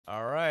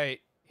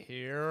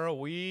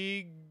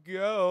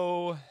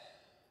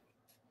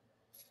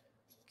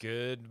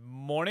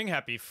morning.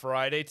 Happy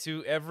Friday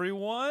to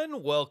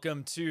everyone.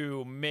 Welcome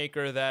to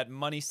Maker That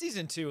Money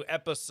Season 2,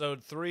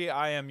 Episode 3.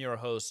 I am your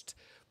host,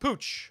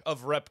 Pooch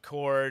of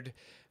Repcord.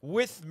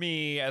 With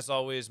me, as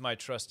always, my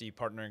trusty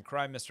partner in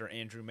crime, Mr.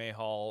 Andrew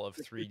Mayhall of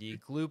 3D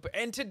Gloop.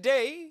 And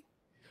today,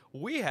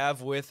 we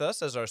have with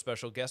us as our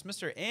special guest,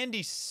 Mr.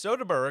 Andy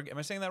Soderberg. Am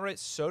I saying that right?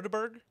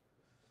 Soderberg?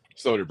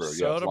 Soderberg,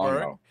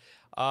 yes,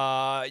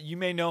 Soderberg. You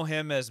may know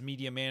him as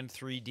Media Man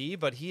 3D,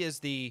 but he is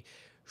the,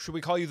 should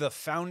we call you the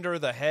founder,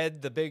 the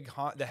head,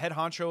 the head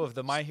honcho of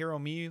the My Hero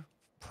Me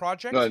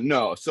project?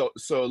 No, so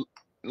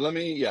let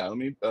me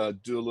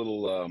do a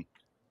little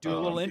Do a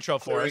little intro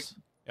for us.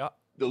 Yeah,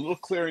 the little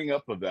clearing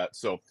up of that.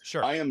 So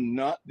sure. I am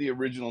not the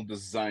original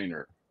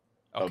designer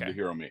of the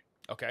Hero Me.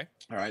 Okay.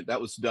 All right,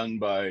 that was done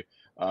by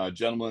a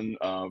gentleman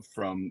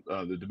from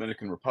the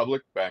Dominican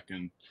Republic back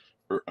in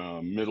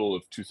middle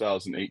of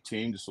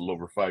 2018, just a little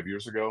over 5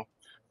 years ago.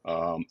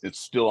 It's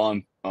still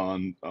on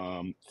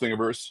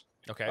Thingiverse.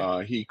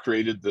 Okay. He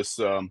created this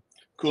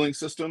cooling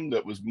system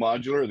that was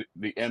modular.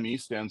 The ME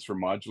stands for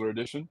Modular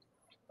Edition.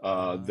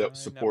 That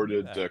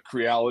supported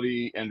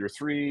Creality, Ender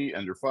 3,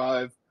 Ender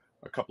 5,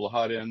 a couple of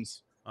hot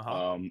ends,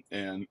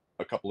 and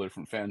a couple of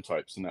different fan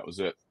types, and that was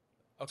it.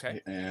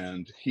 Okay.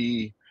 And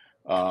he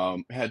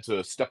had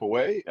to step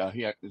away.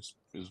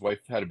 His wife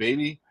had a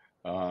baby,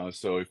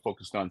 so he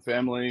focused on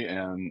family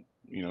and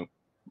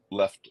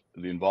left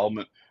the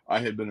involvement. I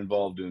had been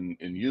involved in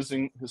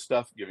using his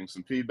stuff, giving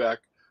some feedback,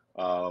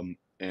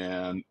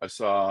 and I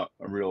saw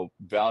a real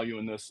value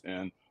in this,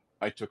 and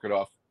I took it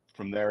off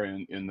from there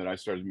in that I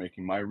started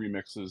making my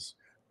remixes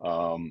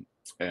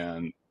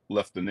and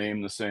left the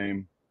name the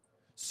same.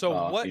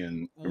 So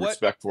in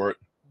respect for it.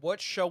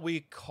 What shall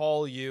we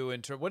call you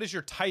what is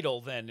your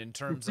title then in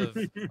terms of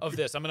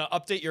this? I'm going to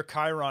update your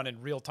Chiron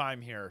in real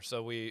time here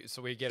so we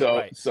get it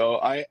right. So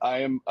I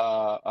am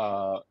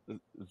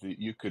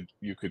you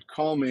could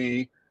call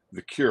me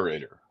the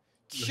curator.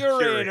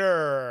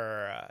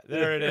 Curator.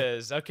 There it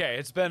is. Okay,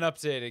 it's been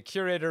updated.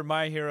 Curator,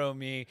 My Hero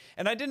Me.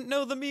 And I didn't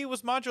know the Me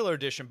was Modular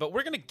Edition, but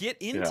we're going to get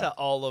into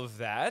all of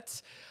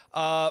that.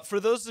 For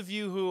those of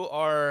you who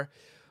are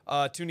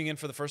tuning in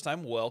for the first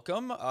time,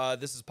 welcome.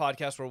 This is a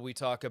podcast where we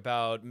talk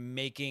about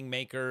making,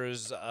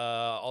 makers,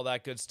 all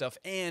that good stuff,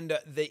 and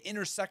the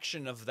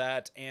intersection of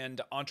that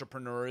and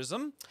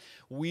entrepreneurism.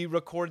 We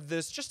record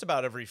this just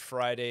about every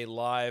Friday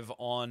live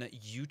on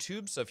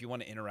YouTube, so if you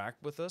want to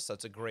interact with us,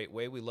 that's a great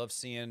way. We love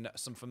seeing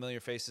some familiar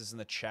faces in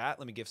the chat.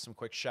 Let me give some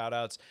quick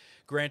shout-outs.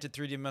 Granted,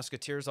 3D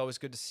Musketeers, always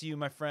good to see you,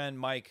 my friend.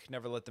 Mike,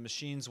 never let the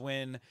machines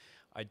win.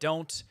 I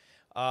don't.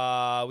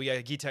 We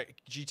got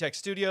G-Tech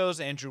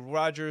Studios, Andrew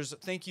Rogers.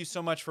 Thank you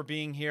so much for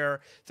being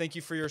here. Thank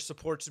you for your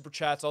support, super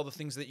chats, all the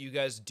things that you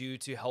guys do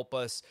to help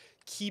us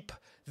keep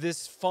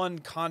this fun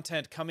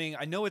content coming.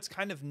 I know it's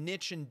kind of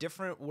niche and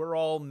different. We're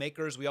all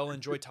makers. We all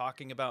enjoy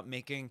talking about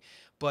making,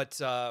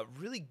 but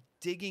really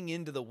digging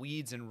into the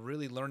weeds and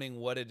really learning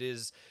what it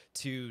is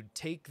to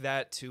take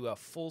that to a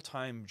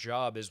full-time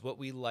job is what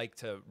we like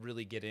to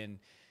really get in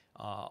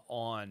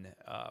on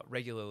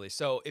regularly.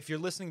 So if you're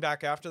listening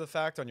back after the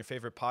fact on your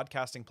favorite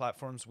podcasting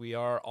platforms, we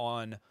are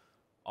on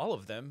all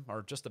of them,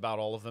 or just about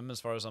all of them as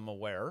far as I'm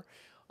aware.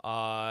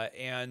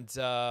 And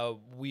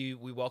we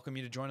welcome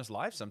you to join us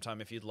live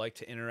sometime if you'd like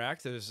to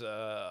interact. There's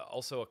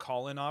also a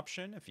call-in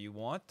option if you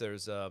want.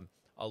 There's a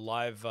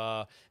live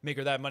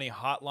Maker That Money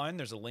hotline.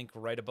 There's a link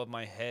right above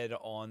my head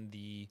on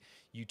the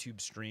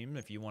YouTube stream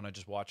if you want to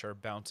just watch our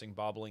bouncing,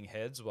 bobbling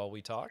heads while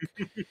we talk.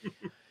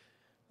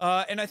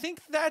 And I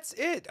think that's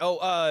it.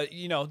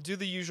 Do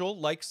the usual,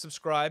 like,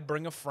 subscribe,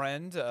 bring a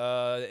friend,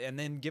 and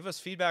then give us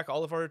feedback.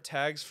 All of our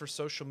tags for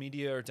social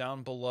media are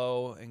down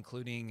below,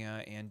 including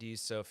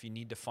Andy's. So if you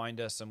need to find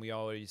us, and we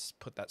always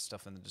put that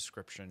stuff in the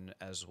description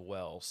as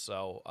well.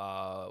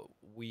 So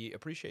we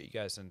appreciate you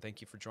guys, and thank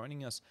you for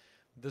joining us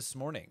this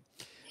morning.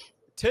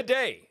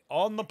 Today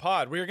on the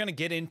pod, we are going to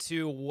get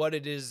into what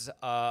it is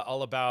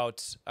all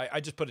about. I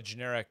just put a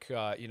generic,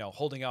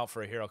 holding out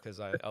for a hero because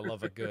I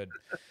love a good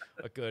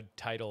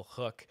title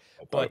hook.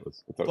 But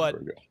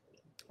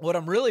what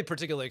I'm really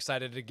particularly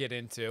excited to get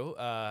into,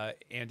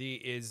 Andy,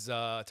 is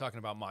talking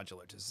about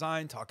modular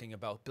design, talking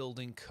about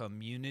building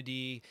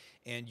community,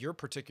 and your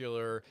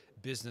particular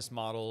business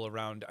model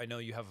around. I know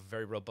you have a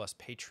very robust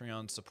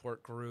Patreon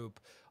support group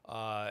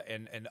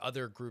and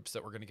other groups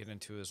that we're going to get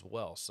into as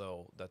well.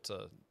 So that's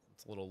a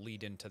little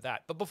lead into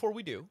that. But before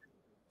we do,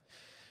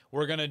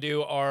 we're going to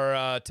do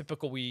our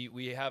typical,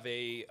 we have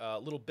a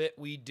little bit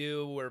we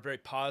do. We're very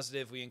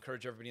positive. We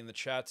encourage everybody in the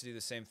chat to do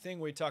the same thing.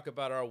 We talk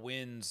about our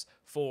wins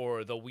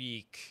for the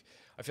week.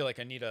 I feel like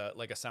I need a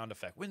sound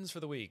effect. Wins for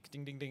the week.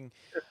 Ding, ding, ding.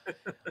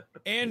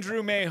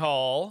 Andrew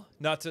Mayhall.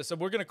 So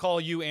we're going to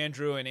call you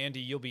Andrew, and Andy,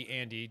 you'll be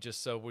Andy,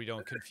 just so we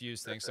don't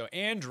confuse things. So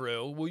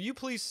Andrew, will you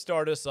please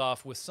start us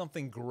off with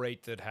something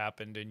great that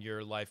happened in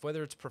your life,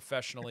 whether it's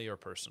professionally or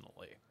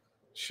personally?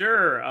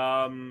 Sure.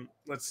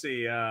 Let's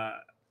see.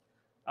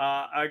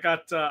 I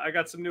got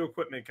some new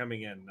equipment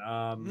coming in.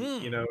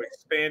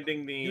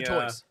 Expanding the new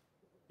toys.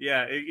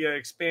 yeah,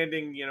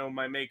 expanding,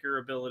 my maker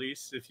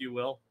abilities, if you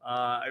will.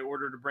 I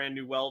ordered a brand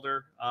new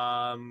welder,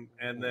 and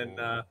then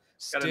got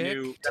a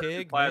new Stick,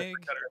 TIG, plasma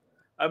MIG. cutter,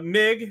 a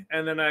MIG,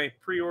 and then I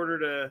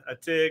pre-ordered a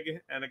TIG,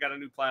 and I got a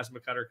new plasma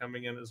cutter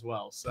coming in as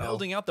well. So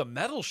Building out the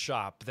metal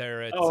shop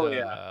there at oh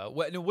yeah,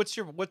 what's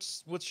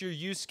your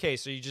use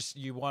case? Are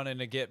you wanting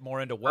to get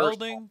more into personal.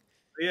 welding?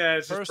 Yeah,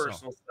 it's just Personal.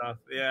 personal stuff.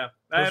 Yeah,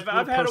 Little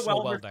I've had a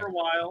personal welder for welding. a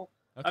while.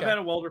 I've Okay. had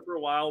a welder for a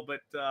while,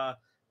 but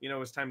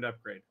it's time to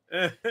upgrade.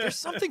 There's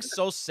something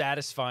so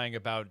satisfying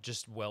about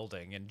just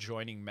welding and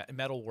joining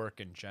metal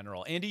work in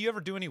general. Andy, you ever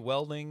do any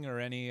welding or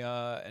any?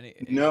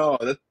 No,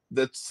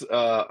 that's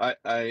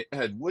I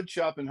had wood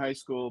shop in high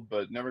school,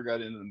 but never got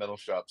into the metal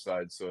shop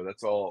side. So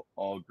that's all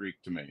Greek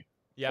to me.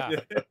 Yeah,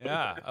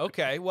 yeah.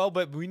 Okay. Well,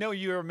 but we know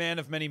you're a man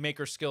of many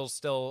maker skills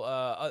still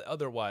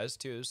otherwise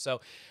too.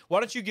 So why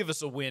don't you give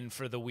us a win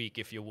for the week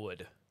if you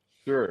would?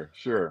 Sure.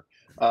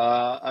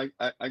 I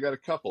got a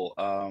couple.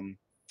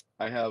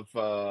 I have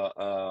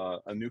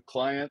a new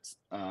client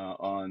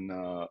on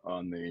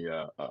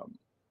the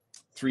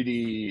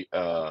 3D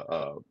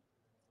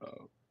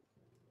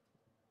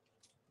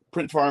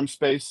print farm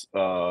space,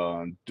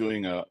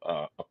 doing a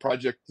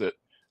project that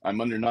I'm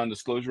under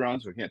non-disclosure on,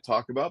 so I can't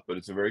talk about, but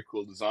it's a very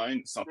cool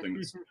design. Something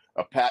that's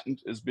a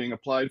patent is being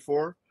applied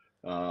for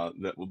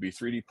that will be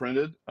 3D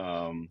printed.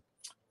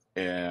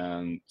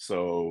 And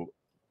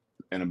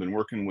I've been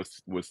working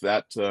with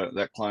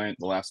that client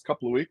the last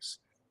couple of weeks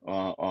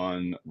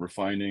on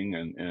refining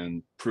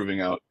and proving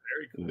out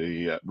Very cool.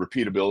 the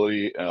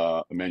repeatability,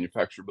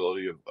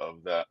 manufacturability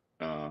of that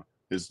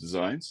his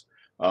designs.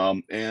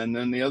 And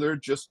then the other,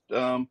 just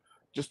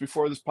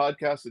before this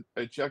podcast,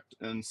 I checked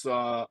and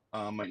saw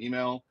my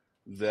email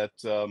that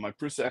my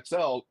Prusa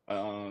XL,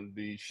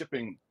 the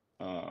shipping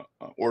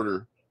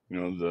order,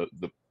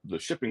 the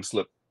shipping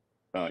slip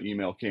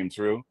email came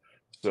through.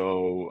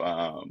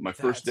 So my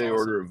first That's day awesome.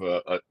 order of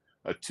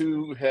a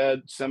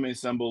 2-head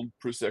semi-assembled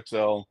Prusa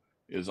XL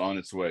is on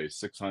its way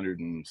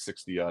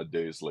 660 odd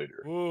days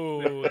later.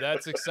 Ooh,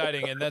 that's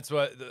exciting, and that's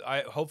what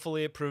I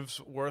hopefully it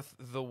proves worth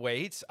the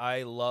wait.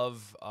 I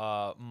love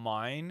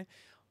mine,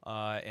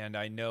 and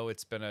I know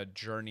it's been a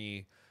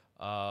journey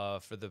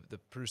for the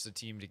Prusa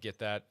team to get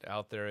that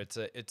out there. It's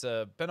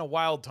been a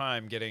wild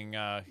time getting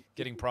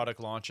product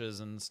launches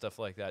and stuff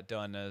like that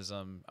done. As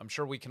I'm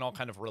sure we can all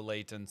kind of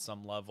relate in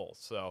some level.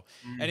 So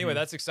anyway,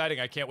 that's exciting.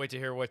 I can't wait to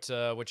hear what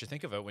you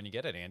think of it when you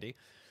get it, Andy.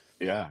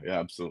 Yeah,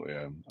 absolutely.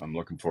 I'm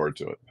looking forward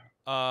to it.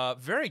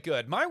 Very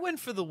good. My win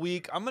for the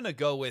week, I'm gonna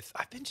go with.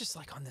 I've been just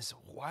like on this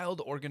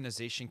wild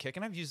organization kick,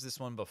 and I've used this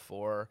one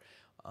before.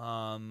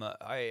 I've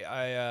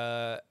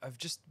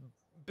just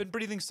been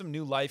breathing some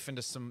new life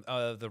into some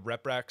the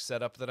rep rack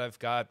setup that I've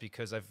got,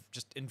 because I've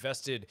just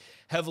invested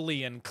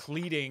heavily in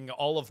cleating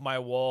all of my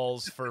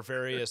walls for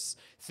various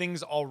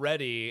things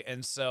already,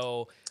 and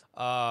so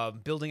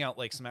building out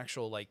like some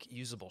actual like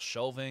usable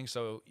shelving.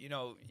 So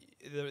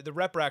the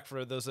rep rack,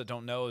 for those that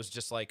don't know, is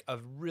just like a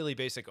really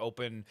basic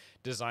open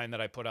design that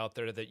I put out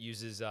there that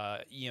uses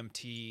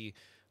EMT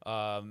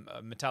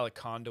a metallic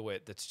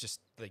conduit that's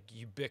just like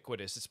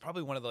ubiquitous. It's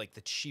probably one of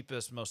the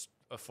cheapest, most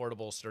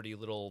affordable, sturdy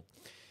little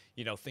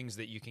things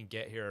that you can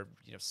get here.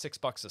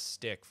 $6 a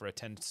stick for a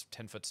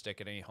 10-foot stick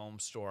at any home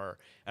store,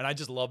 and I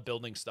just love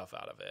building stuff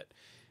out of it.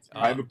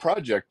 I have a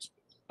project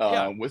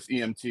Yeah. with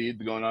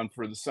EMT going on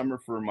for the summer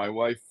for my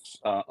wife's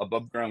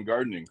above ground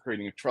gardening,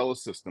 creating a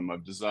trellis system.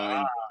 I've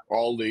designed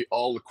all the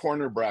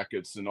corner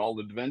brackets and all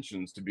the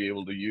dimensions to be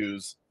able to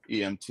use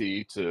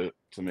EMT to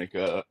make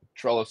a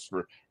trellis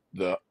for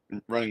the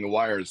running the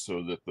wires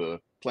so that the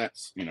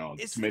plants,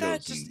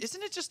 tomatoes.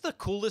 Isn't it just the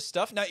coolest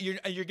stuff? Now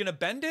you're gonna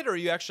bend it, or are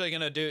you actually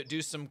gonna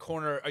do some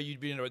corner? Are you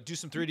gonna do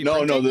some 3D No,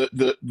 printing?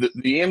 no. The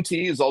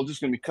EMT is all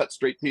just going to be cut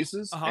straight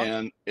pieces, Uh-huh.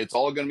 and it's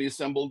all going to be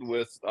assembled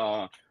with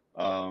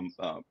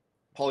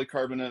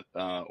polycarbonate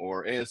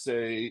or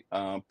ASA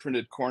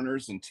printed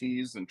corners and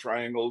T's and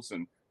triangles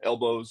and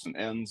elbows and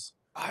ends.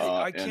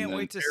 I can't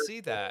wait to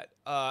see that.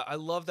 I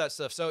love that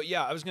stuff. So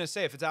yeah, I was gonna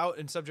say, if it's out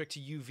and subject to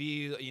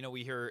UV,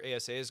 we hear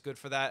ASA is good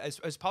for that.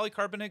 Is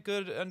polycarbonate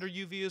good under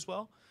UV as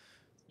well?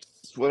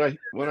 It's what I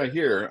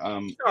hear.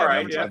 All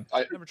right,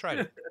 never tried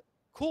it.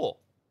 Cool.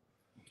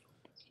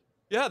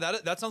 Yeah,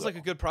 that sounds like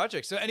a good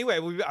project. So anyway,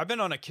 I've been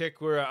on a kick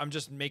where I'm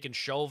just making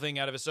shelving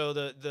out of it. So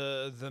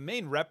the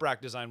main rep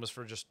rack design was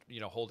for just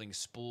holding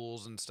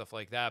spools and stuff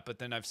like that. But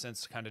then I've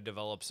since kind of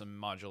developed some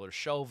modular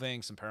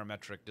shelving, some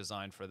parametric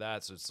design for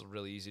that. So it's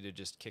really easy to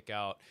just kick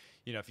out.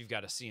 If you've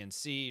got a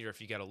CNC or if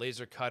you got a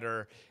laser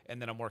cutter,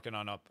 and then I'm working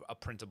on a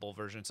printable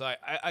version. So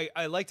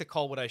I like to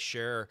call what I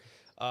share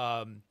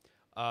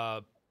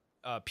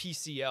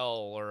PCL,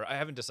 or I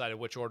haven't decided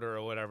which order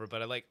or whatever,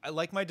 but I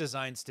like my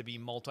designs to be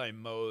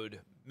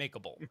multi-mode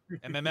makeable.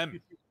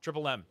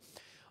 Triple M.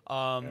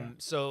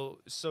 So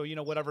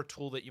whatever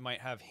tool that you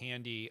might have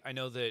handy. I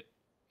know that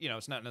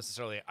it's not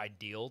necessarily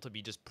ideal to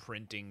be just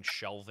printing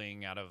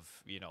shelving out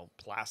of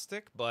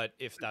plastic, but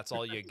if that's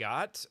all you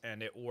got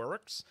and it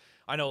works,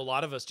 I know a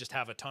lot of us just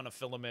have a ton of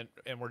filament,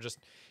 and we're just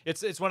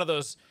it's one of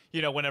those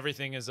when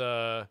everything is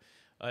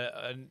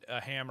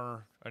a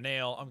hammer, a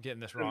nail. I'm getting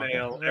this wrong.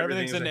 nail. Everything's a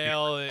Everything's a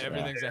nail.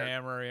 Everything's a Yeah.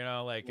 hammer. You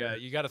know, like Yeah.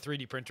 you got a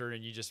 3D printer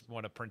and you just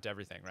want to print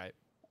everything, right?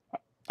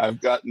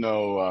 I've got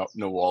no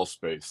wall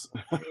space.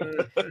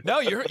 No,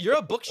 you're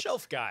a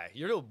bookshelf guy.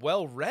 You're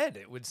well read,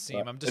 it would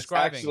seem. I'm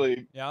describing. It's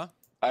actually, yeah.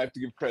 I have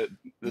to give credit.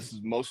 This is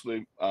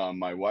mostly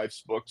my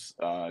wife's books.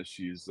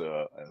 She's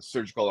a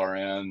surgical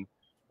RN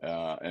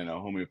and a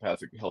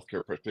homeopathic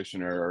healthcare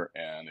practitioner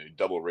and a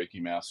double Reiki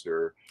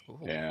master. Ooh.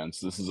 And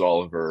so this is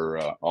all of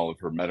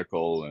her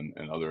medical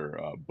and other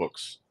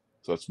books.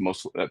 So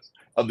that's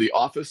of The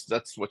Office.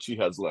 That's what she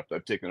has left.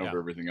 I've taken over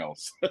everything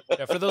else.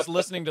 Yeah, for those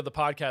listening to the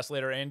podcast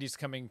later, Andy's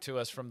coming to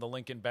us from the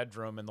Lincoln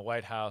bedroom in the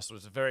White House. It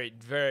was a very,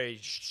 very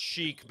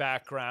chic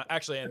background.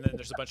 Actually, and then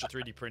there's a bunch of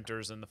 3D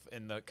printers in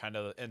the kind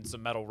of, and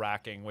some metal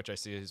racking, which I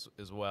see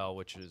as well,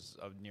 which is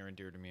near and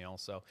dear to me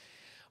also.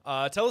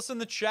 Tell us in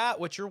the chat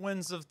what your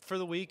wins for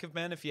the week have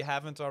been, if you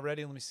haven't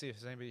already. Let me see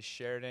if anybody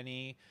shared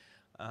any.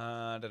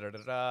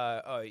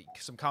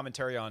 Some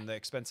commentary on the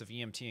expensive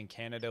EMT in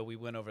Canada. We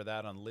went over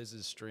that on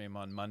Liz's stream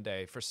on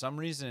Monday. For some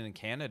reason in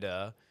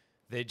Canada,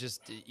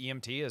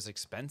 EMT is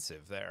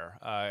expensive there.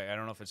 I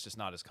don't know if it's just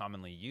not as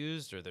commonly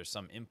used, or there's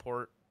some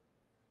import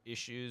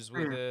issues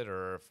with it,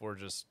 or if we're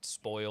just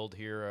spoiled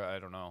here. I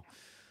don't know.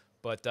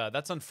 But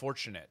that's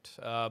unfortunate.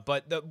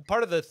 But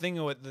part of the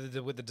thing with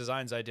the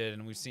designs I did,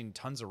 and we've seen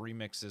tons of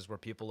remixes where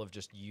people have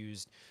just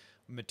used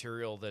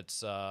material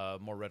that's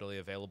more readily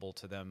available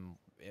to them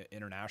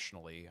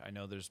internationally. I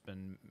know there's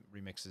been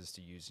remixes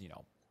to use,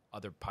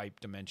 other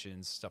pipe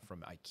dimensions, stuff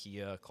from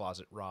IKEA,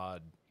 closet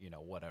rod,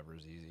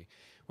 whatever's easy,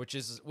 which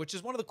is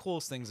one of the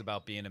coolest things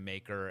about being a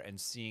maker and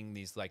seeing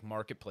these like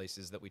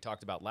marketplaces that we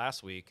talked about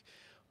last week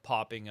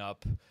popping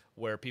up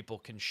where people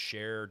can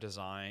share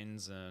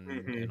designs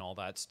and all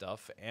that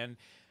stuff. And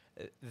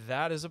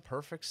that is a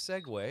perfect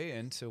segue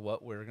into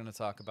what we're going to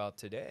talk about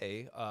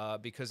today,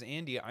 because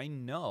Andy, I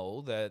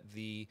know that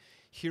the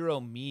Hero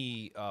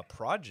Me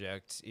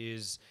project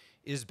is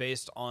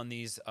based on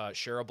these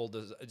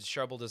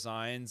shareable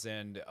designs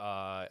and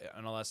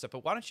all that stuff.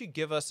 But why don't you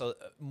give us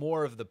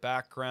more of the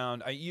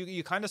background?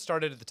 You kind of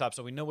started at the top,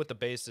 so we know what the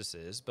basis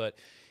is. But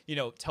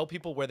tell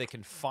people where they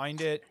can find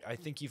it. I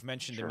think you've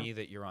mentioned to me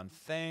that you're on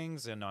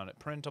Things and on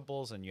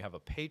Printables, and you have a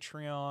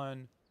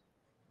Patreon.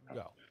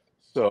 Go.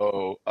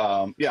 So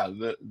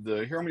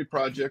the Hero Me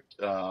project,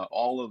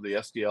 all of the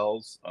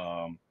SDLs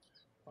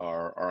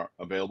are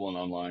available and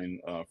online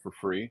for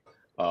free.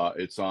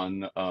 It's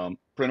on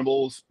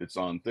Printables, it's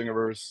on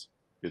Thingiverse,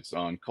 it's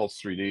on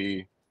Cults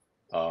 3D,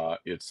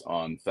 it's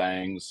on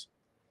Thangs,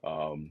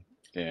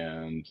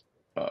 and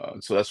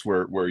so that's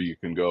where you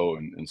can go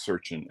and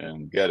search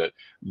and get it.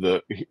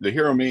 The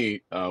Hero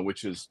Me,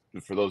 which is,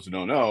 for those who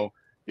don't know,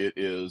 it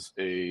is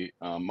a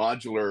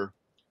modular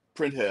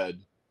printhead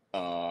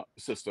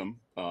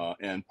system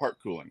and part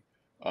cooling,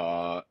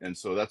 and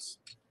so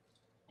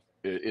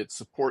it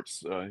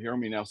supports Hero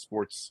Me now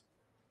supports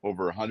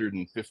over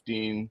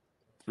 115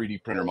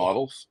 3D printer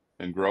models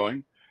and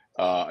growing.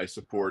 I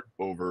support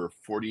over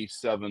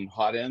 47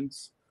 hot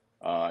ends.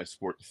 I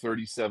support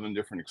 37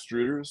 different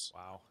extruders.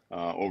 Wow.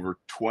 Over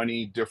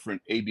 20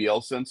 different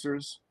ABL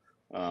sensors.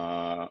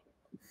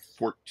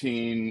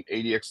 14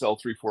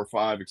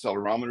 ADXL345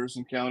 accelerometers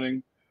and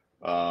counting.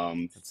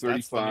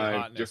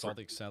 35 different. All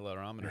the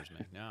accelerometers,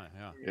 man.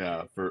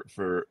 Yeah, for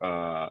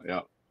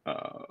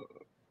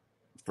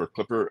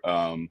Clipper,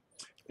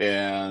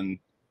 and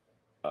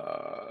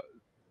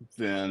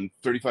then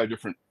 35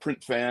 different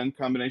print fan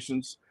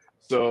combinations.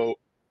 So,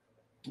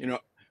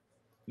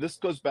 this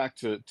goes back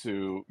to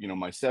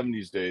my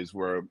 70s days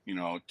where,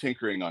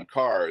 tinkering on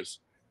cars,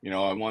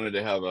 I wanted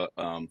to have a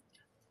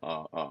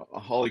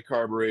Holley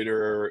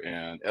carburetor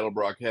and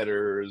Edelbrock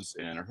headers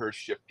and a Hirsch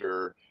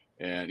shifter.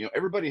 And,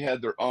 everybody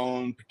had their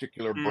own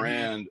particular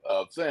brand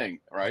of thing,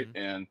 right?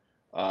 And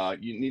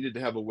you needed to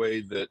have a way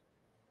that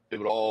it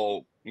would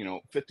all,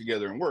 fit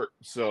together and work.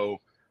 So,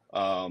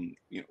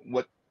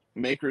 what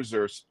makers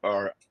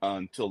are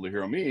until the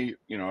Hero Me,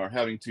 are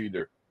having to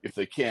either, if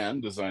they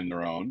can, design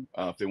their own,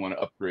 if they want to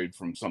upgrade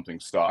from something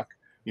stock.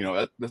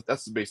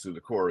 That's basically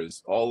the core.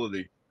 Is all of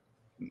the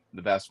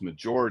vast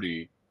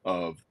majority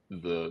of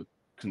the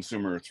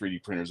consumer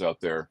 3D printers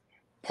out there,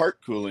 part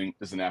cooling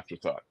is an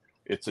afterthought.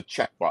 It's a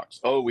checkbox.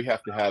 Oh, we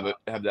have to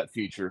have that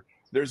feature.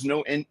 There's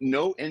no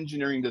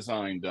engineering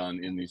design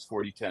done in these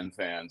 4010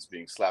 fans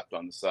being slapped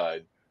on the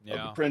side of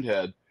the print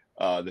head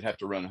that have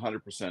to run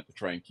 100% to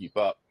try and keep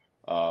up.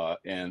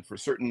 And for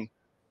certain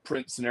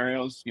print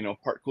scenarios,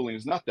 part cooling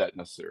is not that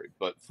necessary.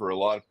 But for a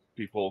lot of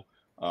people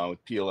with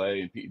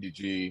PLA and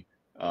PEDG,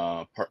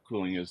 part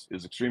cooling is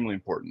extremely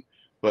important.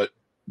 But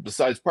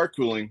besides part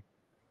cooling,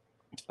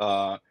 they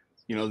want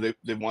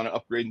to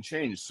upgrade and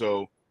change.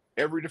 So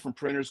every different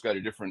printer's got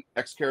a different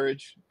X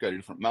carriage, got a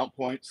different mount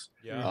points.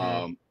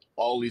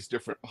 All these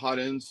different hot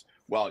ends.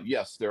 Well,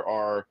 yes, there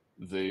are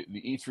the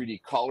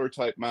E3D collar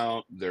type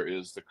mount. There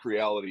is the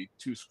Creality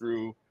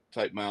 2-screw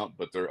type mount,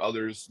 but there are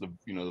others. The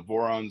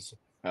Vorons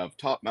have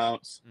top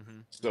mounts.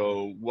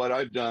 So what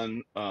I've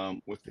done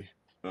with the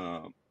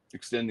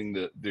extending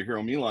the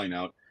Hero Me line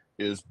out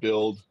is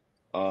build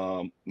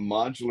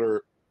modular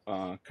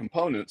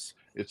components.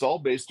 It's all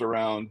based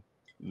around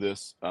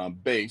this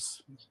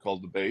base. It's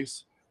called the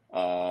base,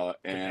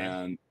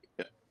 and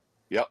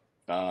yep,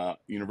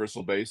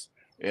 universal base.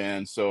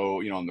 And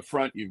so, on the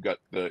front, you've got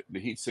the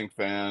heatsink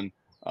fan.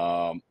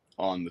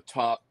 On the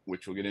top,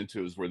 which we'll get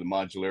into, is where the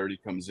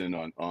modularity comes in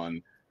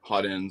on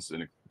hot ends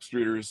and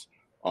extruders.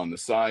 On the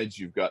sides,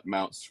 you've got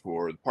mounts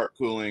for the part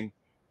cooling.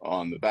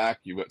 On the back,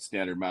 you've got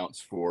standard mounts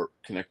for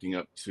connecting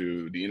up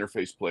to the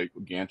interface plate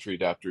with gantry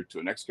adapter to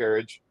an X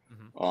carriage.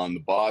 On the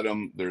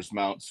bottom, there's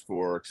mounts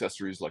for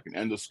accessories like an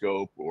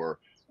endoscope or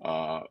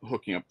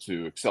hooking up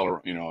to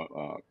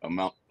a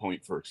mount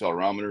point for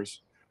accelerometers.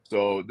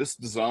 So this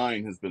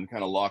design has been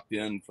kind of locked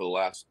in for the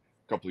last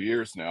couple of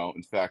years now.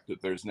 In fact,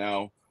 that there's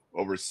now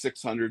over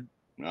 600,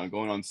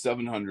 going on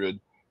 700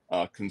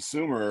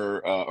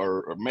 consumer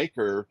or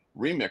maker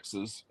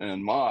remixes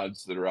and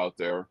mods that are out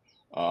there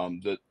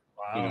that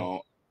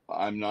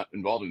I'm not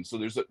involved in. So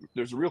there's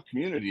a real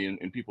community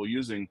in people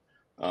using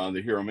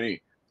the Hero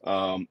Me.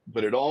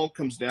 But it all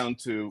comes down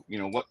to,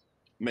 what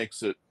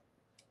makes it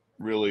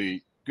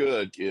really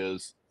good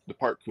is the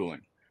part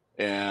cooling.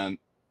 And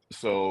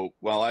so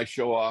while I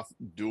show off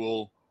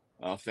dual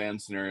fan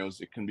scenarios,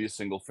 it can be a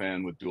single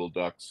fan with dual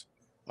ducts.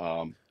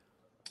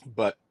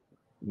 But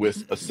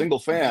with a single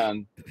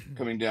fan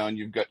coming down,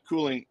 you've got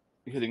cooling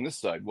hitting this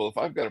side. Well, if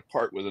I've got a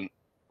part with an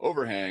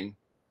overhang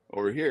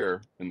over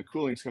here and the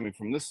cooling's coming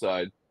from this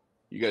side,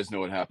 you guys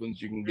know what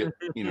happens. You can get,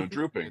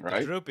 drooping,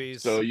 right?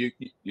 Droopies. So you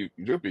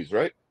droopies,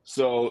 right?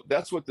 So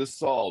that's what this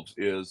solves,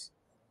 is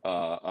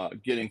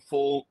getting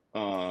full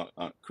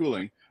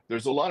cooling.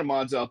 There's a lot of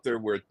mods out there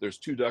where there's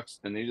two ducts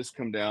and they just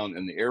come down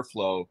and the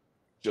airflow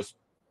just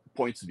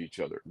points at each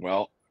other.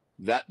 Well,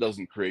 that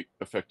doesn't create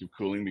effective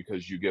cooling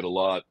because you get a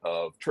lot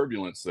of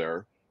turbulence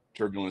there.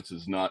 Turbulence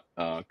is not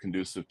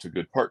conducive to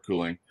good part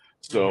cooling.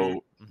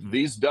 So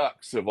these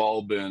ducts have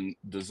all been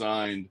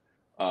designed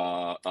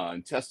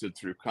and tested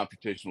through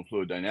computational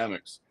fluid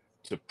dynamics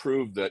to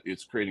prove that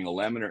it's creating a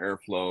laminar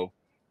airflow.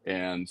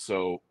 And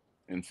so,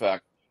 in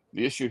fact,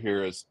 the issue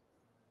here is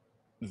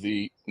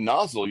the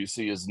nozzle, you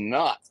see, is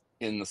not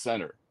in the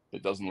center.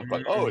 It doesn't look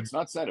like, oh, it's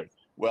not centered.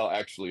 Well,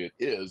 actually it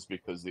is,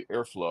 because the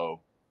airflow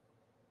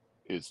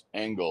is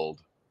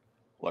angled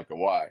like a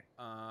Y.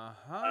 All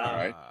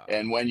right.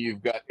 And when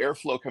you've got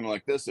airflow coming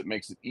like this, it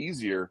makes it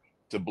easier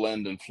to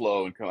blend and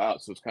flow and come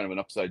out. So it's kind of an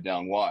upside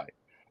down Y.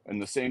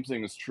 And the same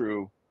thing is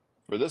true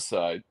for this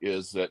side,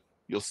 is that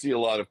you'll see a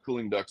lot of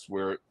cooling ducts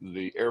where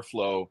the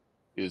airflow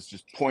is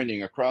just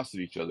pointing across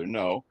at each other.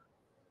 No,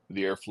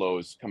 the airflow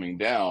is coming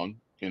down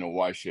in a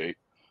Y shape.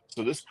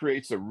 So this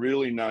creates a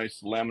really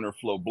nice laminar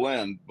flow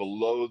blend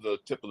below the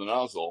tip of the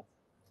nozzle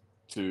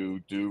to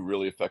do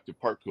really effective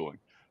part cooling.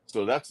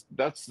 So that's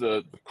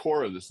the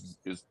core of this,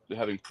 is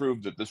having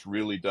proved that this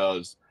really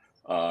does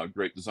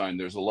great design.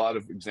 There's a lot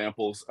of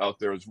examples out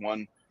there. There's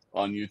one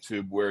on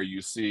YouTube where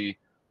you see,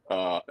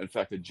 in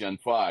fact, at Gen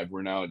 5,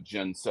 we're now at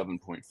Gen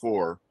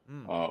 7.4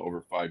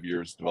 over 5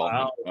 years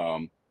development.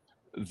 Wow.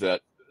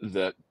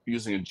 That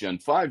using a Gen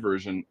 5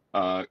 version,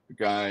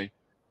 guy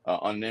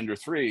on an Ender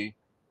 3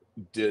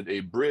 did a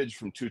bridge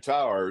from two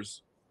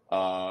towers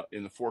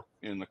in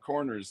the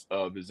corners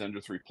of his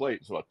Ender 3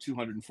 plate, so about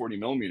 240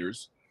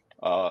 millimeters,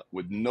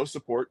 with no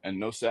support and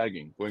no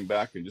sagging, going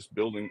back and just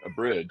building a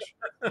bridge.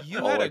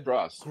 You had a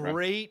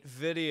great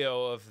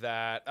video of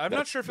that. I'm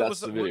not sure if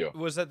it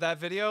was that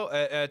video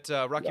at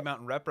Rocky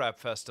Mountain Rep Rap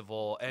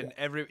Festival,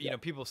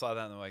 and people saw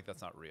that and they're like,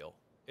 that's not real.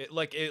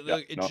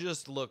 It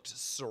just looked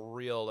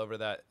surreal over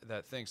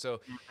that thing.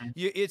 So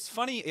it's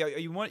funny.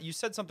 You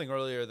said something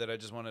earlier that I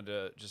just wanted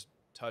to just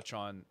touch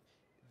on,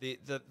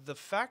 the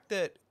fact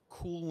that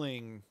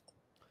cooling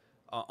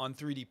on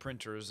 3D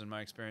printers, in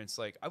my experience,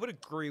 like, I would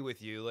agree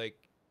with you, like,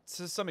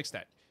 to some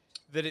extent,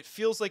 that it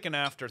feels like an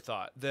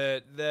afterthought,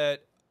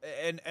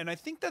 and I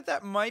think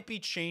that might be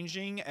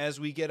changing as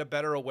we get a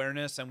better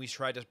awareness and we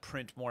try to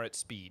print more at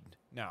speed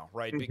now,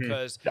 right?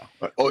 Because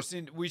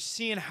we're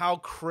seeing how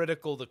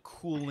critical the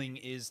cooling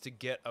is to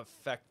get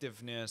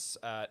effectiveness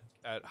at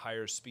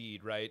higher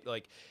speed, right?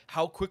 Like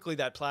how quickly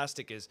that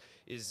plastic is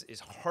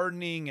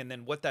hardening, and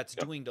then what that's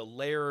doing to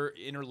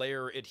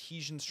interlayer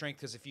adhesion strength,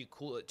 because if you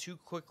cool it too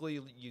quickly,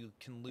 you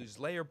can lose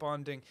layer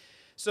bonding.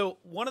 So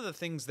one of the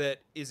things that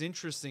is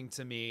interesting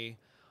to me,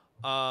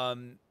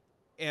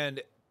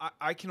 and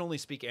I can only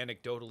speak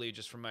anecdotally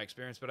just from my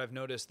experience, but I've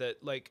noticed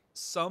that like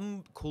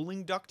some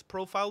cooling duct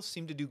profiles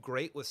seem to do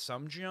great with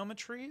some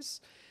geometries,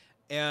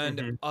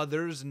 and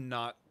others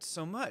not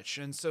so much.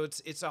 And so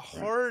it's a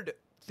hard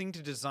thing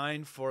to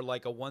design for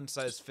like a one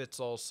size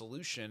fits all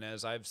solution,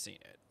 as I've seen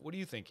it. What do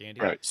you think,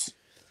 Andy? Right.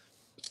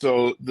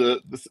 So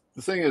the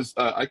thing is,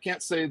 I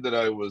can't say that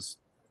I was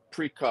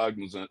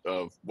precognizant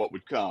of what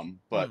would come,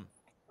 but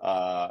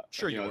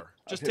sure you were.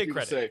 Just take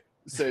credit.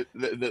 Say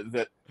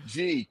that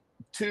gee.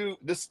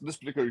 This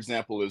particular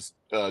example is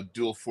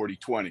dual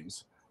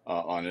 4020s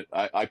on it.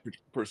 I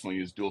personally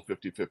use dual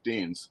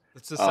 5015s.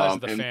 It's the size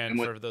of the fan,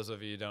 for those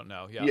of you who don't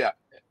know.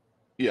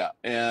 Yeah.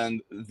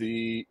 And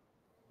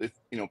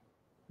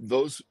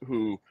those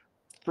who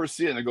first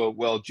see it and I go,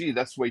 well, gee,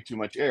 that's way too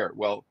much air.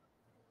 Well,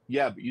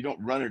 yeah, but you don't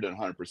run it at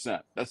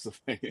 100%. That's the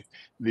thing.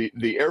 The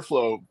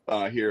airflow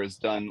here is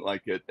done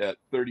like at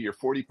 30 or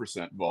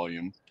 40%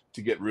 volume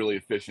to get really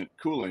efficient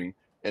cooling.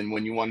 And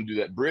when you want to do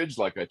that bridge,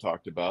 like I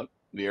talked about,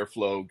 the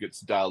airflow gets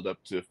dialed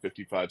up to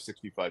 55,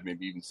 65,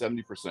 maybe even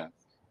 70%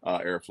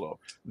 airflow.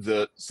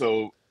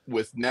 So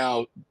with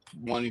now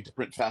wanting to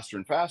print faster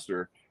and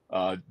faster,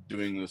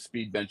 doing the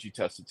speed benchy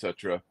tests,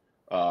 etc.,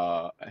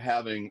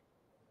 having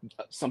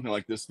something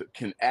like this that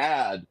can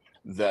add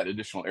that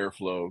additional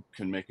airflow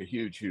can make a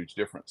huge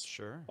difference.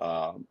 Sure.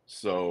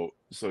 So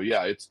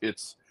yeah,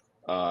 it's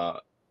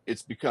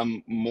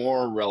become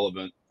more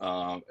relevant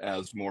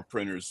as more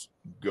printers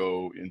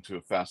go into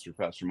a faster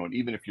mode.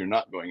 Even if you're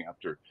not going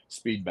after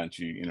speed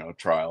benchy,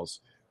 trials,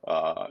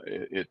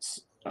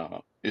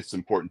 it's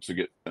important to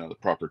get the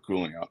proper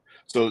cooling out.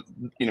 So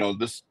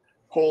this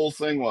whole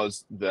thing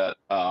was that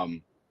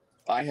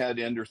I had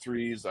Ender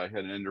 3s, I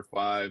had an Ender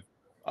 5.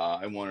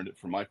 I wanted it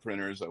for my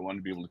printers. I wanted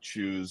to be able to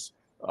choose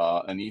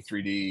an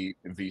E3D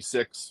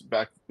V6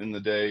 back in the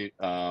day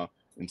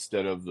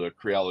instead of the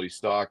Creality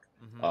stock.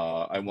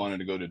 I wanted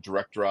to go to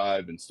direct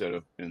drive instead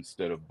of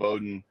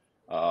Bowden,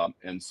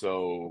 and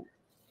so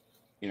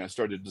I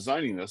started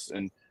designing this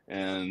and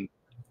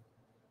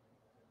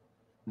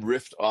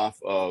riffed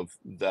off of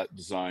that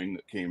design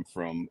that came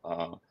from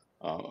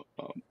the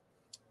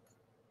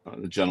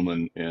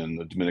gentleman in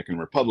the Dominican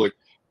Republic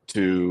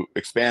to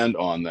expand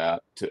on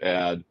that to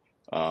add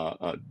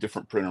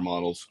different printer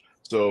models.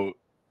 So,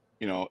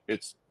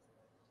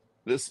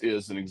 this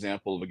is an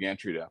example of a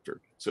gantry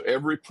adapter. So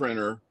every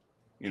printer,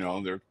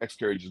 their X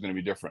carriage is going to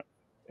be different.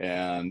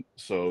 And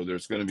so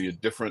there's going to be a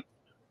different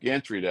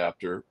gantry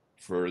adapter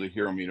for the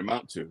HeroMe to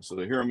mount to. So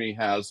the HeroMe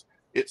has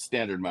its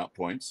standard mount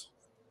points.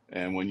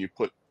 And when you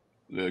put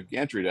the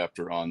gantry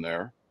adapter on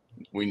there,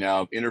 we now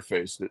have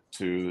interfaced it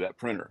to that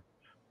printer.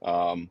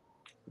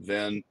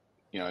 Then,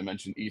 I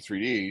mentioned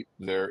E3D.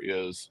 There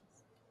is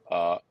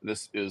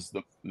this is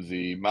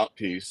the mount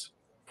piece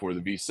for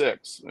the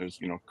V6. There's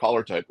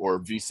collar type or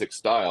V6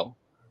 style,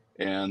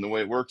 and the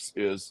way it works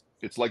is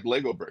it's like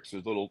Lego bricks.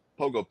 There's little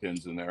pogo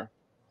pins in there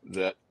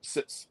that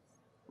sits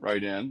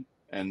right in,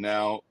 and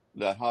now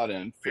that hot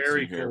end fits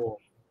Very in here.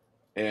 cool.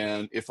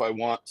 And if I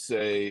want,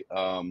 say,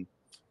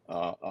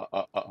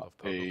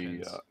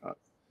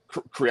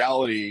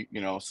 Creality,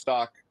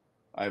 stock,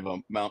 I have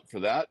a mount for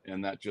that,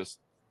 and that just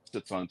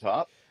sits on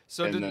top.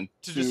 So and then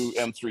two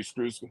M3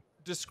 screws.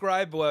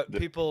 Describe what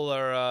people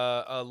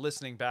are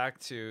listening back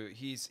to.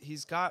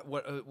 He's got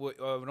what I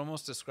would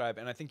almost describe,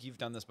 and I think you've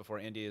done this before,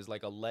 Andy, is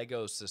like a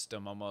Lego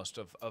system almost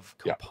of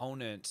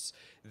components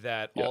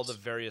that all the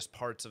various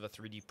parts of a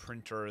 3D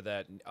printer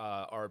that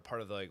are part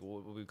of like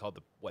what we call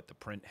the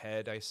print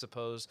head, I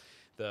suppose.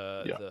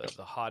 The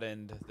hot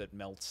end that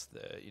melts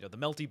the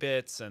melty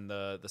bits and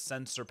the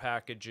sensor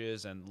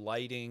packages and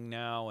lighting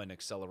now and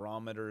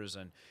accelerometers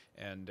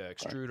and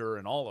extruder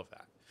and all of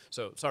that.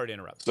 So sorry to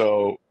interrupt.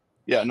 So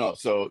yeah, no.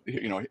 So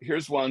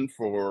here's one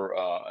for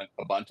a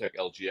Bondtech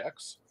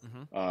LGX.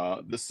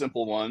 This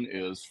simple one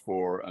is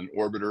for an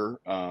Orbiter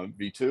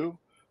V2.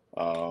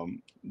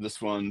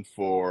 This one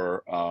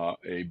for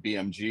a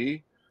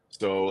BMG.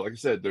 So like I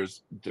said,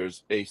 there's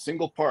a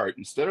single part.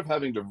 Instead of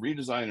having to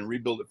redesign and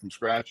rebuild it from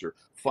scratch or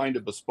find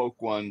a bespoke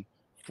one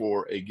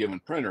for a given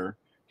printer,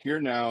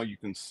 here now you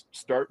can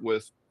start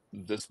with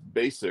this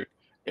basic,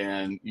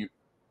 and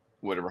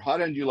whatever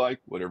hot end you like,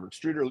 whatever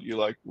extruder you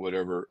like,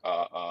 whatever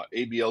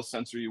ABL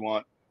sensor you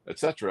want,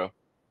 etc.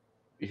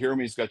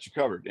 HeroMe's got you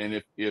covered.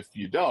 And if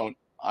you don't,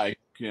 I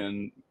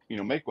can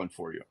make one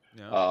for you.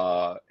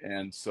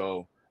 And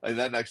so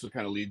that actually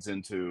kind of leads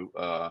into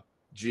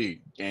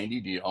gee, Andy,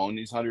 do you own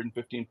these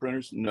 115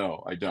 printers?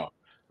 No, I don't.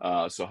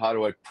 So how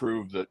do I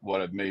prove that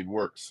what I've made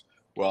works?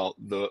 Well,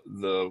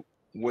 the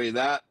way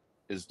that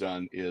is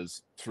done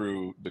is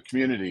through the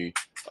community,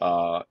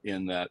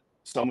 in that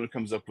someone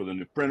comes up with a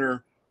new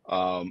printer.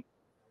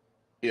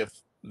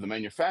 If the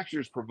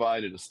manufacturer's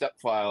provided a step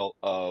file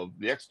of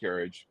the X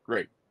carriage,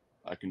 great.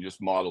 I can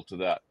just model to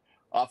that.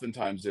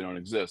 Oftentimes they don't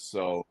exist.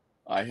 So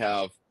I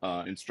have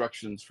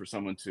instructions for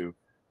someone to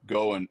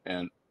go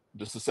and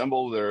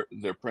disassemble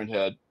their print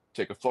head,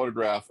 take a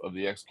photograph of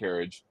the X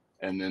carriage,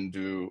 and then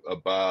do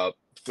about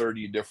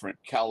 30 different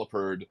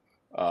calipered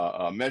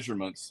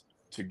measurements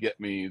to get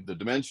me the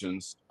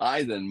dimensions.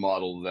 I then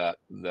model that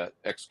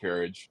X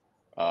carriage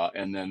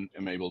and then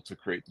am able to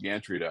create the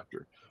gantry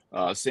adapter.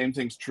 Same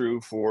thing's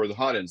true for the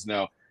hot ends.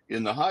 Now,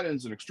 in the hot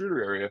ends and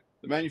extruder area,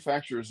 the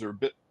manufacturers are a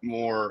bit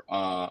more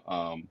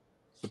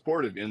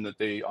supportive in that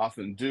they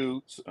often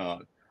do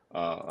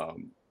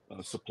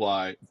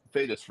supply.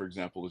 Fadis, for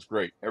example, is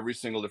great. Every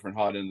single different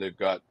hot end, they've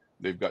got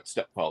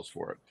step files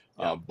for it.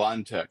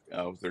 Bondtech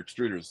with their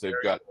extruders, they've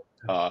got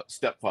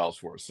step files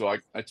for it. So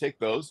I take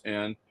those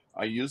and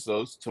I use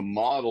those to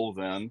model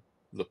then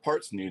the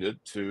parts needed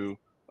to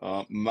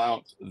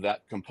mount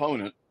that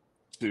component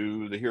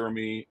to the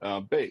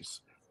HeroMe base.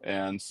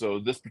 And so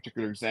this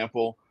particular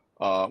example,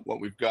 what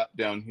we've got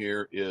down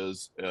here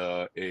is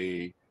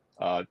a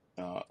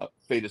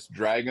Fadis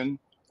Dragon.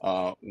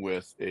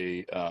 with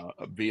a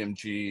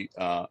BMG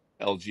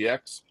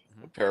LGX,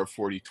 a pair of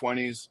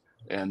 4020s,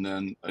 and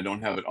then I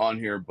don't have it on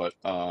here, but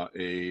out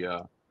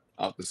the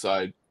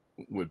side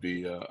would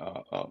be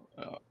a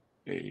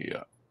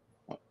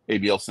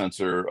ABL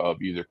sensor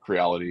of either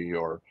Creality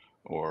or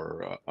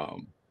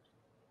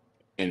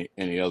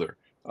any other.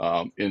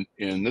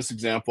 In this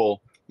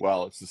example,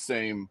 while it's the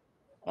same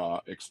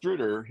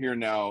extruder, here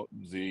now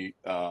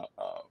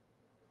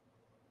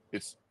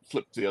it's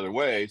flipped the other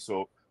way,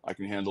 so I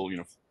can handle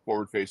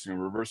forward facing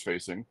and reverse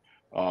facing.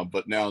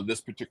 But now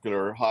this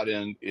particular hot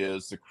end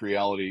is the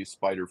Creality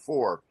Spider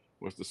 4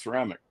 with the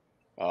ceramic,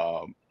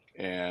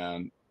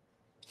 and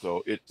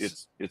so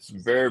it's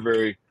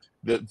very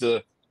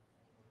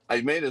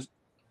I made a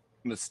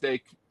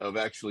mistake of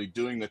actually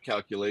doing the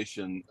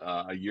calculation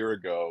a year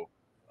ago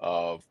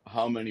of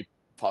how many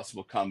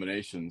possible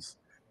combinations,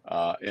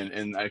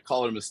 and I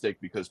call it a mistake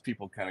because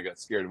people kind of got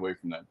scared away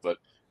from that. But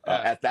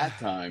at that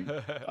time,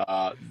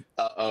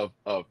 of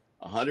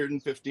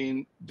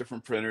 115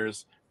 different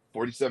printers,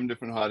 47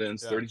 different hot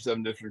ends,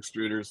 37 different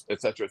extruders, et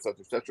cetera, et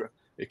cetera, et cetera,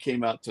 it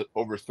came out to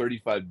over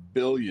 35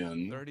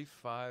 billion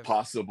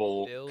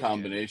possible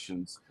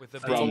combinations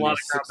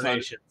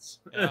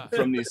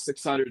from these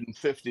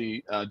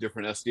 650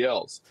 different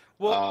SDLs.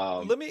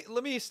 Well,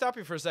 let me stop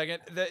you for a second.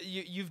 That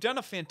you've done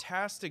a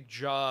fantastic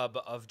job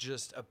of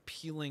just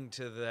appealing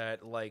to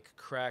that like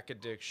crack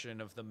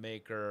addiction of the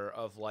maker,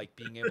 of like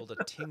being able to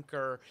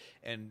tinker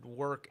and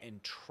work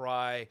and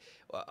try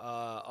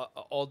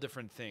all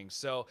different things.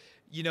 So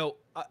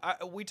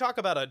we talk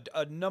about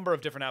a number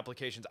of different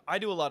applications. I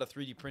do a lot of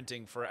 3D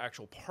printing for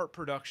actual part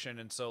production,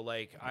 and so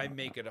like I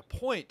make it a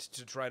point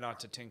to try not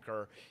to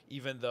tinker,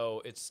 even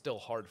though it's still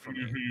hard for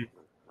me.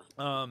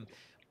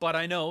 But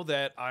I know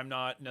that I'm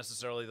not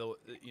necessarily the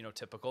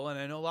typical, and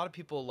I know a lot of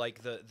people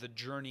like the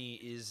journey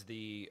is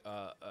the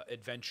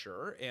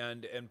adventure,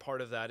 and part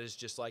of that is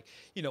just like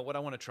what I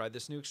want to try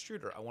this new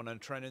extruder, I want to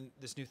try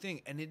this new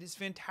thing, and it is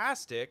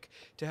fantastic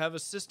to have a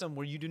system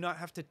where you do not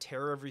have to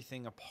tear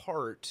everything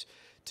apart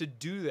to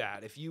do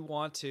that. If you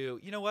want to,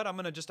 I'm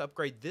going to just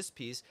upgrade this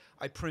piece.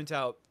 I print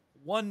out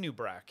one new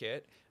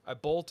bracket, I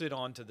bolt it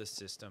onto the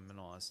system and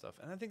all that stuff,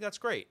 and I think that's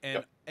great.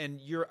 And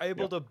you're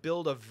able to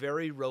build a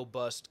very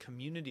robust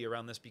community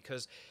around this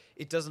because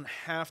it doesn't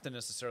have to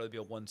necessarily be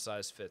a one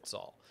size fits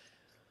all.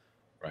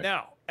 Right.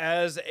 Now,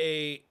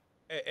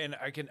 and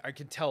I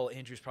can tell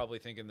Andrew's probably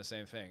thinking the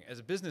same thing. As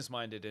a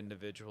business-minded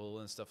individual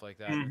and stuff like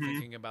that, and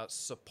thinking about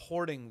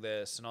supporting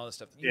this and all this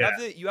stuff,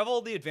 you have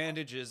all the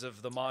advantages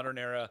of the modern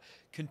era: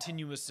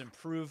 continuous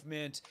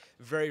improvement,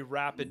 very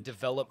rapid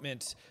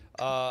development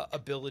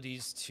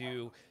abilities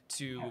to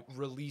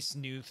release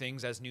new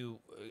things as new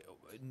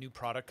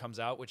product comes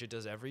out, which it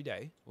does every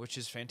day, which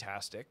is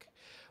fantastic.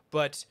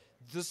 But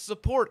the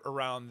support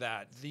around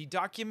that, the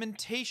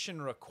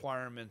documentation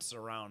requirements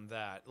around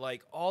that,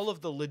 like all of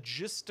the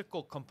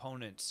logistical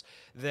components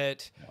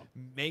that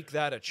make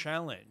that a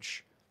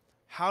challenge.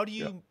 How do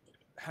you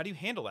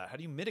handle that? How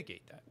do you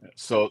mitigate that?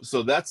 So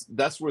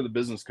that's where the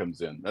business comes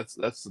in. That's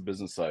the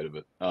business side of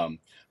it.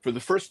 For the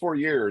first 4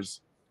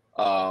 years,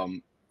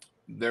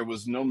 there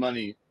was no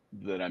money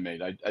that I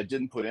made. I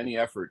didn't put any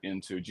effort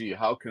into, gee,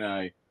 how can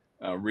I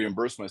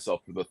reimburse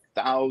myself for the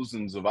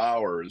thousands of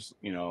hours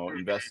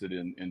invested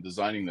in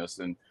designing this,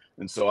 and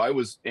so I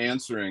was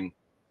answering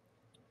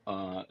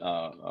not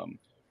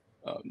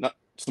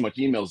so much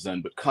emails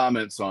then, but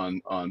comments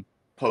on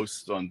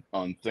posts on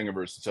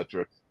Thingiverse,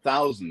 etc.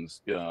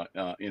 Thousands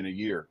in a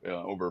year,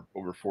 over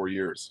 4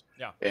 years.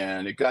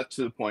 And it got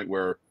to the point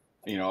where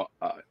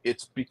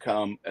it's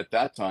become, at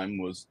that time,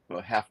 was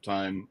a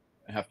half-time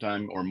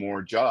or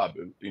more job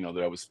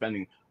that I was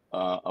spending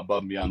above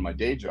and beyond my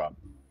day job.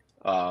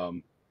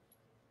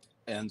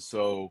 And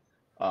so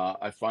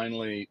I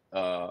finally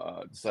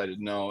decided,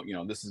 no,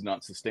 this is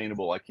not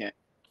sustainable. I can't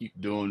keep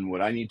doing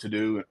what I need to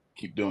do,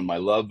 keep doing my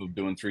love of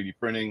doing 3D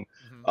printing,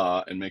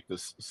 and make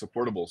this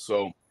supportable.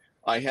 So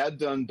I had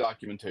done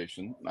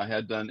documentation, I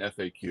had done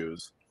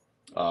FAQs,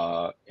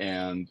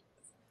 and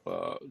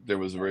there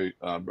was a very,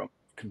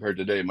 compared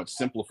to today, a much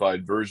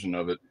simplified version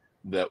of it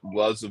that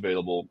was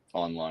available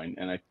online.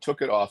 And I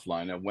took it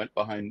offline. I went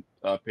behind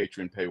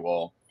Patreon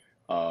paywall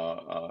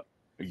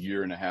a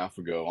year and a half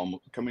ago,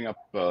 almost coming up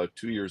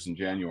 2 years in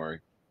January,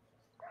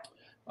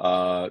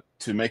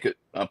 to make it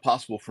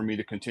possible for me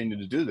to continue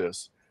to do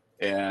this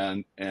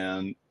and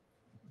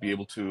be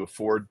able to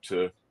afford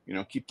to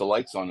keep the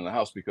lights on in the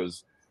house,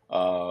 because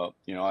I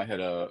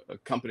had a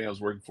company I was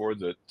working for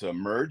that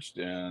merged,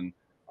 and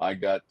I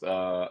got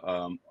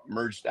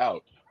merged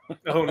out.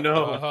 Oh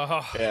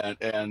no.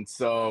 and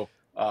so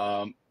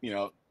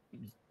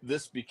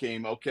this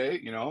became,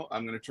 okay,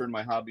 I'm going to turn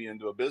my hobby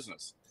into a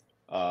business.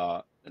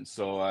 And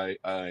so I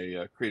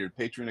created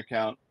a Patreon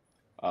account,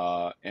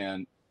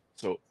 and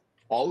so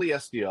all the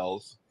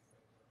SDLs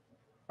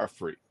are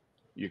free.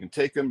 You can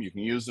take them, you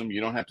can use them, you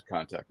don't have to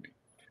contact me.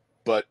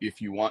 But if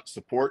you want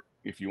support,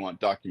 if you want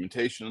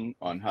documentation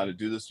on how to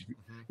do this,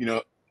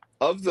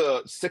 of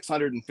the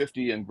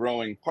 650 and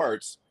growing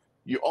parts,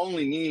 you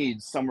only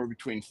need somewhere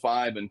between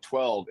 5 and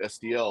 12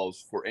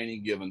 STLs for any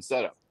given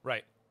setup.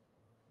 Right.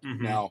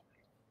 Now,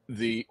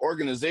 the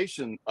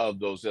organization of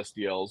those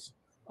STLs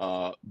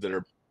that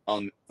are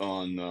on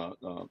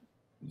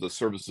the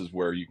services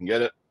where you can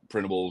get it,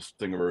 printables,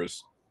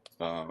 Thingiverse,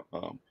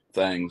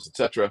 things,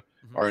 etc.,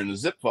 are in a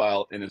zip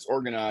file, and it's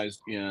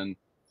organized in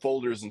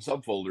folders and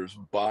subfolders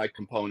by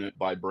component,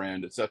 by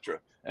brand, etc.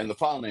 And the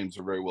file names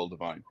are very well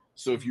defined.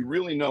 So if you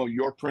really know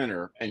your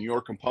printer and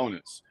your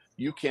components,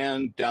 you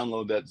can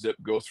download that zip,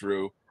 go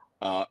through,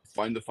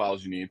 find the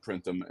files you need,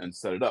 print them, and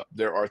set it up.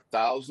 There are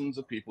thousands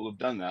of people who've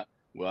done that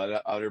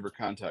without ever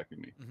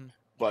contacting me.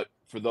 But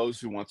for those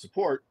who want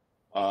support,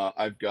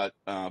 I've got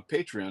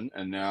Patreon,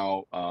 and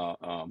now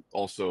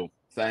also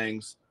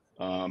Thangs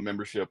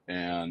membership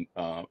and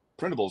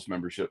printables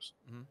memberships,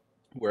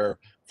 where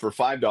for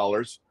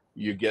 $5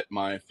 you get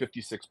my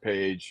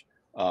 56-page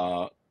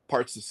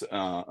parts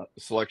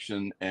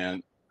selection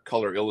and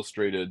color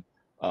illustrated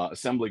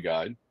assembly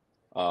guide.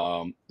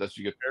 That's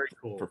you get Very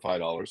cool. for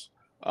 $5.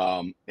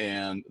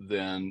 And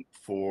then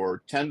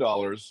for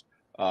 $10,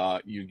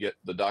 you get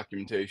the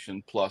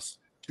documentation plus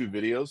 2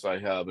 videos. I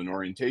have an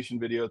orientation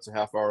video, it's a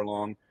half-hour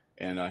long,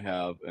 and I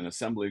have an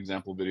assembly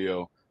example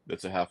video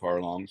that's a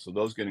half-hour long. So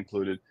those get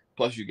included.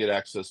 Plus you get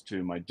access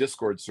to my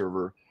Discord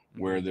server,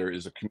 where there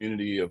is a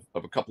community of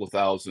a couple of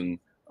thousand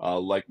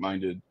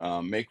like-minded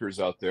makers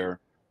out there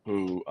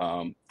who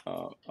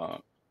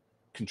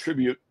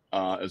contribute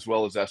as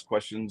well as ask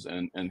questions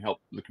and help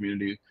the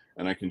community,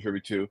 and I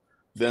contribute to.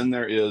 Then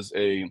there is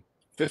a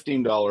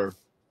 $15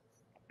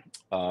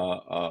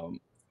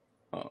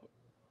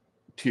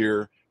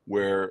 tier,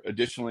 where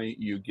additionally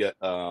you get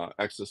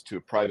access to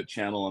a private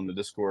channel on the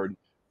Discord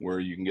where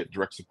you can get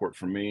direct support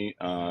from me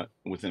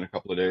within a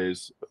couple of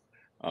days.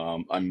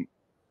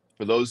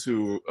 For those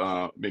who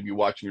may be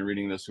watching or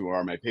reading this who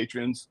are my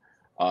patrons,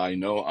 I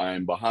know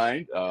I'm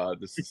behind.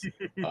 This is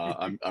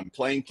I'm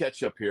playing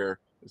catch up here.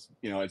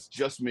 It's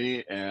just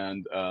me,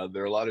 and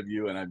there are a lot of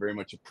you, and I very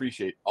much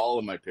appreciate all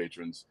of my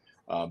patrons.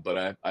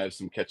 But I have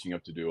some catching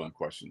up to do on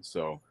questions,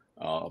 so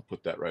I'll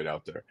put that right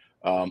out there.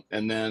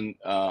 And then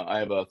I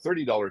have a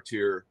 $30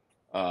 tier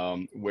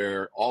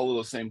where all of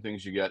those same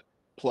things you get,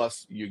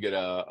 plus you get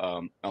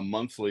a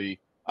monthly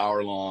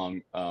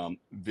hour-long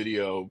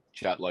video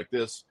chat like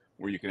this,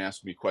 where you can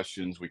ask me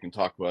questions, we can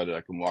talk about it,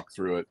 I can walk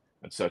through it,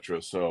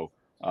 etc. So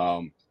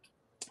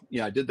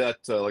yeah, I did that,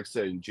 like I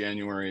say, in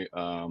January,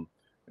 a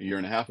year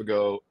and a half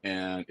ago,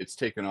 and it's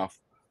taken off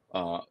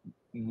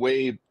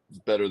way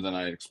better than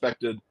I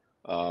expected.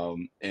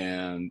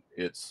 And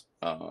it's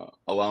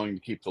allowing me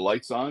to keep the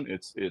lights on.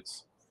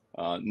 It's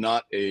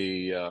not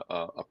a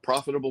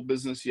profitable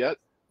business yet,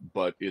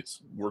 but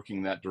it's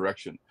working that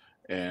direction.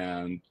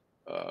 And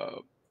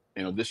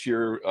this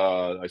year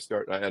I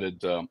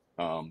added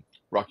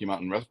Rocky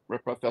Mountain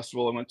Rep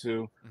Festival I went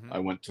to. I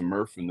went to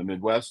MRF in the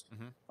Midwest.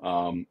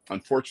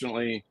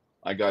 Unfortunately,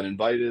 I got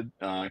invited,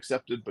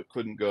 accepted, but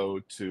couldn't go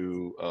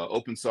to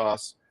Open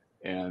Sauce.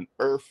 And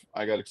ERF,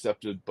 I got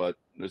accepted, but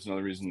there's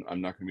another reason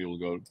I'm not going to be able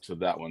to go to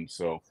that one.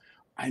 So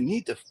I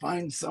need to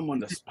find someone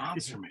to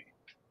sponsor me.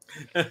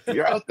 If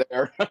you're out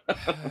there.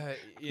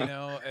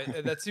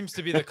 That seems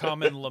to be the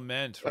common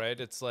lament, right?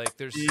 It's like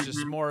there's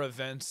just more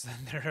events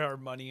than there are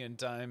money and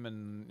time,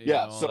 and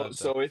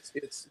so it's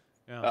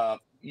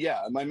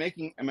Am I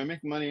making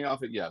money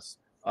off it? Yes.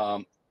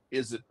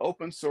 Is it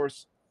open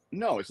source?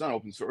 No, it's not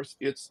open source.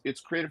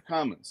 It's Creative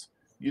Commons.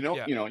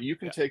 You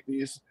can take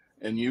these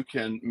and you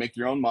can make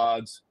your own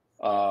mods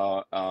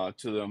to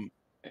them,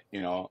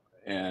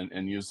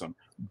 and use them.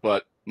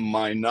 But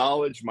my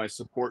knowledge, my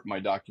support, my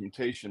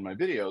documentation, my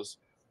videos,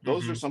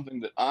 those are something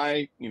that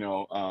I,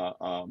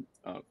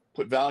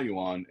 put value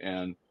on.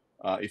 And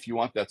if you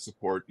want that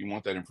support, you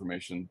want that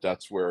information,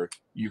 that's where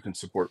you can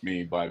support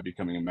me by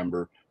becoming a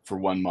member for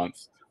 1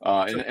 month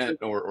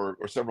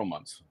or several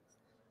months.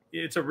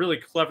 It's a really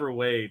clever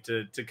way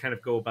to kind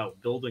of go about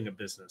building a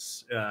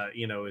business.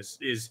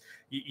 Is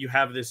you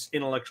have this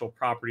intellectual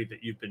property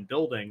that you've been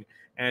building,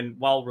 and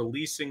while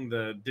releasing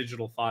the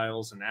digital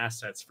files and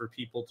assets for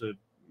people to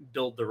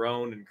build their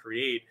own and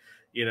create,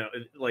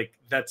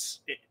 that's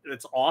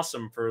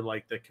awesome for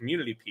like the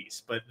community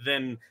piece. But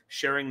then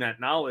sharing that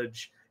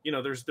knowledge,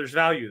 there's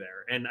value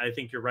there, and I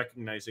think you're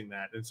recognizing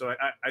that. And so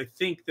I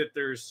think that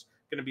there's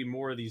going to be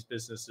more of these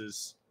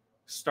businesses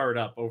start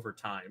up over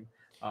time.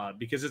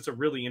 Because it's a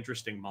really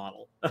interesting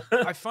model.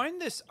 I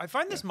find this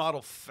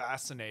model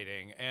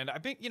fascinating, and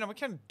I've been, I'm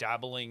kind of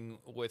dabbling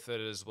with it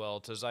as well.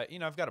 Because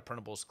I've got a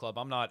printables club.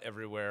 I'm not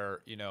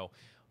everywhere,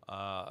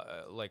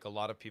 like a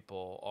lot of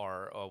people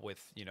are with,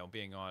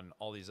 being on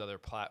all these other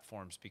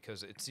platforms,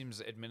 because it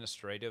seems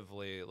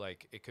administratively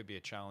like it could be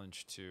a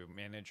challenge to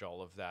manage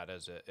all of that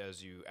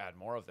as you add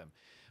more of them.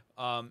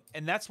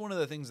 And that's one of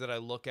the things that I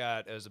look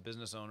at as a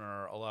business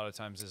owner a lot of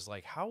times is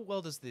like, how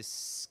well does this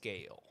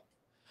scale?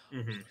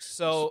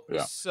 So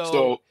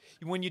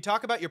when you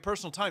talk about your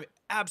personal time,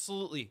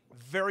 absolutely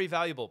very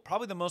valuable,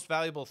 probably the most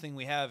valuable thing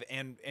we have.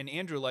 And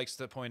Andrew likes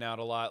to point out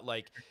a lot,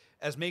 like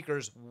as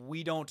makers,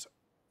 we don't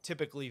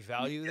typically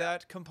value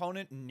that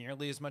component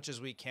nearly as much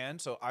as we can.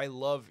 So I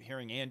love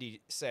hearing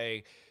Andy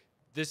say,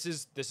 this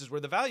is where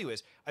the value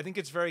is. I think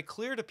it's very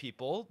clear to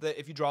people that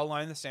if you draw a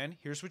line in the sand,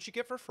 here's what you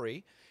get for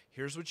free.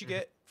 Here's what you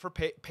get for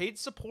paid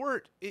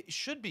support. It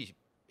should be.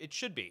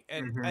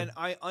 And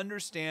I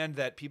understand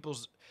that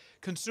people's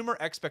consumer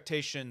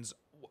expectations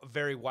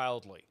vary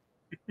wildly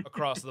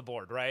across the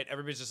board, right?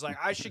 Everybody's just like,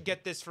 I should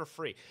get this for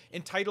free.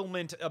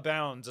 Entitlement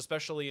abounds,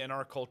 especially in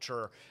our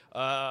culture,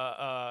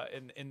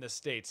 in the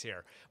States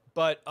here.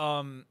 But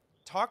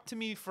talk to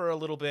me for a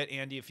little bit,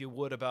 Andy, if you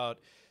would, about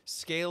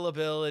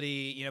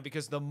scalability, you know,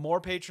 because the more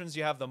patrons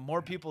you have, the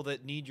more people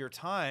that need your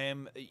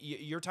time.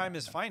 Your time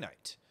is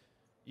finite.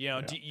 You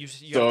know, you have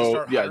to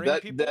start hiring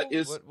people. That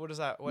is, what is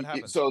that? What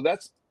happens? So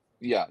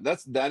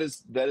that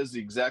is the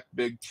exact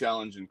big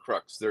challenge and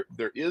crux.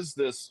 There is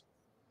this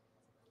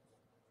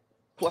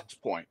flex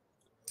point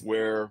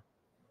where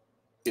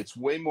it's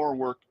way more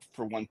work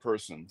for one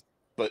person,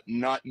 but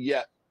not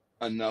yet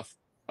enough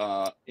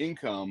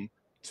income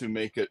to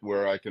make it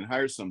where I can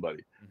hire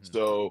somebody.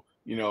 So,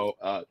 you know,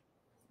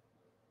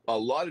 a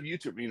lot of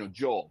YouTube, you know,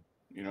 Joel,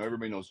 you know,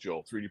 everybody knows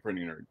Joel, 3D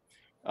printing nerd.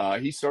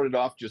 He started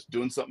off just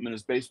doing something in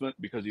his basement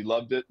because he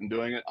loved it and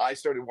doing it. I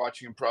started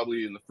watching him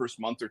probably in the first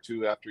month or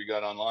two after he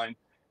got online,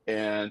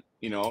 and,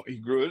 you know, he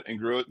grew it and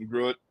grew it and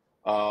grew it.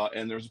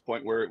 And there was a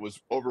point where it was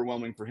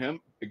overwhelming for him.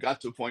 It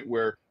got to a point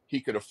where he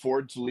could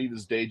afford to leave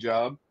his day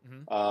job.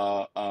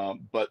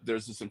 But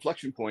there's this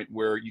inflection point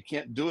where you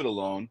can't do it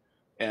alone.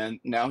 And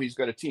now he's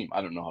got a team.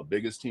 I don't know how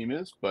big his team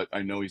is, but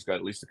I know he's got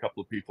at least a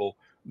couple of people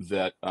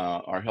that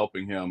are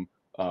helping him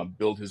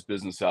build his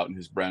business out and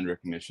his brand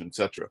recognition,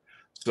 etc.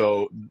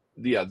 So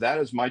yeah, that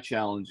is my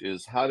challenge,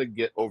 is how to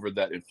get over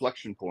that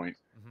inflection point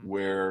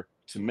where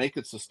to make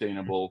it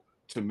sustainable,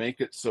 to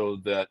make it so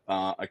that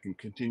I can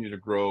continue to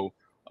grow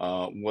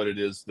what it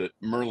is that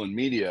Merlin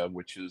Media,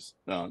 which is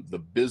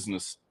the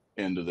business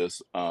end of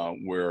this,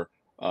 where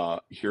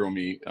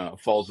Hero.me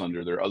falls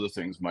under. There are other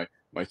things, my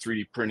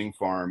 3D printing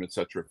farm,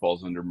 etc.,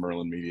 falls under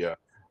Merlin Media.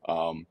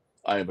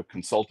 I have a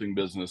consulting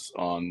business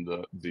on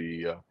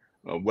the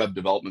web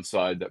development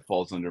side that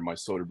falls under my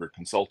Soderbergh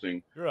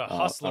Consulting. You're a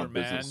hustler,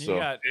 man. Business. You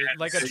got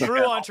like a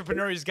true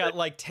entrepreneur. He's got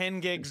like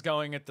 10 gigs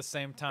going at the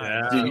same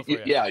time.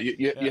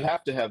 You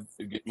have to have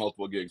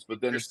multiple gigs,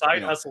 but then your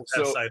side hustles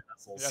have side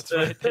hustles. That's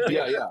right. They do.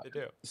 Yeah. They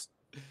do.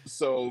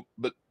 So,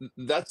 but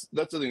that's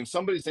the thing. If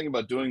somebody's thinking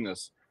about doing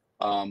this,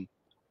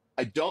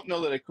 I don't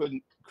know that I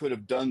could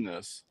have done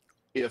this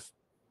if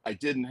I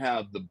didn't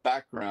have the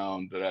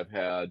background that I've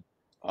had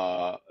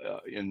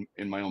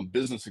in my own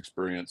business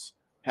experience,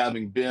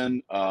 having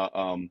been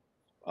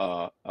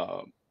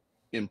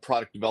in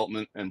product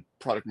development and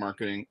product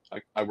marketing.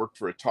 I worked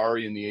for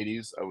Atari in the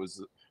 80s. I was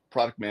the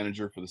product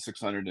manager for the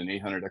 600 and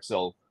 800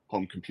 XL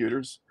home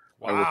computers.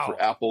 Wow. I worked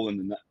for Apple in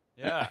the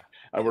Yeah.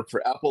 I worked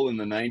for Apple in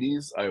the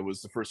 90s. I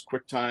was the first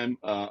QuickTime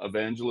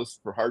evangelist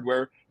for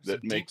hardware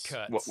that makes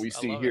what we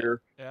see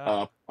here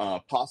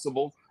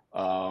possible,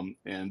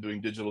 and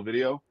doing digital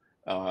video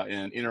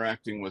and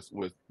interacting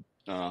with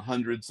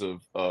hundreds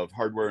of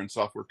hardware and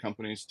software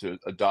companies to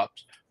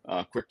adopt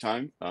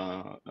QuickTime.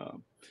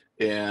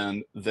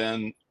 And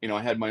then, you know,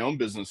 I had my own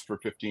business for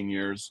 15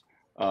 years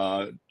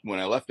when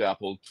I left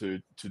Apple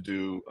to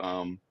do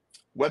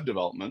web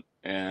development,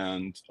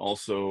 and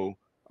also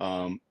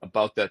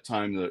about that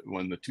time that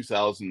when the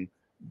 2000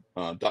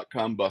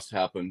 .com bust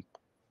happened,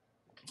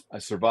 I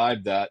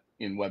survived that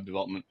in web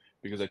development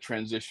because I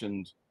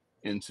transitioned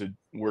into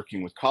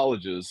working with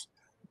colleges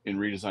in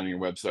redesigning your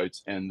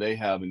websites, and they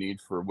have a need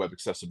for web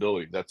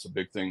accessibility. That's a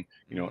big thing.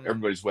 You know,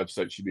 everybody's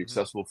website should be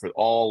accessible for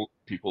all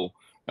people,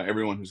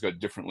 everyone who's got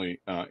differently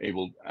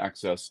able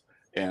access.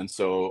 And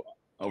so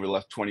over the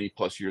last 20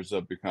 plus years,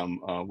 I've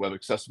become a web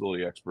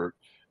accessibility expert.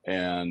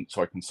 And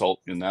so I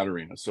consult in that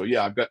arena. So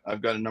yeah,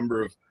 I've got a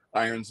number of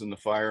irons in the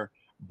fire,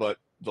 but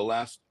the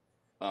last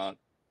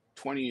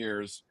 20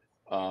 years,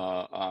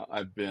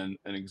 I've been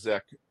an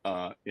exec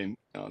in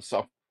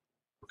software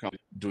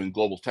company doing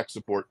global tech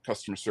support,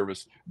 customer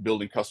service,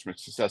 building customer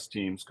success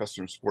teams,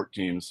 customer support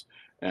teams,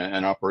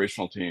 and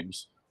operational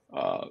teams,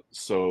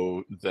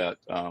 so that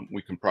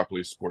we can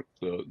properly support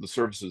the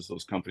services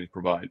those companies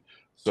provide.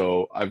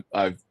 So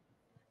I've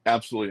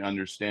absolutely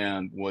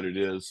understand what it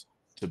is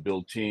to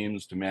build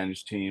teams, to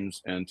manage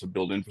teams, and to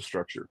build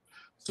infrastructure.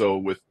 So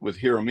with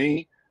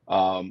Hero.me,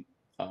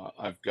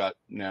 I've got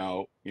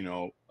now, you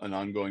know, an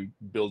ongoing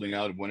building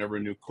out of whenever a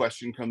new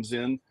question comes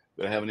in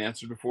that I haven't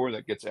answered before,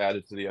 that gets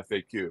added to the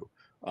FAQ.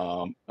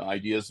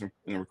 Ideas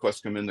and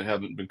requests come in that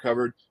haven't been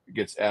covered, it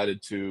gets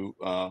added to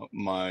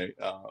my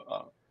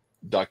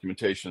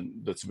documentation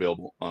that's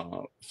available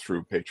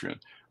through Patreon.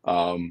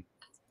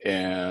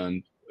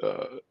 And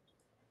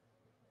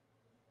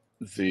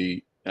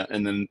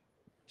then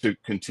to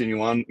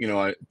continue on, you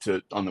know,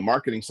 on the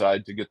marketing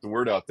side, to get the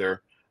word out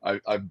there,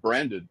 I've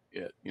branded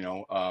it. You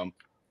know,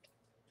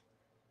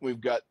 we've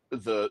got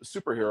the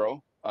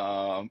superhero,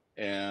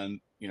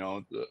 and you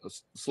know, the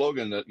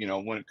slogan that, you know,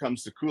 when it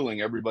comes to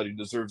cooling, everybody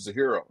deserves a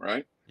hero,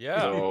 right?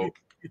 Yeah. So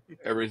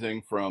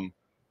everything from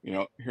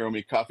Hero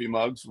Me coffee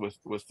mugs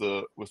with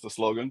the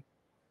slogan,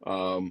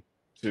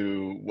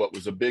 to what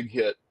was a big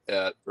hit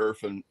at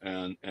IRF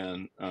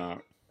and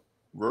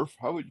RIRF.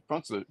 How would you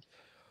pronounce it?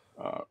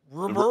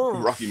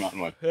 Rocky Mountain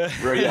one. Yeah.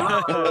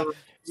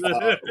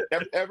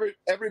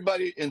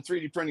 Everybody in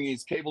 3D printing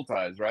needs cable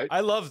ties, right?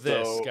 I love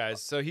this, So,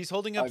 guys. So he's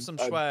holding up some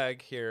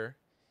swag here.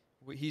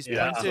 He's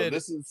yeah, printed. so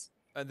this is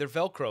they're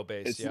Velcro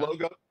based. it's Yeah.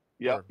 logo.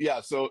 Yeah,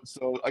 yeah. So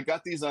I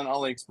got these on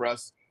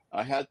AliExpress.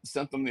 I had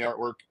sent them the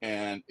artwork,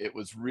 and it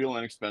was real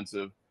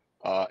inexpensive.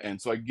 And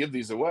so I give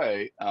these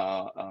away,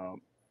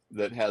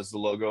 that has the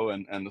logo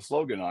and the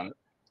slogan on it.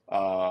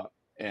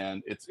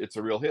 And it's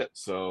a real hit.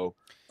 So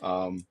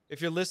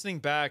if you're listening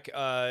back,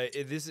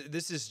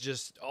 this is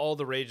just all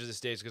the rage of these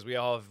days because we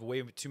all have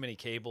way too many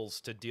cables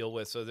to deal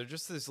with. So they're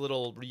just these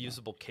little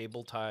reusable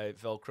cable tie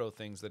Velcro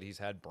things that he's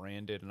had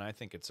branded, and I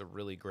think it's a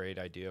really great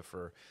idea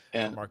for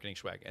marketing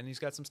swag. And he's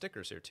got some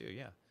stickers here too.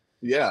 Yeah.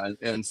 Yeah,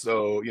 and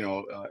so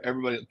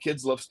everybody,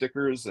 kids love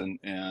stickers,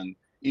 and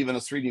even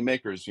us 3D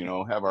makers,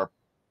 have our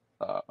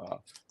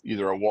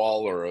either a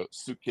wall or a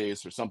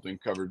suitcase or something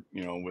covered,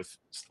 with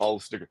all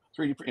the stickers.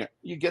 3D print,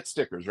 you get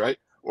stickers, right?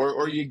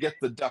 Or you get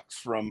the ducks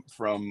from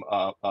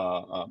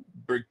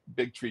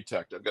Big Tree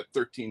Tech. I've got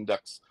 13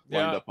 ducks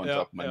lined up on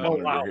top of my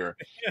monitor here.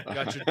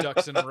 Got your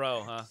ducks in a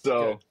row, huh?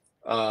 So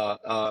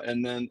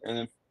and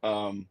then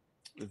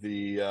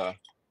the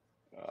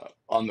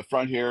on the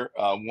front here,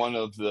 one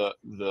of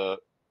the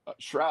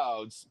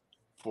shrouds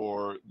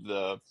for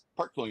the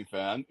part cooling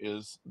fan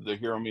is the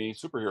Hero Me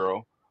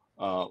superhero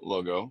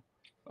logo.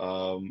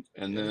 And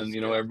then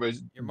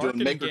everybody's doing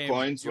maker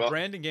coins. Your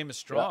branding game is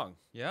strong.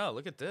 Yeah,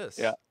 look at this.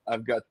 Yeah,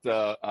 I've got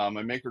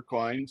my maker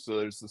coin. So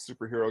there's the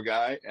superhero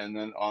guy, and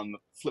then on the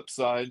flip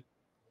side,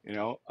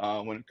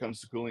 when it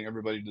comes to cooling,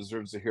 everybody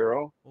deserves a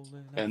hero.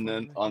 And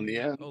then on the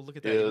end, look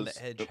at that! Even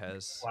the edge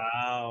has.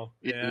 Wow.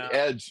 Yeah. The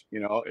edge,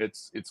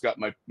 it's got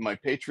my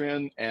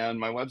Patreon and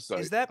my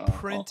website. Is that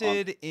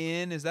printed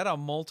in? Is that a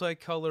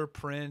multicolor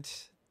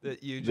print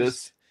that you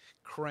just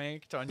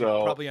cranked on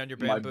probably on your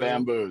bamboo? My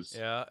bamboos.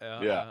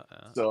 Yeah.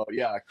 So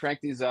I crank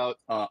these out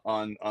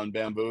on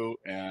bamboo,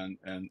 and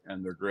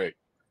they're great.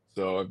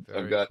 So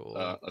I've got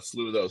a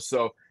slew of those.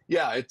 So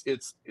yeah,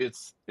 it's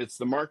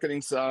the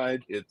marketing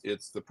side,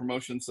 it's the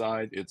promotion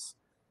side, it's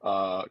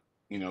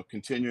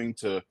continuing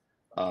to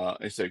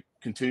I say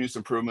continuous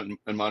improvement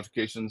and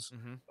modifications.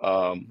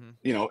 And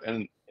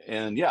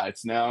yeah,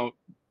 it's now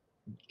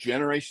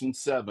generation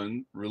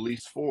 7,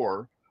 release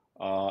 4.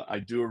 I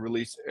do a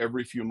release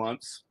every few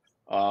months.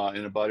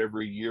 In about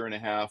every year and a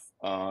half,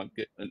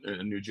 get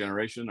a new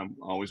generation. I'm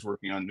always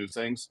working on new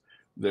things.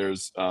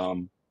 There's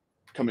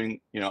coming,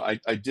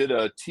 I did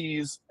a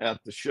tease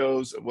at the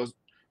shows. It was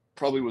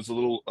a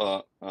little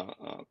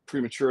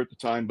premature at the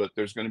time, but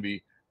there's going to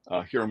be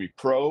Hero Me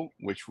Pro,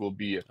 which will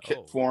be a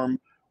kit form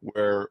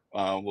where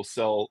we'll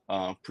sell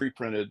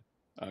pre-printed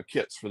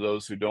kits for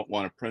those who don't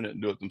want to print it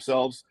and do it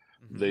themselves.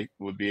 They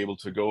would be able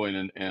to go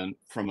in and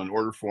from an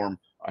order form,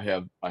 I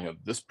have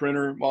this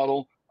printer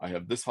model, I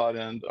have this hot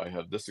end, I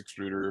have this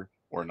extruder,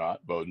 or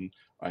not, Bowden,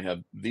 I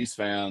have these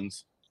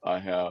fans, I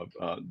have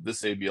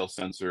this ABL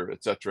sensor,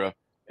 etc.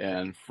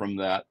 And from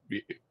that,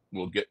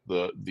 we'll get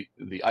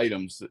the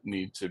items that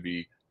need to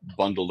be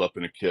bundled up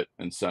in a kit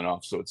and sent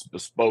off, so it's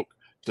bespoke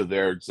to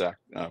their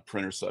exact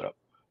printer setup.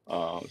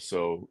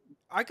 So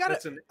I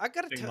gotta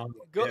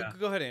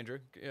go ahead, Andrew.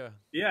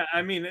 Yeah.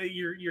 I mean,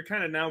 you're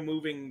kind of now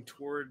moving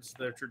towards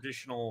the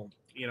traditional,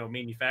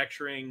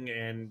 manufacturing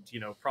and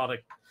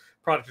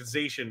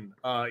productization,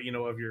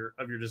 of your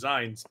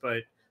designs,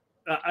 but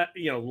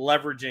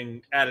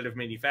leveraging additive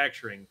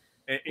manufacturing.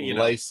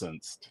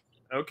 Licensed.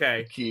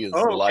 Okay. The key is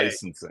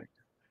licensing.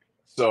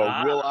 So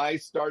will I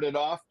start it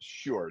off?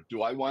 Sure.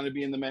 Do I want to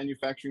be in the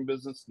manufacturing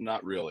business?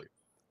 Not really.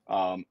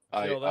 I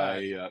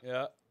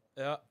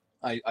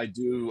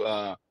do.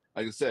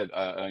 Like I said,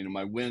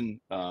 my Win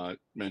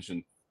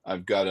mentioned,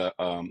 I've got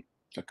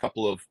a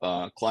couple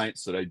of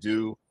clients that I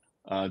do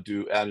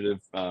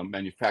additive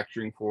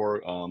manufacturing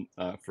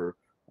for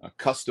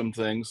custom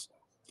things,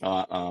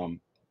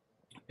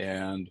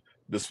 and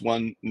this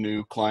one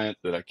new client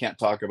that I can't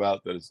talk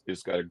about that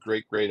is got a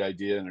great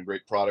idea and a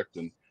great product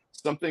and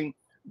something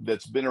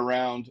that's been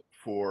around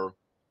for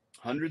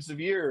hundreds of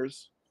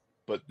years,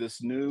 but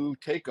this new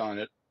take on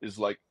it is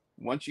like,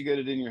 once you get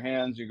it in your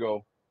hands, you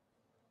go,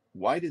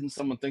 why didn't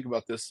someone think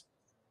about this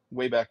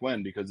way back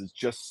when? Because it's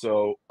just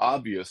so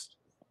obvious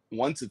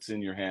once it's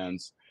in your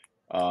hands.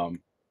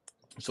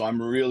 So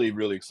I'm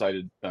really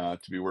excited to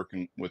be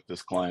working with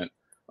this client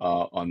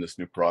on this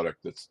new product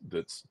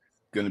that's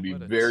going to be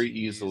very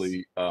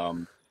easily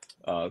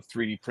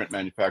 3D print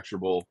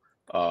manufacturable,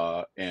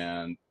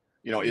 and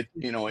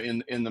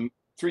in the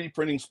 3D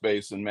printing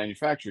space and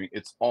manufacturing,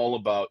 it's all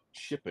about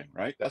shipping,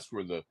 right? That's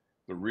where the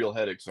real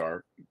headaches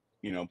are.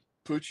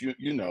 Pooch, you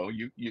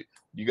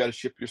got to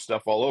ship your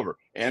stuff all over.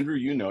 Andrew,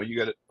 you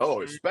got to,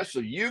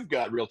 especially you've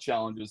got real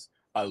challenges.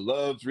 I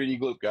love 3D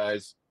Gloop,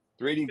 guys.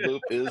 3D Gloop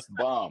is the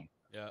bomb.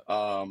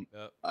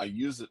 I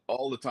use it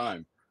all the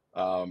time.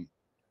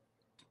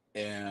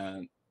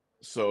 And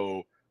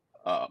so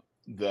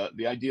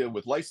The idea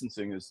with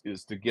licensing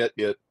is to get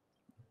it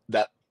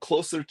that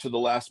closer to the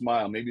last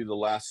mile, maybe the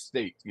last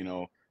state,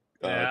 to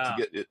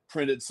get it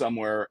printed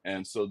somewhere,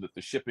 and so that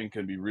the shipping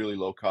can be really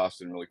low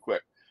cost and really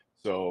quick.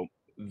 So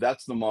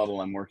that's the model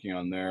I'm working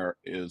on there,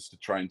 is to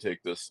try and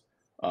take this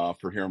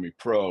for Hero Me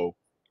Pro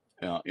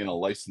in a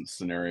license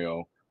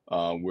scenario,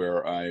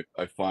 where I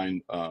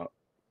find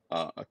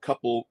a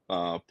couple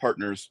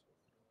partners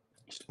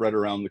spread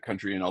around the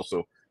country and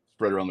also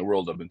spread around the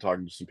world. I've been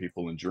talking to some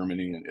people in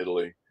Germany and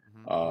Italy,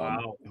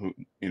 Wow. who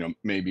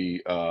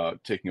maybe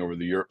taking over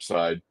the Europe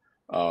side,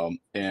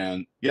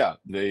 and yeah,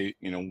 they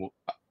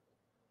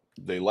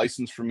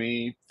license for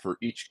me for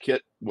each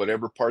kit,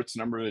 whatever parts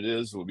number it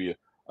is. It will be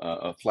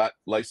a flat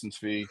license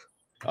fee,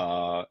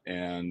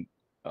 and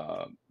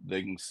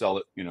they can sell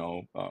it,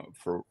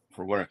 for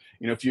whatever.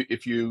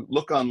 If you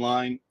look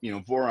online,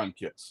 Voron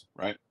kits,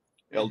 right?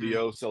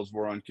 LDO sells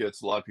Voron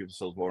kits. A lot of people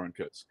sell Voron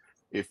kits.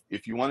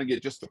 If you want to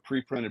get just the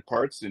pre-printed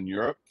parts in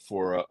Europe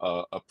for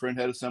a print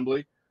head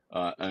assembly,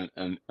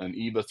 an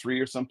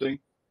Ep3 or something,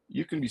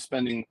 you can be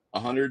spending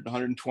 100,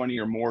 120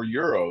 or more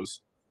euros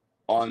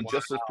on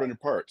just those printed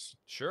parts.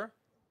 Sure.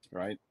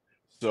 Right.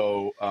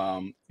 So,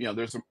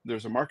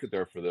 there's a market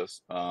there for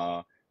this.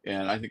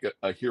 And I think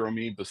a Hero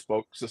Me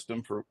bespoke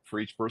system for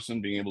each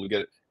person, being able to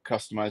get it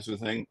customized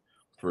with a thing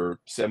for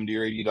 $70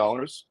 or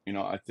 $80,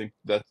 I think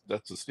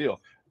that's a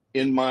steal.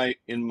 In my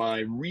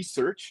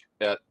research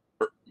at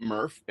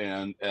Murph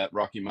and at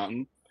Rocky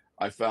Mountain,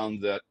 I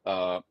found that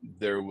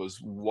there was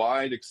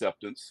wide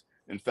acceptance.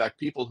 In fact,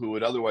 people who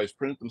would otherwise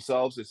print it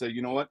themselves, they say,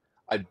 you know what,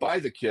 I'd buy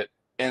the kit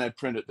and I'd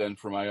print it then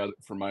for my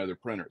other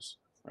printers,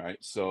 right?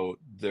 So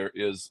there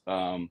is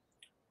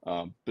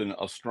been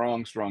a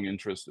strong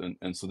interest,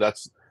 and so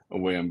that's a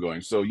way I'm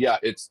going. So yeah,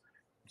 it's,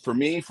 for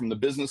me, from the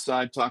business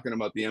side, talking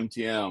about the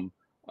MTM,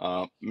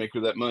 Make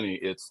Her That Money,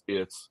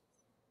 it's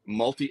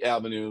multi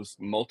avenues,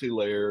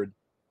 multi-layered,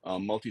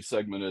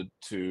 multi-segmented,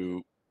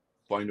 to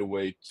find a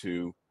way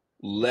to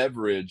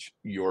leverage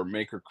your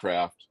maker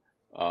craft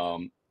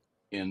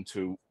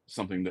into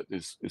something that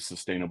is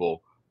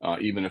sustainable,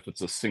 even if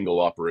it's a single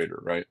operator,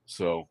 right?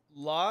 So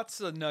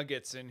lots of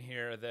nuggets in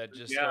here that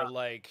just are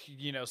like,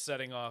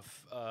 setting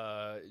off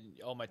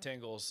all my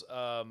tingles,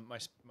 my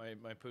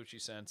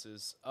Poochie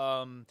senses.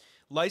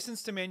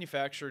 License to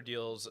manufacture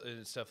deals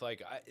and stuff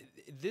like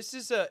this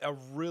is a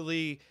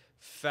really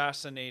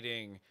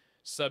fascinating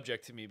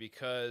subject to me,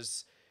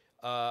 because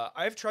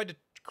I've tried to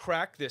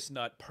crack this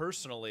nut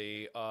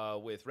personally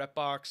with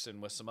Repbox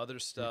and with some other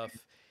stuff.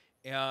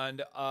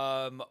 And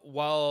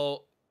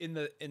while in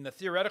the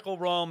theoretical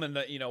realm and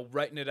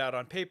writing it out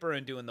on paper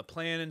and doing the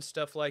plan and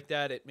stuff like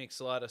that, it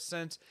makes a lot of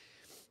sense.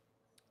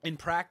 In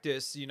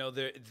practice,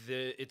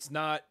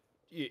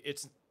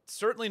 it's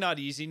certainly not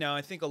easy. Now,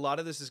 I think a lot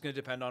of this is going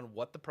to depend on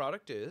what the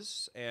product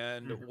is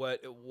and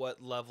what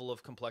level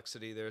of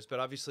complexity there's.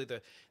 But obviously,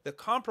 the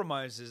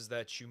compromises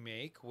that you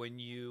make when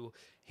you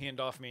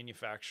hand off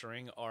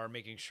manufacturing are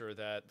making sure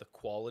that the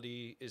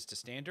quality is to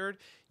standard.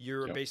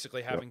 You're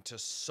basically having to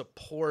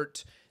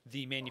support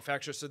the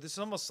manufacturer. So this is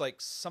almost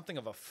like something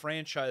of a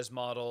franchise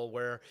model,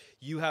 where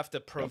you have to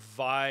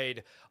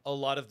provide a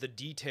lot of the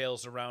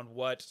details around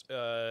what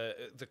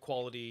the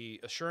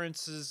quality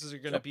assurances are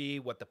going to be,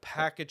 what the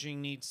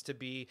packaging needs to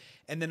be.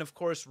 And then, of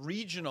course,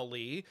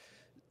 regionally,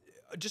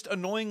 just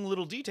annoying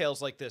little details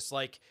like this,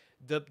 like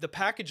the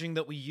packaging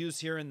that we use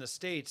here in the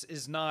States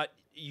is not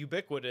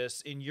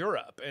ubiquitous in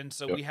Europe. And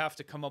so we have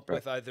to come up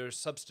with either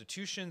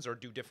substitutions or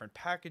do different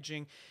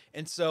packaging.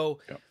 And so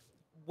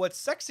what's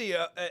sexy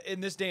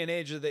in this day and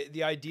age is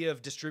the idea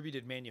of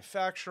distributed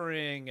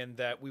manufacturing, and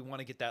that we want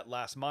to get that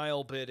last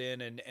mile bit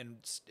in and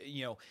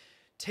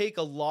take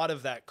a lot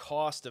of that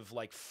cost of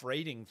like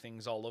freighting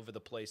things all over the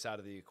place out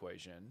of the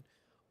equation.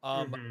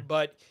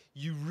 But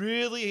you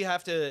really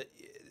have to.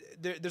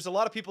 There's a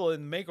lot of people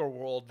in the maker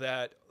world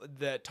that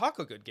talk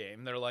a good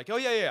game. They're like, oh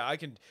yeah, I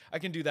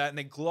can do that, and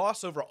they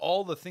gloss over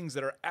all the things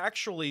that are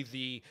actually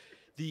the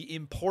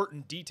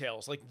important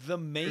details, like the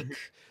make.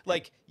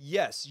 Like,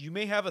 yes, you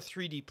may have a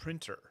 3D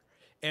printer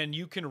and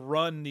you can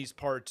run these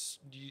parts,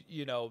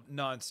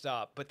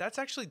 nonstop, but that's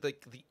actually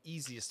like the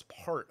easiest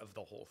part of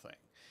the whole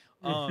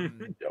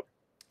thing.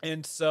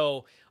 And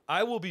so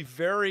I will be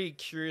very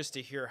curious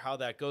to hear how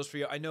that goes for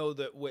you. I know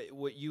that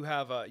what you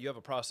have a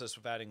process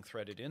of adding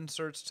threaded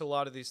inserts to a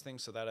lot of these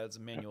things, so that adds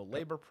a manual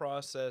labor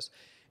process,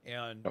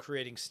 and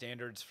creating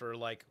standards for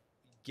like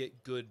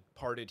get good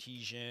part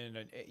adhesion,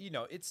 and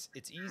it's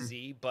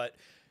easy, but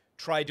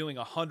try doing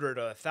 100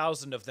 or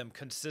 1,000 of them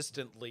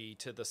consistently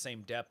to the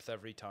same depth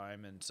every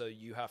time. And so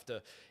you have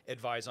to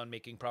advise on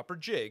making proper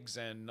jigs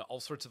and all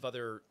sorts of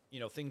other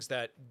things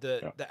that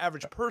the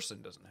average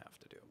person doesn't have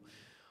to do.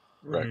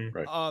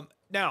 Right.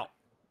 Now,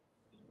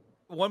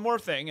 one more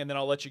thing, and then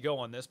I'll let you go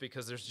on this,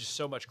 because there's just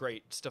so much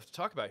great stuff to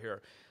talk about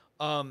here.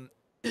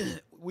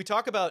 We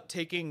talk about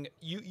taking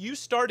you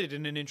started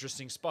in an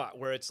interesting spot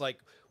where it's like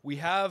we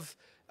have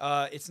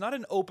it's not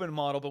an open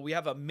model, but we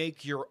have a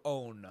make your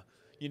own,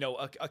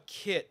 a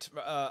kit,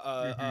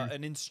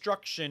 an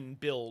instruction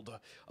build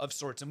of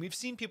sorts, and we've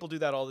seen people do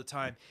that all the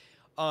time.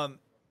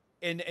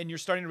 And you're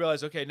starting to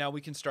realize, okay, now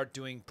we can start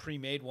doing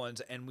pre-made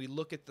ones, and we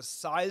look at the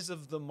size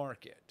of the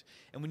market.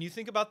 And when you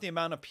think about the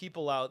amount of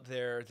people out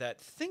there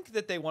that think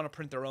that they want to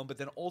print their own, but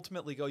then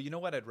ultimately go, you know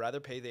what, I'd rather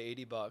pay the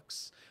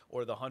 $80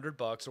 or the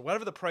 $100 or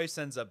whatever the price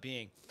ends up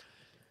being.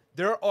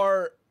 There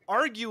are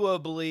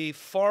arguably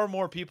far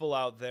more people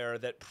out there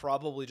that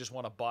probably just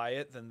want to buy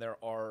it than there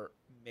are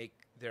make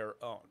their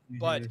own.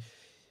 But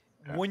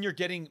when you're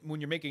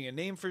making a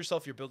name for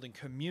yourself, you're building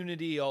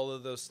community, all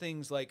of those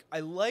things. Like, I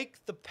like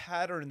the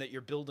pattern that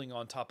you're building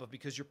on top of,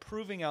 because you're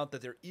proving out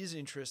that there is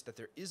interest, that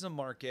there is a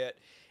market,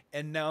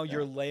 and now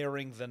you're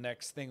layering the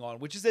next thing on,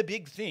 which is a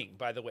big thing,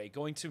 by the way,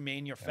 going to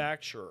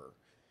manufacturer.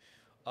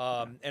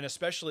 And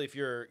especially if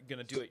you're going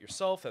to do it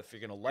yourself, if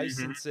you're going to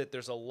license it,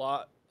 there's a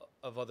lot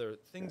of other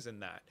things in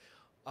that.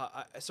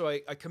 So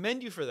I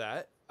commend you for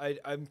that.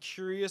 I'm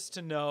curious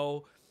to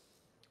know,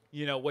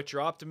 what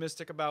you're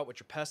optimistic about, what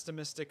you're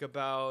pessimistic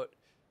about,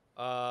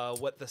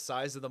 what the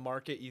size of the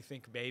market you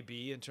think may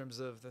be in terms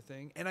of the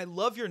thing. And I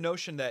love your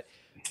notion that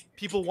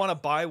people want to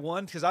buy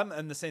one, because I'm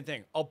in the same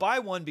thing. I'll buy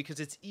one because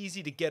it's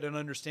easy to get an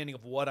understanding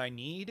of what I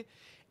need.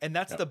 And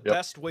that's the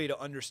best way to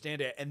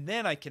understand it. And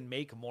then I can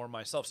make more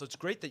myself. So it's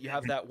great that you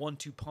have that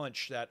 1-2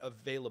 punch, that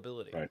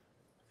availability. Right.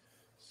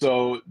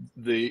 So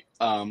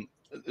I'm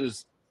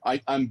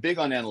big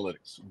on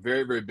analytics,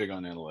 very, very big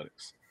on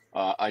analytics.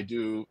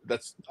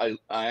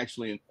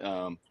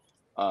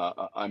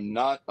 I'm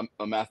not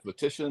a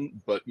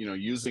mathematician, but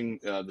using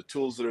the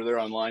tools that are there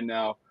online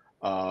now,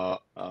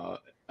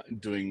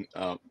 doing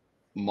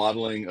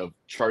modeling of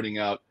charting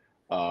out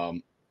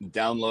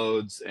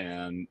downloads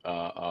and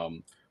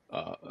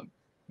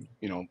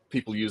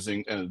people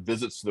using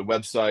visits to the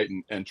website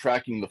and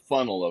tracking the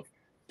funnel of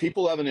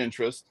people have an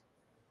interest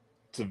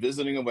to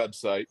visiting a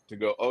website to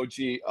go, oh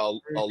gee,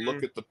 I'll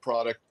look at the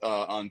product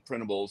on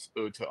printables,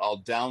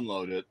 I'll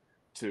download it,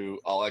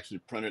 I'll actually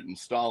print it,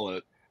 install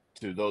it,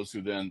 to those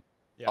who then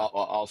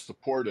I'll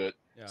support it.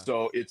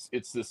 So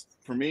it's this,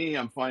 for me,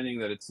 I'm finding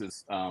that it's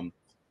this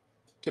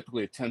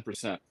typically a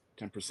 10%,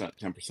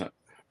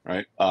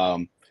 right?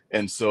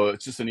 And so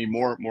it's just, I need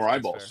more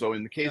eyeballs. So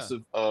in the case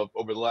of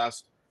over the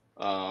last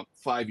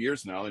 5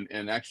 years now,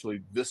 and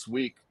actually this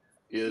week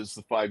is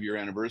the 5-year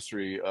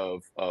anniversary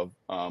of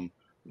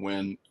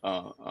when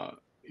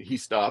he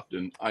stopped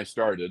and I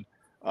started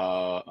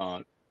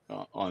on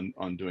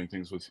doing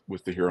things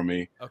with the Hero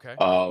Me. Okay.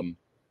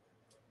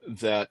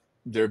 That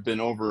there have been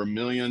over 1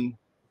 million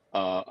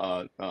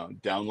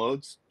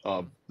downloads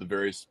of the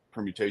various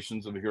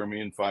permutations of the Hero Me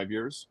in 5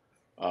 years.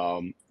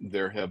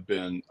 There have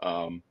been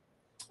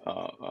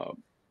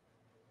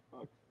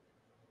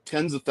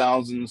tens of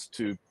thousands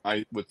to,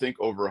 I would think,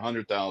 over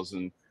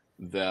 100,000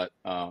 that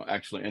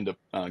actually end up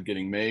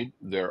getting made.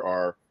 There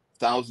are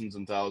thousands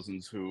and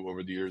thousands who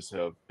over the years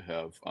have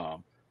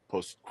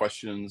posted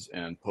questions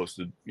and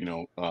posted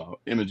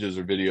images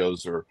or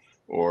videos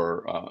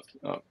or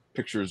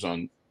pictures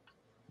on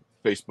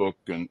Facebook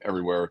and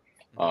everywhere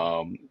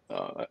of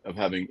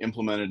having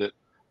implemented it.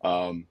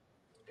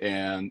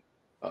 And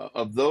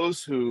of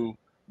those who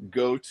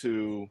go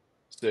to,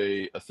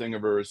 say, a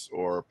Thingiverse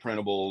or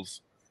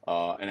Printables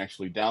and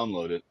actually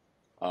download it,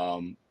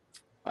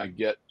 I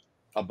get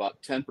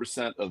about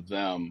 10% of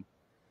them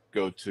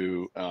go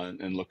to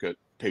and look at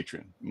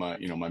Patreon, my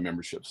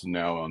memberships.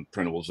 Now on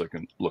Printables, I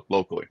can look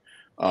locally.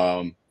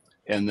 And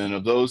then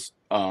of those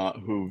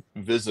who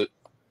visit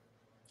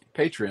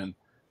Patreon,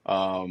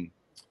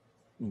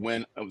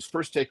 when I was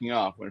first taking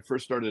off, when I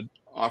first started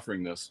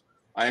offering this,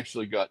 I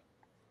actually got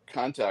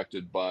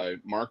contacted by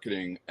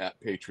marketing at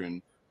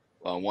Patreon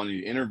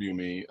wanting to interview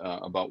me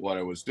about what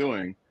I was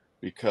doing,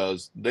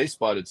 because they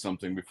spotted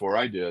something before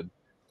I did,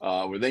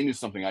 where they knew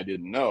something I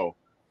didn't know.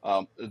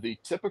 The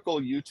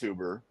typical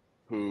YouTuber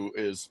who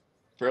is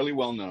fairly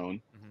well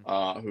known,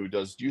 who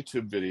does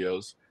YouTube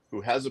videos,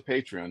 who has a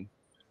Patreon,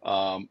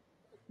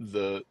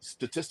 the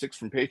statistics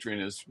from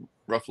Patreon is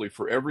roughly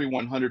for every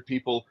 100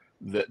 people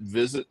that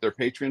visit their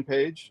Patreon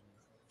page,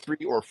 3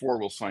 or 4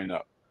 will sign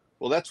up.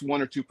 Well, that's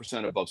 1 or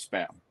 2% above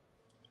spam,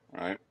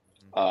 right?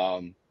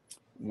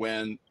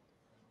 When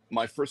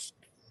my first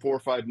 4 or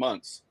 5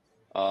 months,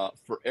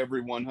 for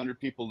every 100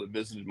 people that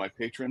visited my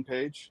Patreon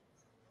page,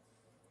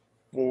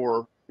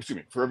 for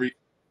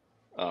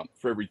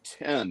every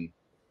 10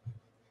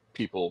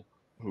 people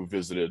who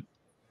visited,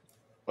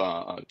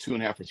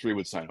 2.5 or 3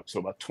 would sign up. So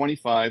about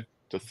 25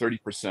 to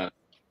 30%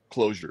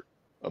 closure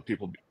of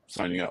people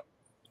signing up.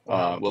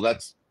 Wow. Well,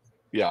 that's,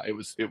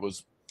 it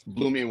was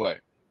blew me away.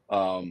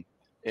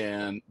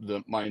 And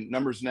my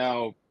numbers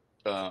now,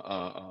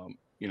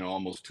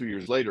 almost 2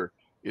 years later,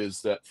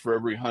 is that for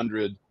every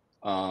 100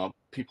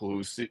 people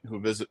who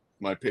visit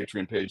my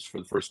Patreon page for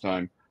the first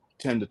time,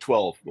 10 to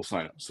 12 will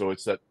sign up. So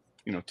it's that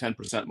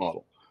 10%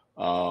 model.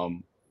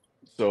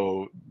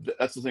 So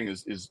that's the thing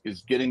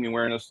is getting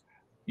awareness.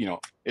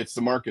 It's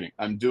the marketing.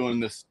 I'm doing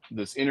this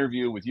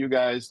interview with you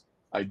guys.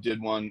 I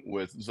did one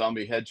with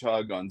Zombie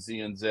Hedgehog on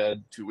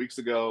ZNZ 2 weeks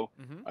ago.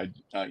 I've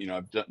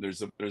done.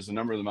 There's a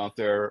number of them out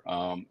there.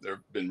 There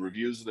have been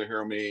reviews of the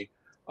Hero Me.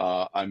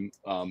 I'm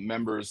a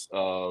member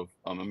of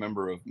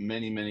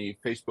many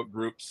Facebook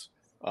groups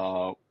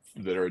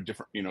that are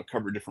different,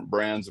 cover different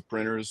brands of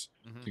printers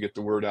Mm-hmm. to get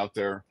the word out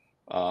there.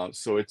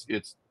 So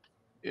it's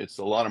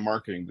a lot of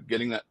marketing, but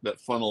getting that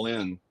funnel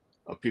in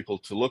of people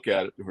to look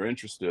at it who are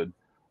interested.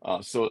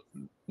 So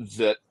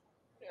that,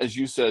 as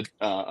you said,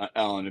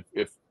 Alan,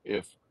 if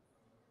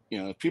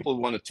people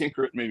want to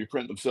tinker it, maybe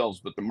print themselves,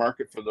 but the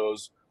market for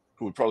those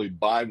who would probably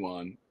buy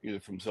one either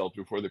for themselves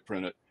before they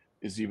print it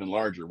is even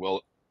larger.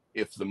 Well,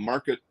 if the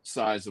market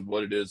size of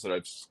what it is that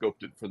I've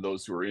scoped it for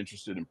those who are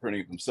interested in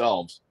printing it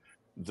themselves,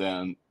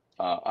 then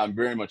I'm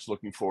very much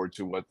looking forward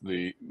to what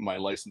my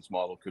license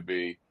model could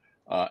be.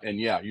 And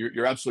yeah,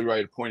 you're absolutely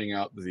right at pointing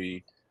out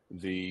the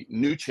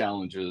new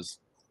challenges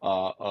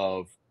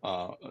of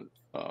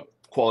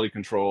quality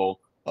control,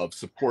 of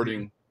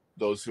supporting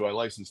those who I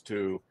license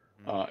to,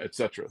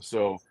 etc.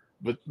 So,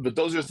 but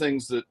those are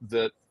things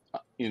that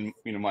in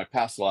my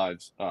past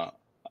lives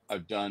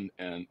I've done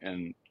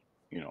and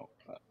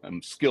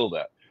I'm skilled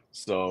at.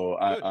 So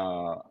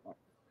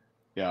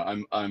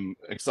I'm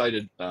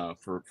excited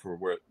for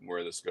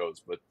where this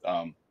goes. But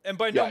and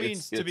by no yeah,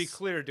 means, to be it's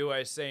clear, do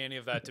I say any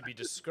of that to be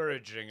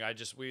discouraging.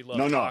 We love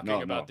no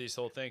talking about these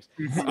whole things.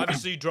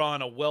 Obviously, you draw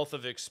on a wealth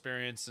of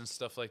experience and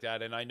stuff like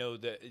that, and I know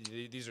that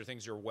these are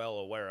things you're well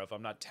aware of.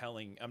 I'm not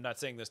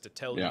saying this to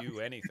tell you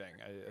anything.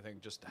 I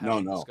think just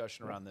having a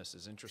discussion around this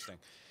is interesting.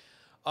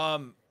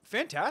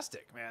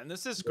 Fantastic, man.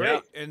 This is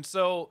great. Yeah. And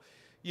so,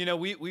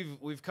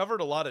 we've covered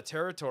a lot of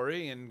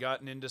territory and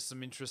gotten into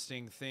some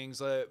interesting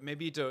things.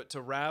 Maybe to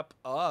wrap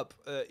up,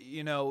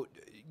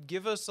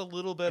 give us a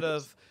little bit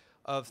of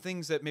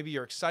things that maybe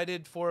you're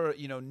excited for,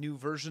 new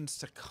versions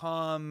to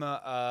come.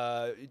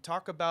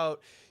 Talk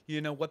about,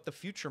 what the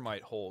future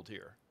might hold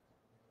here.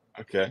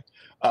 Okay.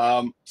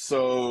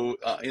 So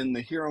in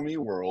the Hero Me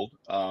world,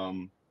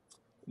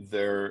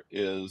 there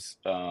is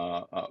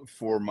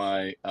for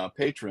my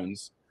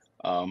patrons,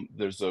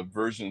 there's a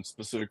version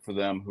specific for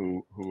them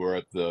who are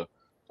at the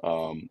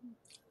 $10,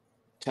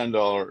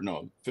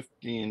 no,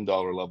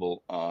 $15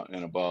 level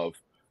and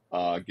above.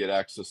 Get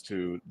access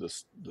to the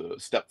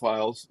step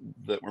files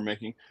that we're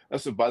making.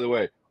 So, by the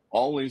way,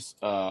 all these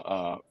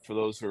for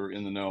those who are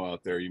in the know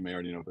out there, you may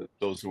already know, but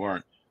those who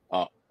aren't,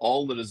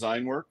 all the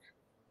design work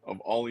of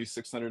all these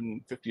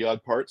 650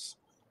 odd parts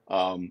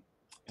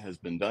has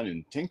been done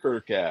in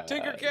Tinkercad.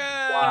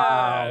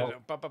 Wow.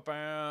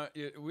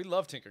 We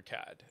love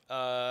Tinkercad.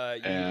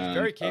 And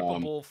very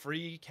capable,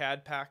 free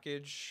CAD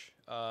package.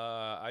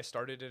 I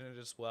started in it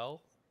as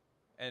well,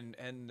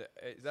 and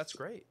that's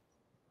great.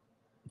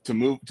 To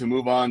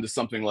move on to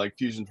something like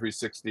Fusion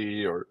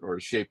 360 or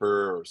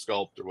Shaper or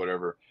Sculpt or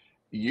whatever,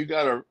 you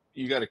gotta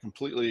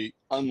completely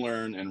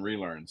unlearn and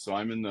relearn. So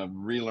I'm in the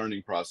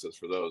relearning process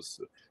for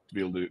those to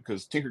be able to,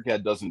 because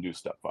Tinkercad doesn't do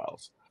step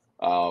files.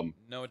 No,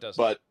 it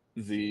doesn't. But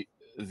the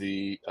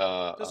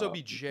does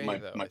OBJ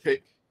though? I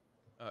think.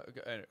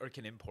 Or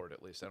can import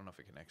at least. I don't know if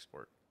it can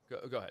export.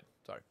 Go ahead.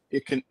 Sorry.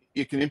 It can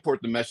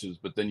import the meshes,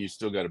 but then you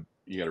still gotta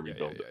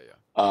rebuild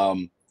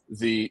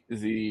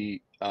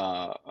it.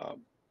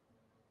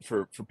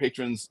 For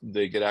patrons,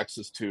 they get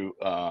access to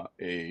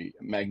a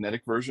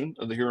magnetic version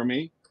of the Hero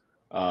Me,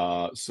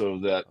 so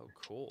that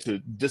to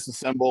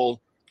disassemble,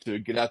 to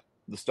get at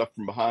the stuff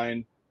from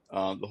behind,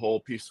 the whole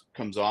piece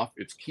comes off.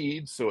 It's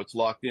keyed, so it's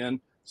locked in.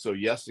 So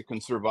yes, it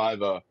can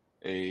survive a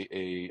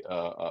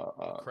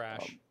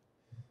crash.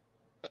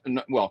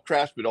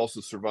 Crash, but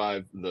also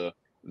survive the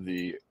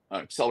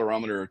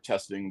accelerometer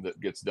testing that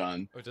gets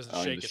done. It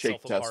doesn't shake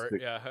itself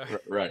apart.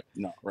 Right.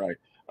 No. Right.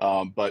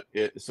 But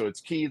so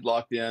it's keyed,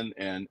 locked in,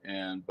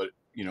 but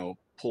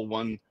pull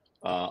one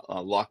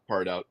lock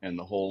part out, and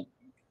the whole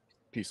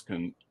piece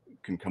can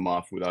come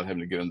off without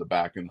having to get in the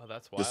back and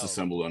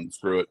disassemble and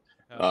unscrew it.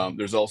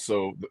 There's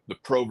also the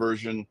Pro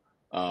version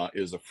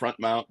is a front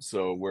mount.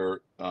 So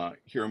where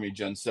Hero Me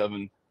Gen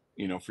 7,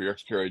 for your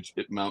X carriage,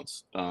 it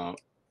mounts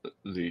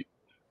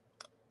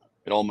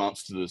it all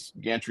mounts to this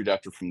gantry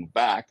adapter from the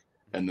back,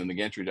 and then the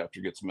gantry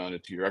adapter gets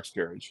mounted to your X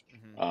carriage.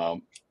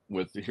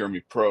 With the Hero Me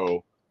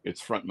Pro,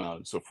 it's front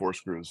mounted, so 4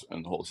 screws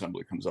and the whole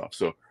assembly comes off.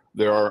 So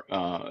there are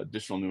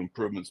additional new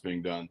improvements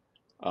being done.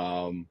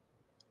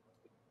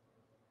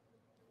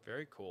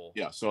 Very cool.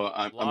 Yeah, so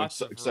I'm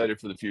excited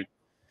for the future.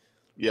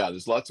 Yeah,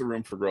 there's lots of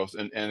room for growth,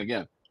 and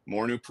again,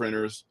 more new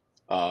printers,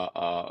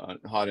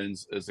 hot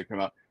ends as they come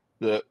out.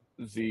 What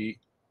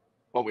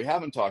we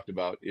haven't talked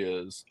about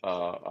is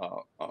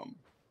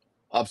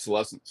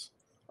obsolescence.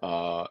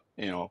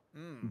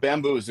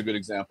 Bamboo is a good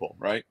example,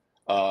 right?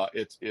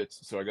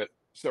 So I got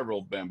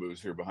several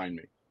bamboos here behind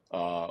me.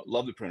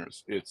 Love the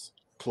printers. It's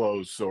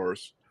closed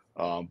source,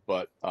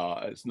 but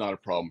it's not a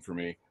problem for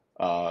me.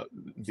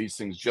 These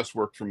things just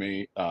work for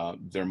me.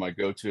 They're my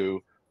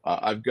go-to.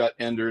 I've got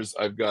Enders.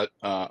 I've got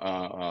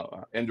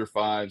Ender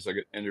 5s. I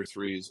got Ender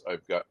 3s.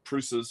 I've got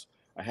Prusas.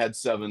 I had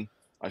 7.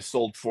 I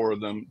sold 4 of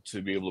them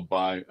to be able to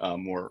buy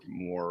more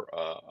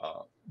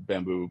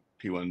bamboo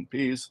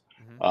P1Ps.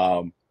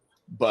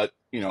 But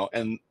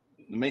and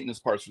the maintenance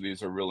parts for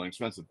these are really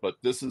expensive. But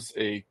this is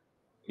the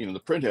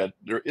printhead.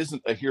 There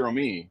isn't a Hero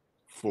Me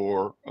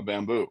for a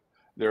bamboo.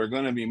 There are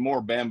going to be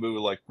more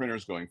bamboo-like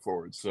printers going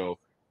forward. So,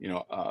 you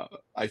know,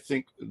 I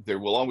think there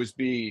will always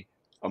be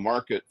a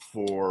market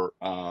for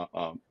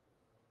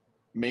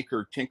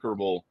maker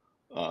tinkerable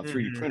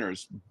 3D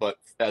printers. But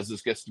as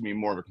this gets to be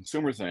more of a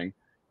consumer thing,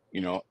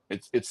 you know,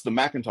 it's the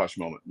Macintosh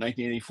moment,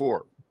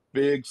 1984,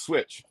 big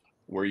switch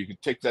where you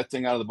could take that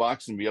thing out of the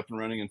box and be up and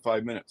running in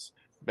 5 minutes.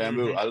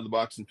 Bamboo out of the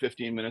box in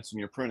 15 minutes and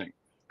you're printing.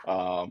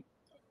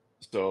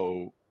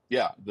 So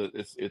yeah,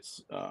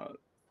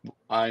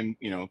 I'm,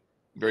 you know,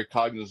 very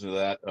cognizant of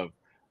that, of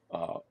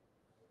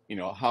you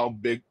know, how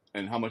big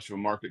and how much of a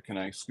market can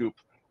I scoop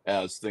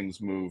as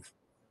things move,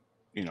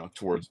 you know,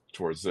 towards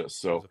this.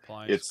 So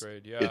it's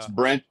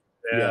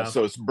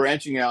so it's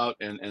branching out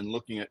and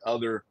looking at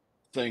other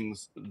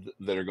things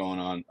that are going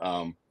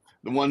on.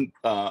 The one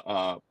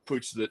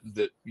Pooch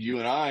that you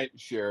and I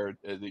shared,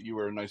 that you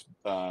were a nice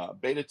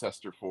beta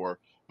tester for,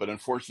 but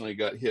unfortunately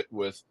got hit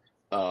with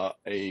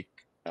a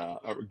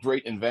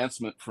great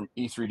advancement from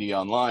E3D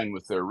Online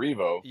with their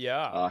Revo.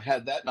 Yeah.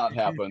 Had that not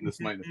happened, this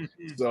might.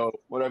 So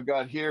what I've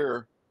got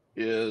here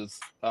is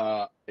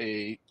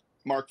a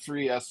Mark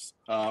 3S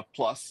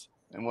Plus,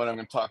 and what I'm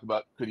going to talk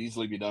about could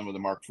easily be done with a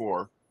Mark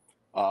 4.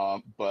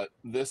 But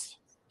this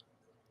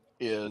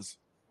is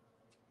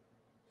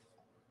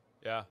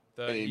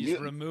he's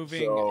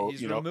removing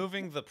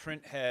the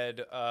print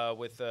head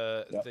with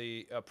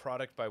the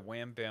product by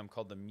Wham Bam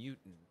called the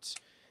Mutant.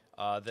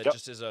 That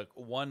just is a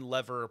one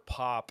lever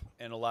pop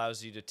and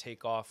allows you to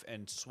take off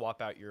and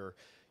swap out your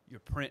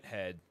print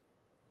head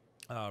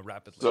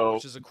rapidly,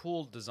 which is a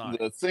cool design.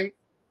 The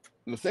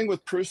thing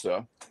with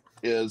Prusa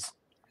is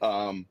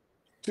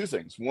two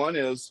things. One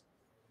is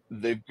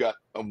they've got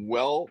a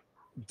well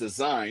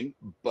designed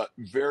but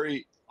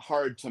very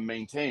hard to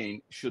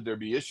maintain should there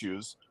be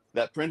issues,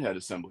 that print head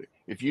assembly.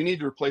 If you need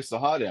to replace the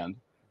hot end,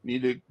 you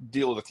need to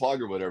deal with a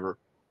clog or whatever,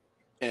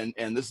 and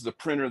this is a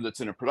printer that's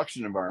in a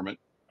production environment,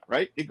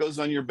 right? It goes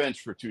on your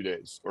bench for 2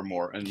 days or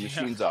more, and the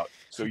machine's out.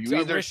 So you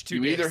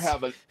either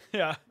have a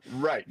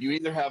you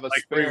either have a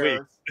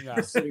spare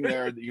sitting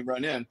there that you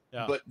run in,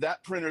 but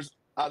that printer's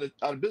out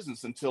of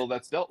business until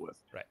that's dealt with.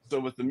 Right. So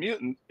with the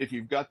Mutant, if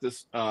you've got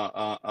this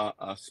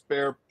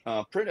spare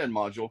print end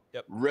module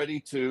ready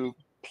to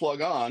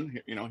plug on,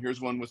 you know, here's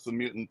one with the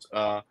Mutant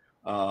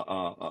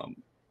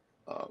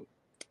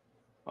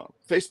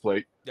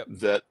faceplate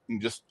that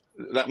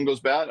one goes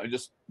bad. I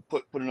just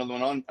put another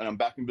one on, and I'm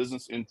back in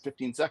business in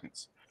 15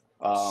 seconds.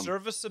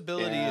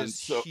 Serviceability is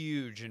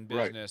huge in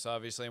business,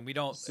 obviously, and we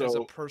don't, as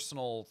a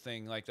personal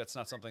thing, like that's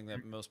not something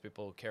that most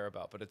people care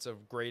about, but it's a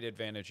great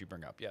advantage you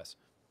bring up. Yes.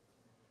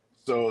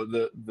 So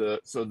the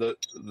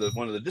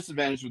one of the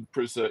disadvantages with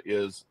Prusa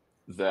is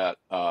that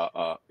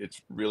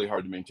it's really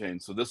hard to maintain.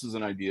 So this is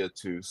an idea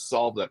to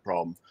solve that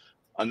problem.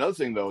 Another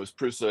thing, though, is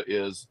Prusa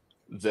is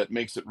that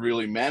makes it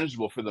really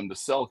manageable for them to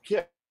sell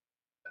kits.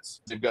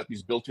 They've got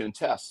these built-in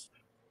tests.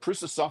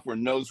 Prusa software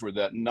knows where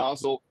that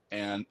nozzle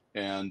and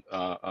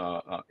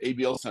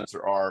ABL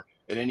sensor are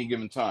at any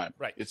given time.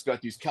 Right. It's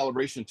got these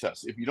calibration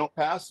tests. If you don't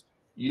pass,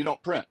 you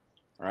don't print.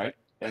 All right.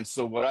 And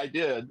so what I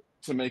did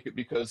to make it,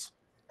 because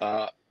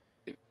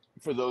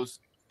for those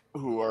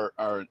who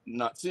are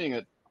not seeing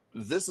it,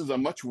 this is a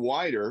much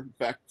wider, in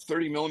fact,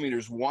 30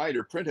 millimeters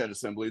wider printhead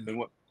assembly than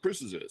what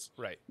Prusa's is.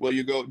 Right. Well,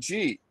 you go,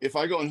 gee, if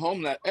I go and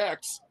home that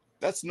X,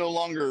 that's no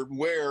longer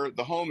where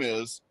the home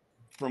is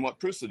from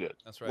what Prusa did.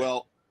 That's right.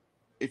 Well,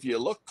 if you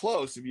look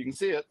close, if you can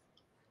see it,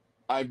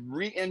 I've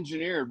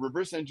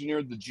reverse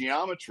engineered the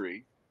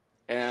geometry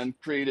and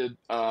created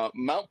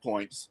mount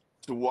points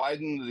to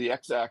widen the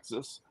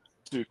X-axis,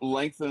 to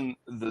lengthen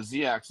the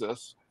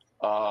Z-axis,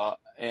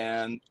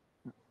 and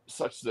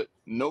such that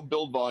no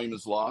build volume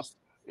is lost.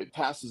 It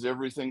passes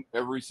every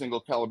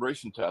single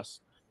calibration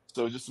test.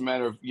 So it's just a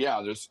matter of,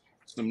 there's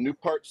some new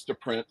parts to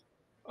print,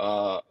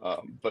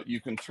 but you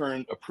can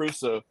turn a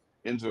Prusa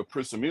into a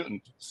Prusa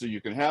Mutant, so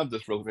you can have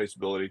this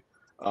replaceability.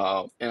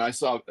 And I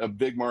saw a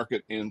big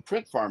market in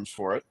print farms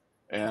for it,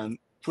 and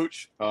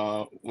Pooch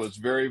was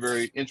very,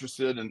 very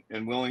interested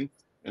and willing,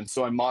 and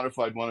so I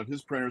modified one of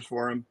his printers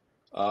for him,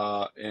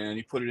 and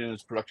he put it in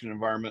his production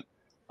environment,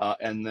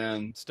 and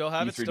then still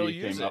have it, still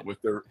use came it. out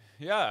with their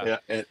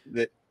and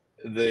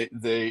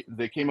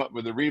they came up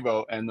with a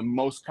Revo, and the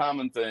most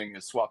common thing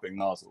is swapping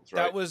nozzles,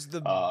 right? That was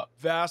the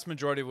vast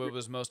majority of what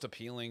was most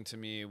appealing to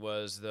me,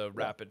 was the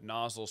rapid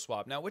nozzle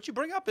swap. Now, what you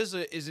bring up is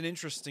an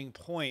interesting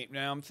point.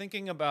 Now, I'm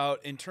thinking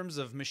about, in terms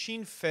of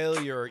machine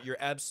failure, you're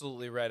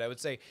absolutely right. I would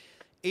say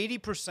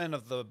 80%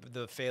 of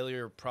the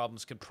failure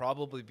problems could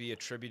probably be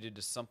attributed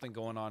to something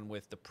going on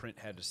with the print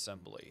head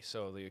assembly.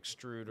 So the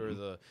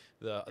extruder,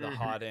 the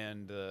hot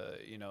end, the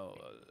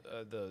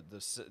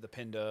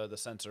pinda, the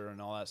sensor, and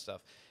all that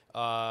stuff.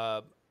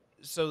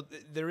 So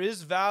there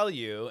is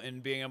value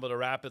in being able to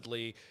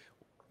rapidly,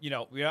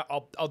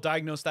 I'll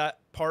diagnose that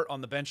part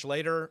on the bench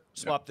later,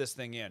 swap this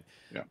thing in.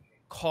 Yeah.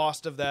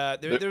 Cost of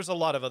that. There's a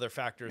lot of other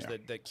factors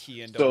that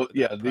key into. So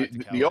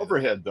the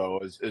overhead, though,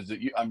 is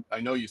that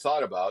I know you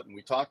thought about, and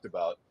we talked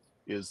about,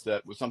 is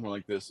that with something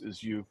like this,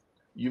 is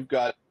you've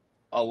got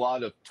a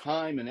lot of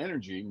time and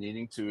energy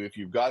needing to, if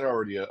you've got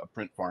already a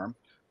print farm,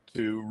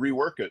 to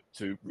rework it,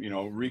 to,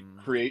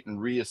 recreate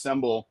and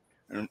reassemble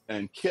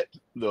and kit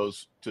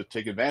those to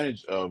take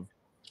advantage of,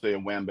 say, a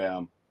Wham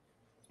Bam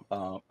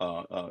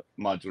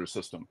modular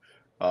system.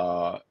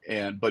 But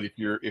if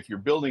you're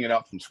building it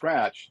out from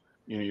scratch,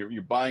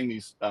 you're buying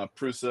these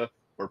Prusa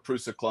or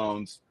Prusa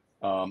clones,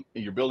 and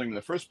you're building them in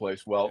the first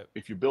place. Well, Yep.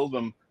 if you build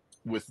them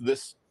with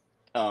this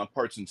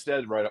parts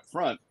instead right up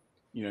front,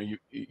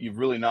 you've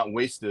really not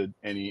wasted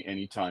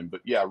any time.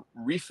 But yeah,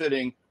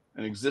 refitting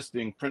an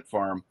existing print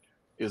farm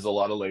is a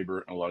lot of labor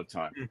and a lot of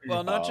time.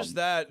 Well, not just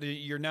that,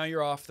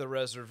 you're off the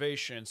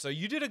reservation. So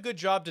you did a good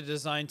job to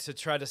design to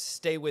try to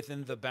stay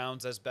within the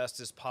bounds as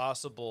best as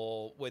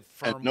possible with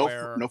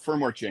firmware. No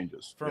firmware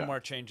changes.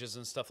 Firmware changes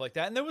and stuff like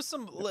that. And there was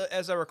some,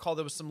 as I recall,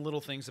 there was some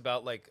little things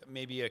about like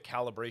maybe a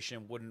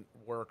calibration wouldn't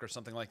work or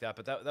something like that.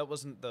 But that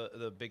wasn't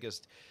the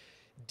biggest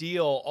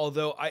deal,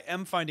 although I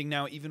am finding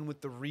now, even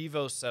with the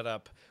Revo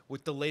setup,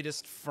 with the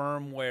latest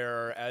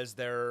firmware, as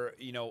they're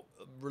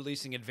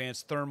releasing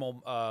advanced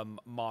thermal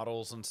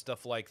models and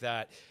stuff like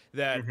that,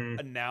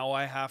 now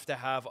I have to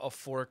have a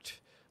forked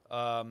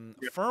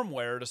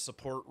firmware to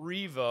support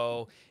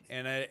Revo,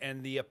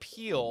 and the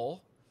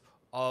appeal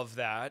of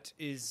that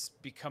is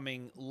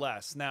becoming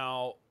less.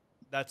 Now,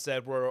 that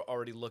said, we're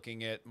already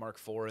looking at Mark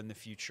IV in the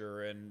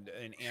future and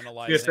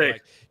analyzing,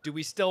 like, can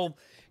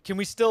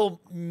we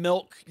still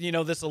milk,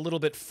 this a little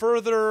bit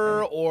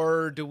further,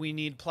 or do we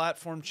need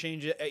platform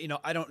changes?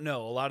 I don't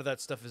know. A lot of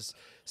that stuff is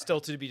still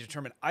to be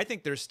determined. I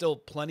think there's still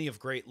plenty of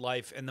great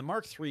life, and the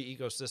Mark III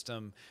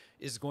ecosystem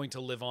is going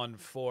to live on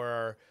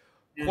for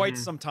quite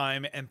some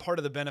time, and part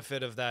of the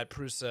benefit of that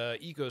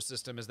Prusa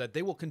ecosystem is that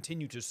they will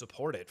continue to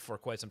support it for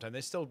quite some time.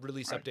 They still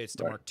release updates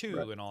to Mark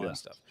II and all that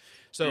stuff.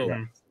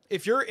 So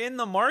if you're in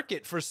the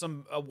market for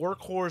some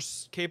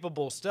workhorse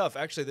capable stuff,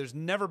 actually, there's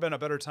never been a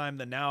better time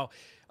than now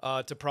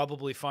to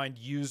probably find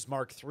used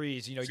Mark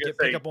IIIs. You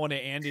pick up one of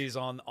Andy's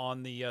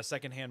on the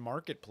secondhand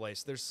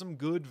marketplace. There's some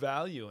good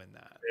value in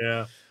that.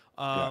 Yeah.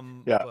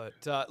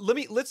 But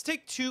let's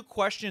take two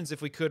questions,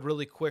 if we could,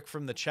 really quick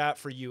from the chat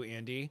for you,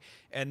 Andy,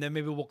 and then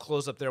maybe we'll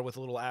close up there with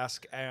a little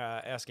ask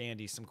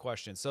Andy some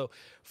questions. So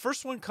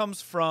first one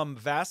comes from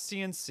Vast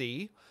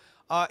CNC.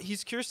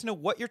 He's curious to know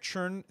what your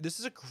churn. This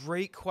is a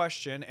great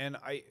question, and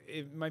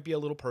it might be a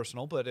little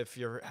personal, but if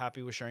you're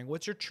happy with sharing,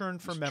 what's your churn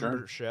for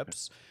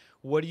memberships?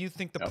 What do you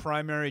think the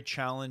primary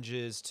challenge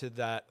is to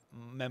that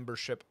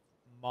membership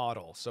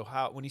model? So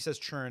when he says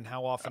churn,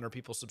 how often are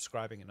people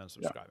subscribing and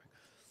unsubscribing?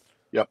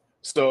 Yep.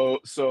 So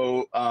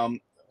the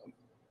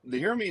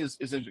Hero Me is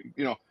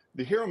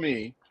the Hero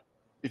Me,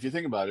 if you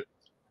think about it,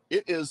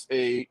 it is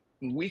a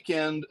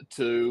weekend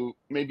to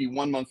maybe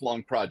 1 month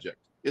long project.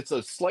 It's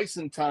a slice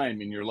in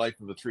time in your life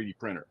of a 3D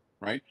printer,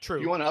 right? True.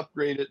 If you want to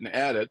upgrade it and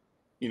add it,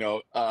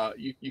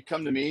 you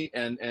come to me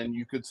and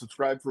you could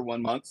subscribe for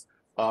 1 month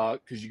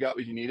because you got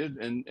what you needed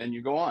and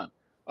you go on.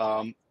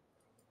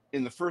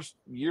 In the first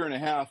year and a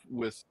half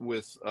with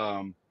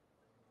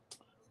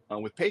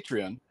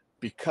Patreon,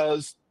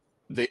 because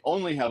they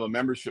only have a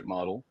membership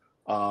model,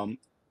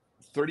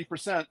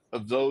 30%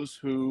 of those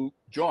who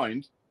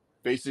joined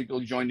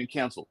basically joined and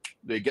canceled.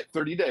 They get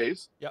 30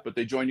 days, but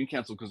they joined and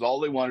canceled because all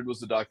they wanted was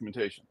the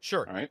documentation.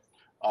 Sure. All right.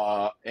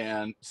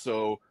 And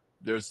so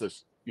there's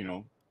this,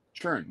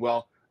 churn.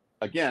 Well,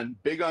 again,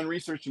 big on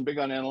research and big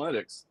on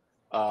analytics.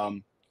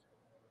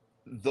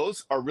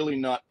 Those are really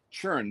not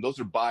churn. Those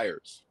are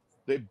buyers.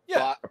 They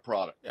bought a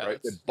product, right?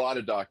 They bought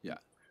a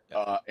document.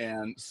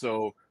 And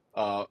so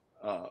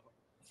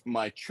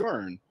my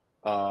churn,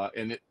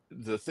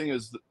 the thing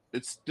is,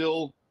 it's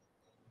still,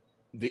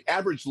 the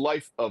average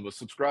life of a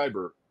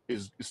subscriber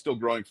is still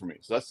growing for me.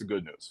 So that's the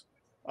good news.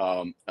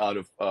 Out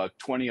of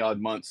 20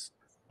 odd months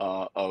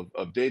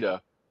of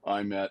data,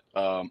 I'm at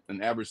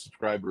an average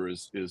subscriber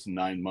is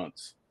 9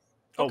 months.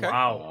 Okay. Oh,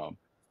 wow.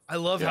 I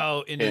love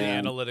how into the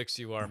analytics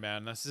you are,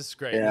 man. This is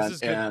great. This is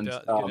good,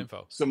 good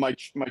info. So my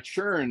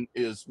churn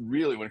is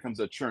really, when it comes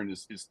to churn,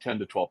 is 10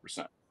 to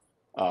 12%.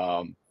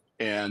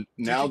 And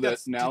now do you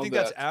think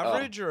that's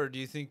average, or do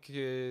you think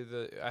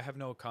I have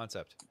no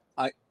concept?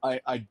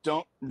 I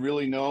don't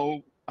really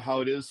know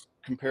how it is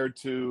compared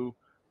to,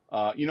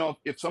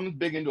 if someone's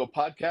big into a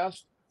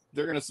podcast,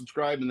 they're going to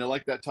subscribe and they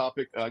like that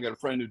topic. I got a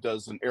friend who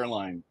does an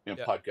airline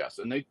podcast,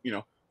 and they,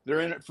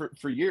 they're in it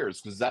for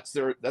years because that's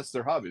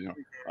their hobby.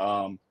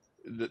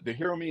 The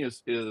Hero Me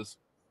is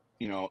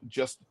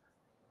just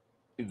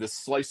this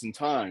slice in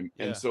time,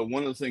 and so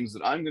one of the things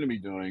that I'm going to be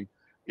doing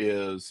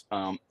is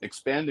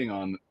expanding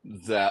on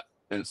that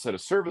and set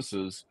of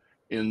services.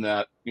 In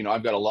that,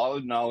 I've got a lot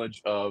of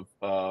knowledge of,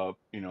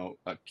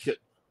 kit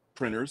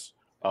printers.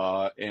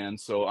 And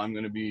so I'm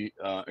going to be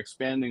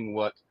expanding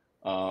what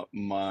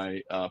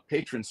my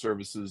patron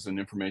services and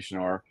information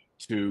are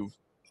to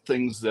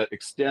things that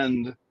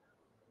extend,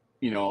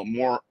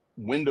 more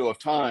window of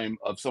time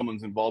of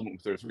someone's involvement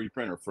with their 3D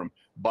printer, from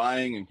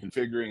buying and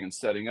configuring and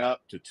setting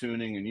up to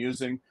tuning and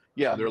using.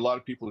 Yeah, there are a lot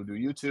of people who do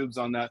YouTubes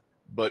on that,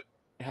 but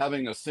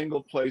having a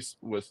single place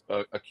with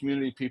a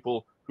community of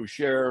people who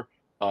share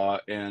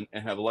and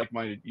have a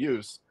like-minded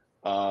use,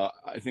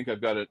 I think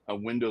I've got a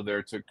window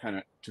there to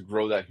to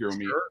grow that Hero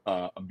Me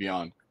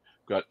beyond.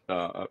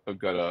 I've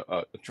got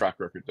a track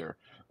record there.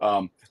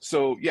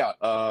 So yeah,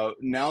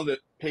 now that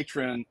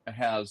Patreon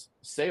has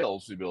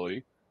sales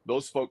ability,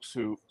 those folks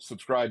who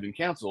subscribed and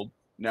canceled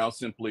now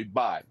simply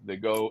buy. They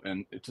go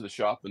to the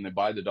shop and they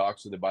buy the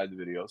docs or they buy the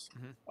videos.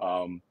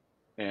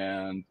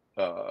 And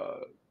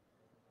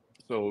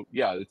so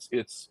yeah,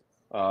 it's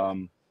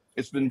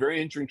been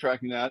very interesting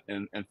tracking that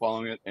and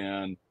following it.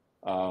 And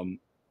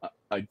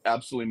I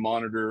absolutely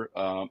monitor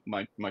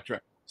my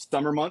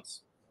summer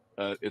months.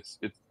 It's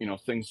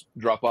things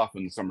drop off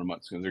in the summer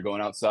months because they're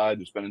going outside,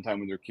 they're spending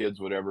time with their kids,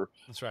 whatever.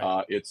 That's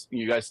right. It's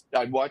you guys.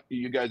 I watched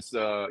you guys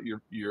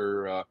your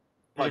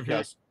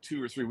podcast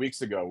 2 or 3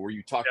 weeks ago where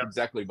you talked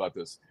exactly about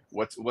this.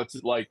 What's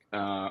it like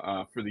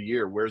for the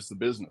year? Where's the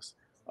business?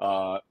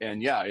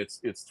 And yeah,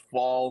 it's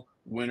fall,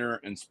 winter,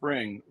 and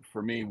spring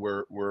for me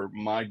where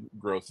my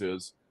growth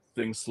is.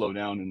 Things slow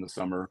down in the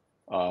summer,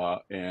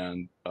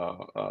 and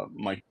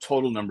my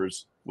total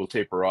numbers will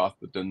taper off,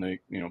 but then they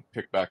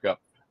pick back up.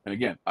 And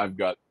again, I've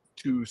got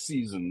 2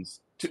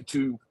 seasons,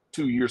 two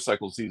year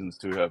cycle seasons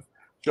to have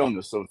shown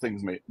this, so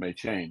things may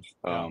change.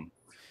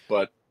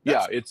 But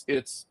yeah,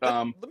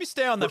 let me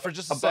stay on that for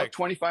just a sec.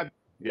 25.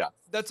 Yeah,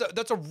 that's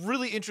a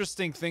really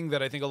interesting thing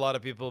that I think a lot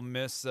of people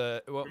miss.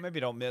 Well, maybe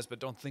don't miss, but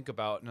don't think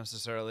about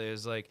necessarily,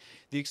 is like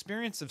the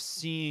experience of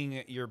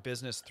seeing your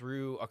business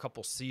through a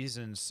couple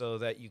seasons, so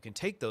that you can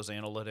take those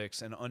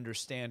analytics and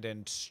understand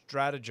and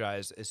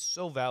strategize, is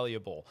so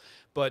valuable.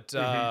 But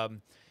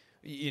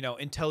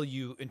until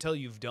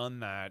you've done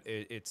that,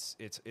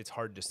 it's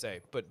hard to say.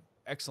 But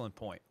excellent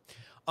point.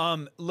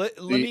 Let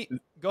me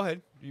go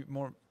ahead.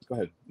 Go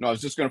ahead. No, I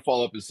was just going to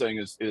follow up as saying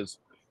is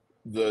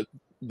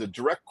the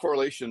direct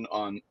correlation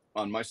on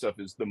my stuff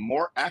is the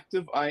more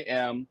active I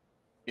am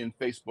in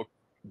Facebook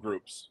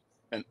groups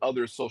and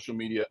other social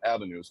media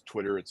avenues,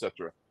 Twitter,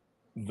 etc.,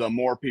 the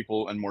more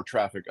people and more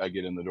traffic I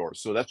get in the door.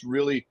 So that's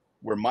really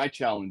where my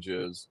challenge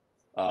is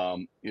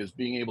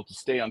being able to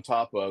stay on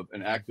top of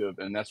and active.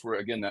 And that's where,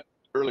 again, that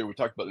earlier we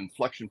talked about the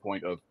inflection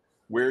point of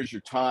where's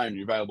your time,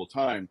 your valuable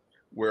time,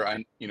 where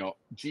I'm,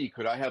 gee,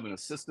 could I have an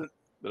assistant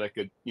that I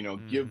could,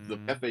 give the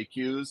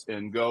FAQs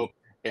and go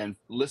and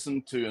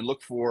listen to and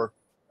look for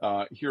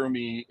Hero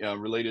Me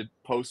related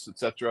posts,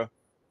 etc.,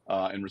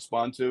 and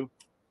respond to.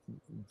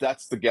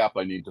 That's the gap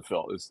I need to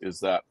fill. Is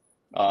that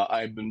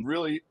I've been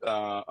really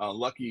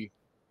lucky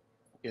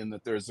in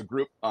that there's a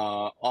group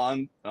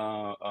on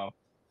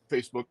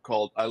Facebook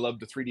called I Love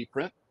to 3D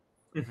Print,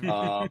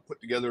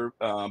 put together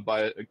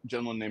by a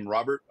gentleman named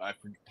Robert. I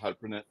forget how to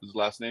pronounce his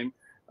last name.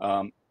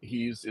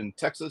 He's in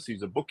Texas.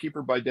 He's a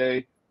bookkeeper by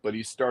day, but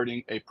he's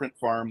starting a print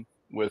farm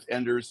with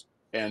Enders.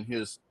 And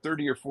his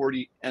 30 or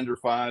 40 Ender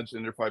 5s,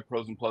 Ender 5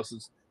 Pros and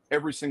Pluses,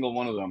 every single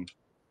one of them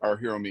are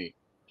Hero Me.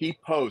 He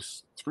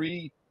posts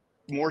 3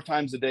 more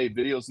times a day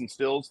videos and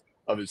stills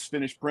of his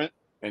finished print.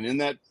 And in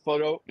that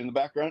photo in the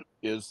background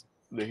is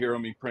the Hero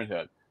Me print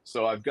head.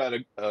 So I've got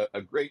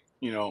a great,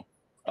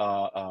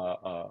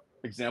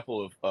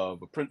 example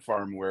of a print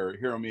farm where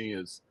Hero Me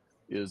is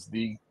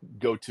the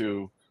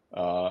go-to.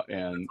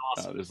 And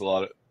awesome. There's a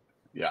lot of,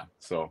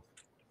 so.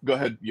 Go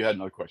ahead. You had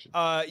another question.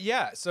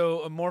 Yeah.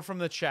 So more from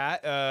the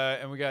chat,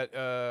 and we got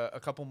a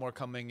couple more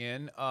coming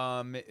in.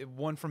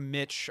 One from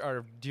Mitch,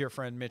 our dear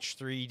friend Mitch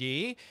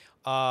 3D.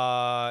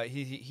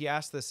 He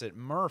asked this at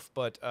Murph,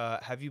 but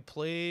have you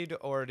played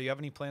or do you have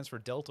any plans for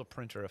Delta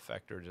printer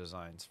effector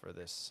designs for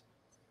this?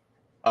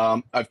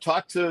 I've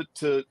talked to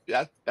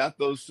at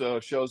those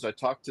shows. I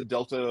talked to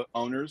Delta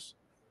owners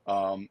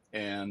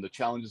and the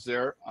challenges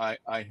there.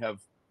 I have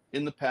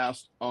in the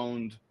past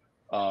owned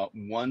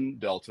one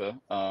Delta.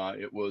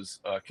 It was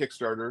a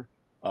Kickstarter,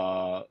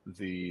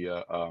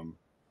 the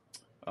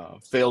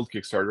failed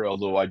Kickstarter,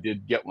 although I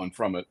did get one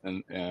from it,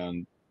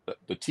 and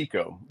the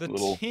Tico, the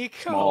little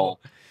Tico. Small,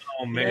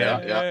 oh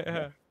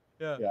man,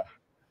 yeah.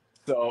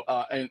 So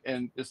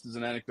and this is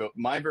an anecdote.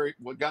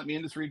 What got me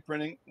into 3D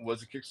printing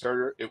was a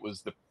Kickstarter. It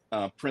was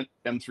the Print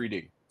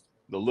M3D,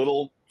 the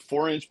little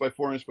 4-inch by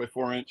 4-inch by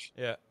 4-inch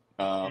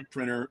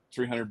printer,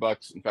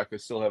 $300. In fact, I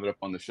still have it up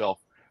on the shelf.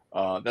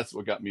 That's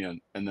what got me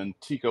in. And then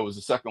Tico was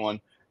the second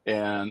one.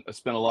 And I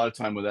spent a lot of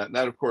time with that. And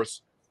that, of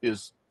course,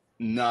 is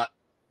not,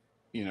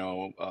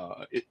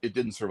 it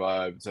didn't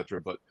survive,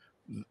 etc. But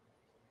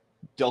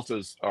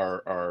Deltas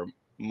are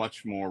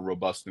much more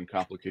robust and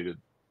complicated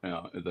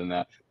than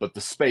that. But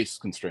the space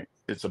constraint,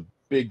 it's a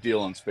big deal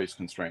on space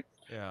constraint.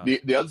 Yeah.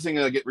 The other thing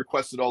that I get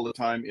requested all the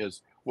time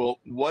is, well,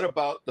 what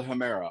about the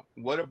Hemera?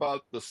 What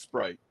about the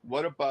Sprite?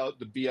 What about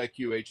the BIQ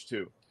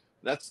H2?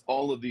 That's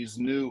all of these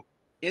new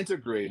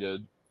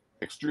integrated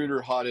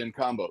extruder hot end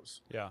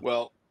combos. Yeah.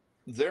 Well,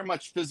 they're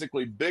much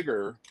physically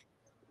bigger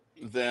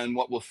than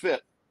what will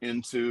fit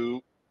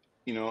into,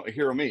 a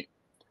Hero Me.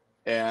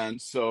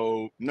 And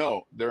so,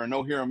 no, there are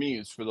no Hero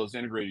Me's for those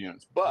integrated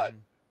units. But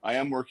I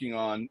am working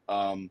on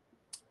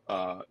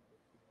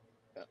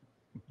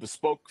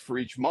bespoke for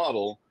each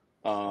model,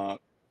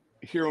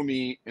 Hero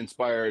Me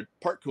inspired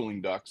part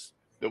cooling ducts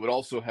that would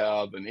also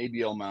have an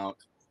ABL mount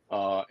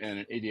and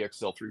an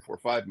ADXL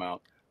 345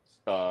 mount,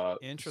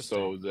 Interesting.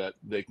 so that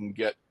they can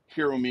get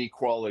Hero Me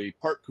quality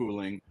part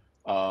cooling,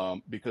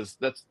 because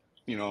that's,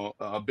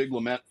 a big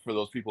lament for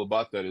those people who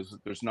bought that, is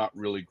that there's not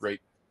really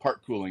great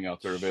part cooling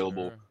out there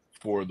available Sure.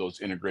 for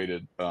those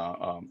integrated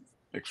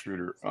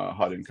extruder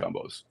hot end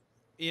combos.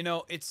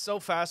 It's so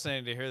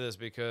fascinating to hear this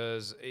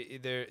because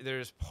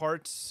there's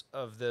parts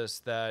of this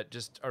that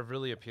just are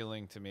really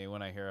appealing to me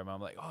when I hear them. I'm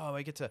like, oh,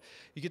 you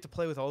get to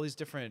play with all these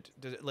different,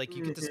 like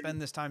you get to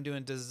spend this time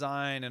doing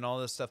design and all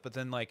this stuff. But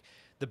then like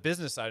the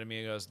business side of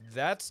me goes,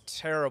 that's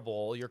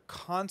terrible. You're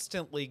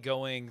constantly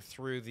going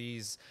through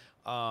these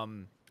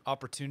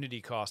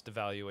opportunity cost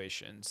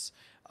evaluations.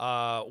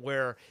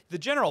 Where the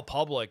general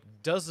public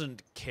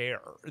doesn't care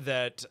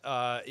that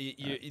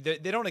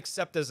they don't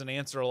accept as an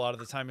answer a lot of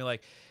the time. You're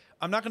like,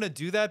 I'm not going to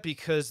do that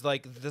because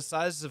like the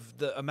size of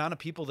the amount of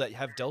people that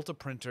have Delta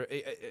printer.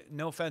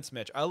 No offense,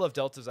 Mitch. I love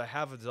Deltas. I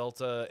have a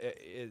Delta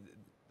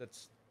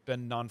that's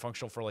been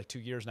non-functional for like 2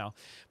 years now.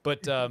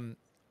 But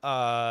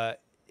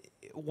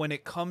when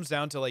it comes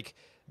down to like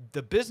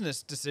the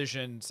business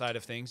decision side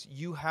of things,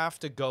 you have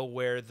to go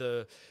where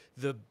the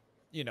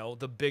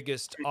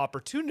biggest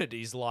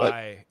opportunities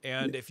lie.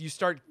 And if you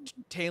start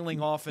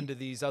tailing off into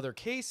these other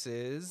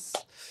cases.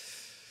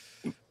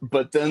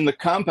 But then the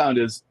compound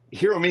is,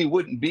 Hero Me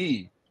wouldn't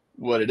be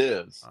what it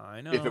is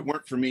if it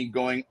weren't for me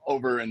going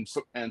over and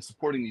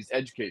supporting these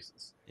edge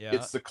cases. Yeah.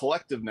 It's the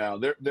collective now.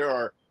 There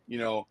are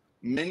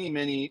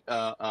many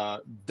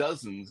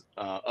dozens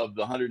of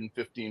the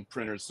 115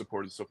 printers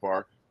supported so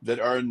far that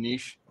are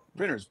niche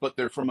printers, but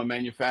they're from a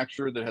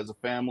manufacturer that has a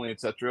family,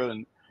 etc.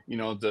 And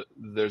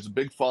there's a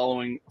big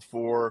following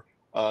for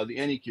the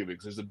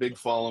Anycubics. There's a big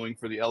following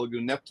for the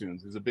Elegoo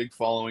Neptunes. There's a big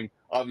following,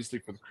 obviously,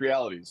 for the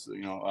Crealities,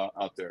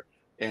 out there.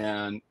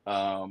 And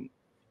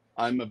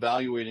I'm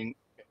evaluating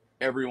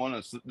every one of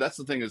us. That's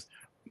the thing, is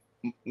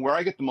where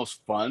I get the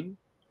most fun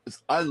is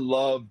I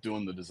love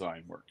doing the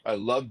design work. I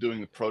love doing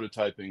the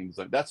prototyping and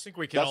design. I think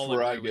we can all where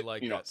agree I get, we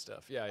like that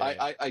stuff. Yeah.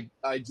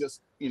 I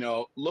just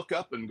look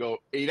up and go,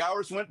 8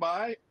 hours went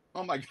by.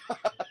 Oh my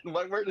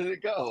God, where did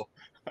it go?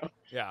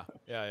 Yeah.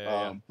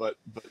 But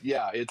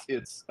yeah,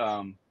 it's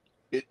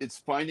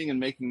finding and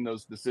making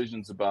those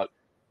decisions about,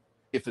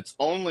 if it's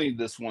only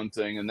this one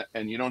thing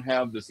and you don't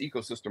have this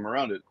ecosystem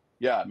around it,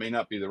 yeah, it may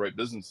not be the right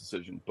business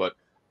decision, but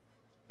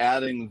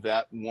adding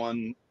that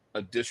one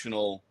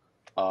additional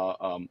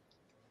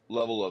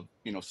level of,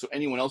 so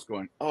anyone else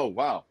going, oh,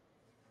 wow,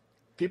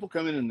 people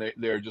come in and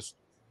they're just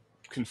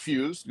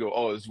confused, go,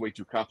 oh, this is way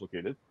too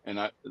complicated. And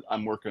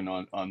I'm working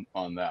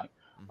on that.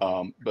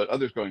 Mm-hmm. But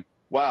others going,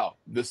 wow,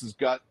 this has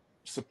got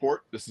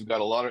support. This has got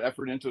a lot of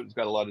effort into it. It's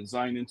got a lot of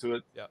design into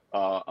it. Yep.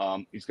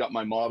 He's got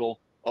my model.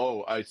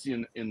 Oh, I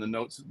see in the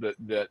notes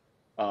that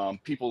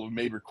people have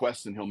made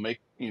requests and he'll make,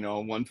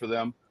 one for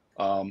them.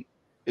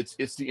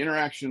 It's the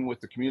interaction with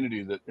the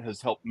community that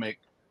has helped make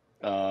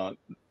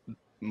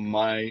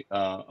my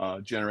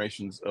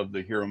generations of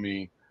the Hero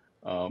Me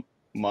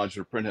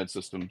modular printhead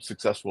system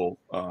successful.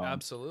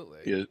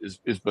 Absolutely.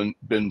 Is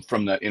been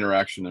from that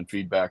interaction and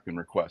feedback and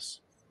requests.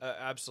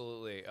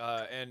 Absolutely.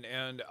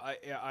 And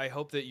I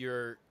hope that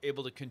you're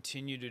able to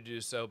continue to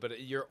do so,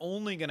 but you're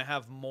only going to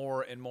have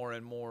more and more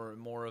and more and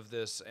more of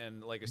this.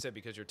 And like I said,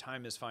 because your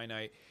time is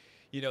finite,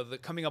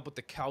 coming up with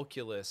the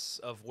calculus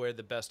of where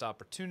the best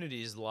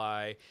opportunities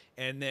lie,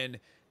 and then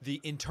the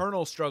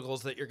internal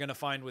struggles that you're going to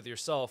find with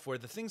yourself, where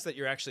the things that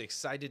you're actually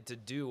excited to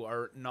do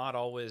are not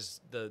always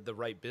the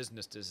right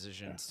business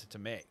decisions to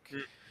make.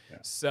 Yeah.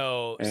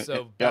 So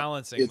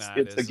balancing that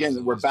is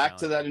again, we're back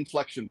to that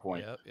inflection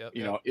point.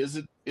 Yep.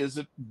 Is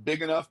it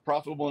big enough,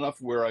 profitable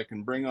enough where I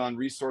can bring on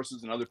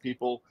resources and other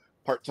people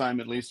part-time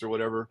at least or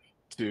whatever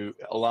to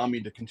allow me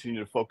to continue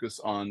to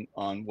focus on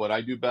what I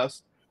do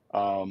best,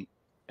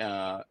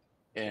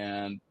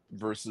 and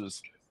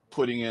versus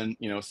putting in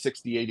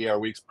 60, 80-hour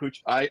weeks.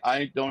 Pooch,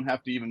 I don't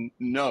have to even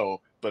know,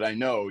 but I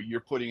know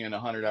you're putting in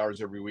 100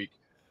 hours every week.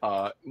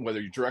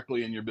 Whether you're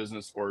directly in your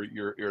business or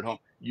you're at home,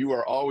 you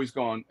are always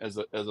going as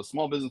a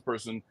small business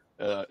person.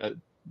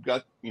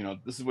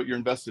 This is what you're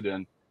invested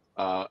in.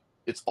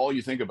 It's all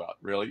you think about,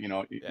 really.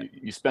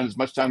 You spend as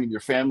much time with your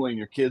family and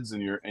your kids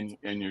and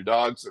your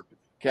dogs or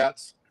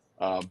cats.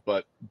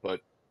 But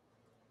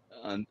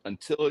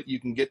until you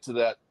can get to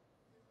that,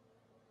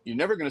 you're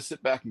never going to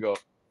sit back and go,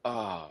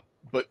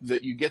 but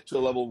that you get to a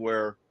level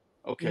where,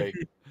 okay,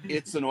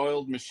 it's an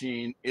oiled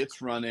machine,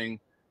 it's running,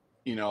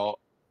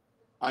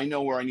 I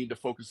know where I need to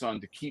focus on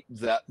to keep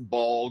that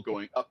ball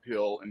going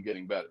uphill and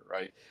getting better,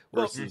 right?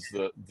 Versus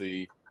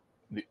the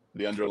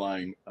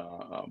underlying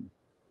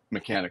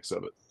mechanics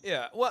of it.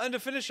 Yeah. Well, and to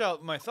finish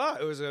out my thought,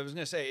 I was going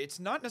to say, it's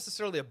not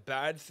necessarily a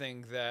bad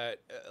thing that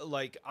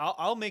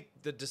I'll make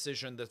the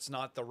decision that's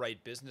not the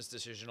right business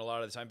decision a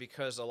lot of the time,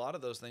 because a lot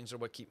of those things are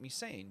what keep me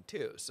sane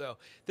too. So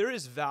there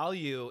is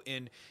value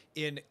in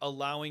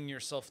allowing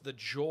yourself the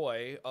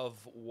joy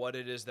of what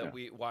it is that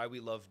why we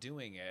love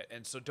doing it.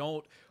 And so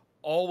don't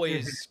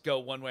always go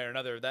one way or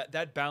another.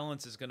 That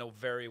balance is going to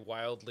vary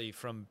wildly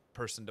from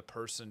person to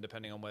person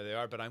depending on where they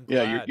are. But I'm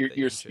Yeah, glad that you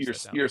can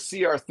chase that down. your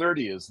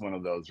CR30 is one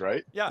of those,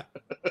 right? Yeah,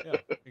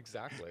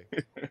 exactly.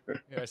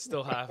 Yeah, I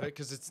still have it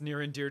because it's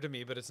near and dear to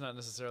me, but it's not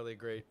necessarily a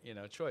great,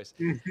 choice.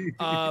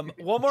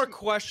 One more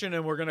question,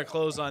 and we're going to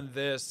close on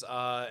this,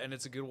 and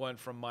it's a good one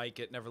from Mike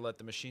at Never Let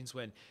the Machines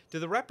Win. Do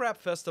the Rep Rap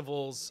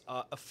festivals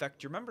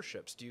affect your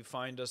memberships? Do you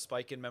find a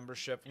spike in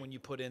membership when you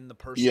put in the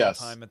personal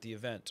time at the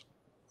event?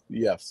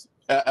 Yes,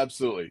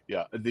 absolutely.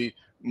 Yeah.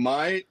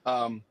 My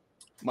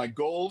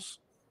goals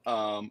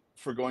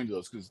for going to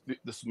those, because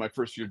this is my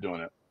first year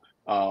doing it.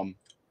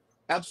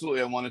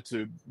 Absolutely, I wanted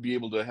to be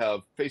able to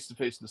have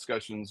face-to-face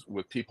discussions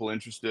with people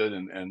interested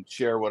and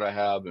share what I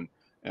have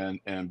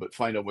but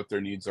find out what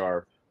their needs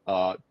are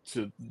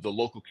to the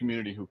local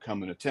community who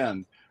come and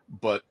attend.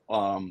 But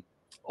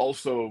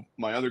also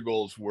my other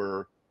goals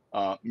were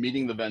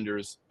meeting the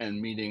vendors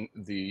and meeting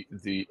the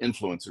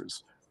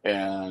influencers.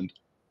 And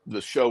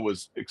the show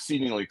was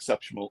exceedingly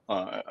exceptional,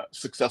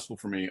 successful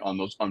for me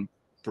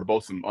for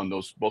both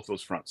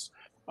those fronts.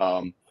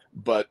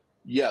 But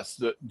yes,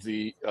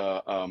 the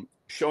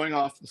showing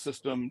off the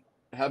system,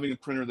 having a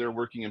printer there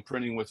working and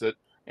printing with it,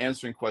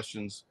 answering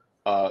questions,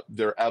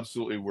 there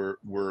absolutely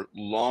were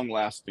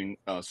long-lasting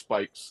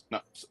spikes,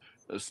 not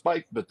a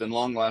spike, but then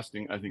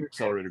long-lasting, I think,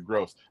 accelerated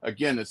growth.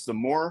 Again, it's the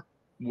more,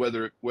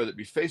 whether it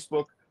be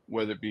Facebook,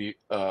 whether it be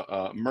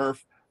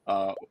Murph,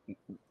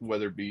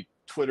 whether it be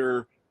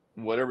Twitter,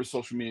 whatever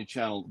social media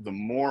channel, the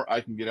more I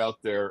can get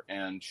out there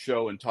and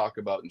show and talk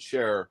about and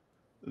share,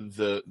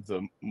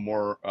 the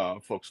more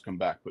folks come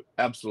back. But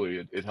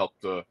absolutely, it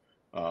helped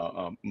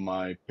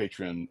my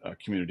Patreon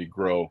community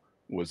grow,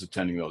 was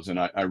attending those. And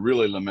I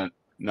really lament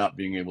not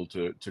being able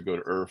to go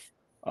to ERF.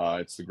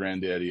 It's the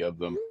granddaddy of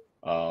them,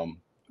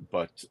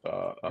 but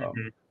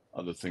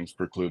other things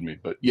preclude me.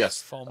 But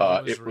yes,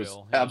 it was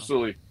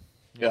absolutely,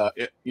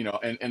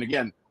 and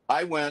again,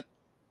 I went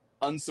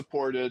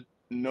unsupported,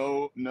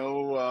 no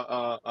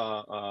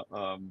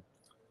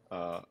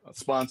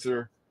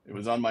sponsor. It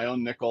was on my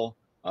own nickel.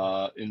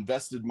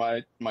 Invested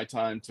my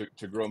time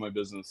to grow my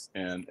business,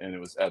 and it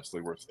was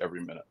absolutely worth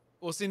every minute.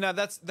 Well, see, now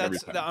that's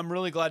I'm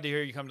really glad to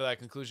hear you come to that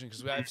conclusion,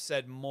 because I've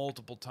said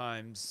multiple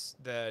times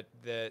that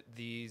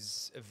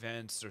these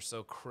events are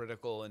so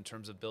critical in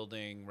terms of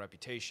building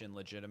reputation,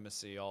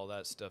 legitimacy, all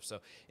that stuff. So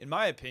in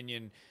my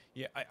opinion,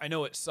 yeah, I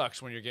know it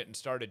sucks when you're getting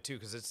started too,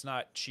 because it's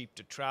not cheap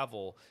to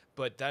travel,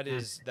 but that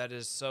is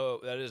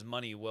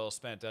money well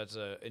spent. That's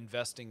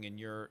investing in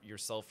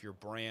yourself, your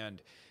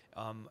brand.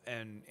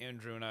 And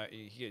Andrew and I,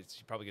 he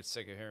probably gets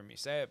sick of hearing me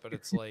say it, but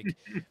it's like,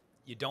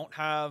 you don't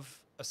have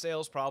a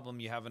sales problem,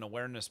 you have an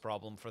awareness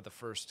problem for the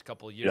first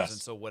couple of years. Yes. And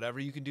so whatever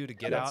you can do to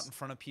get out in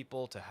front of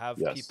people, to have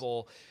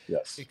people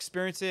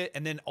experience it,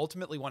 and then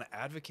ultimately want to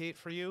advocate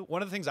for you.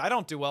 One of the things I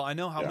don't do well, I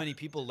know how many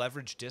people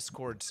leverage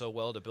Discord so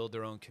well to build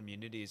their own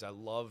communities. I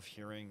love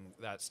hearing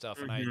that stuff,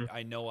 and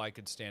I know I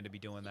could stand to be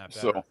doing that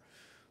better. So,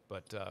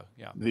 but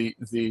yeah.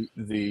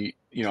 The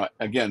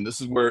again, this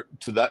is where,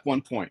 to that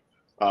one point,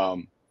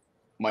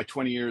 my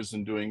 20 years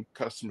in doing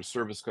customer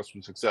service,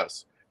 customer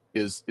success,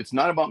 it's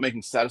not about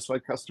making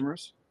satisfied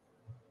customers.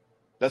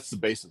 That's the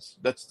basis.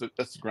 That's the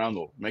ground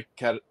rule. Make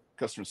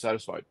customers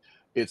satisfied.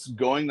 It's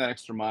going that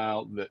extra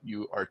mile, that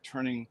you are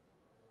turning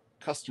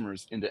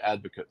customers into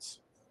advocates.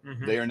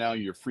 They are now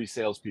your free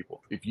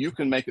salespeople. If you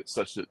can make it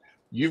such that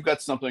you've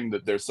got something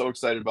that they're so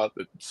excited about,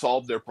 that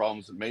solved their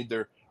problems, that made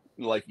their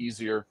life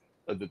easier,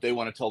 that they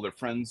want to tell their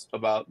friends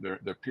about, their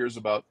peers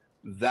about,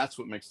 that's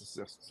what makes a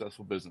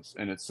successful business.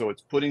 And it's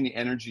putting the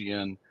energy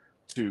in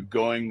to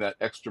going that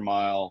extra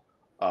mile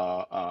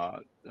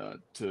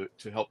to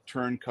help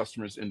turn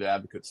customers into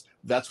advocates.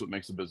 That's what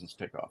makes a business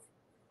take off.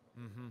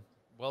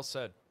 Well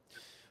said.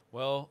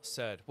 Well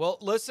said. Well,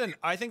 listen,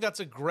 I think that's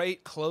a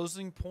great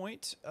closing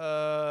point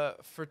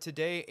for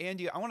today.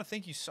 Andy, I want to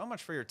thank you so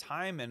much for your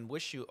time and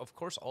wish you, of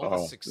course, all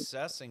the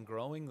success in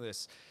growing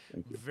this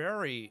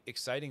very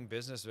exciting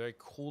business, very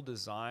cool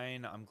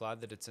design. I'm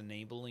glad that it's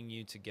enabling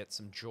you to get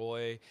some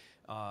joy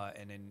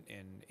and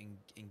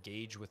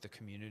engage with the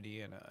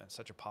community in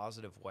such a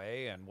positive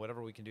way. And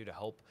whatever we can do to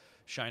help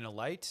shine a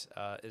light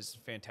is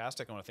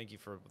fantastic. I want to thank you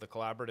for the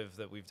collaborative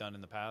that we've done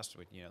in the past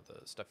with,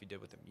 the stuff you did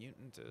with the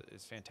Mutant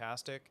is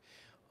fantastic.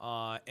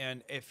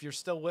 And if you're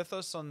still with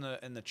us in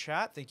the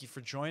chat, thank you for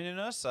joining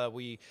us.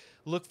 We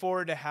look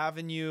forward to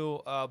having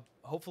you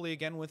hopefully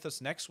again with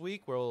us next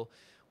week, where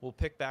we'll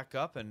pick back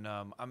up. And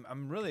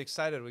I'm really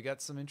excited. We got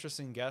some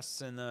interesting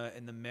guests in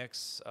the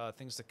mix,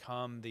 things to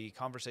come. The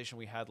conversation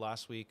we had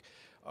last week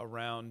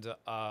around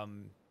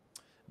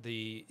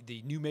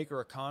the new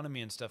maker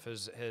economy and stuff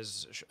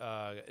has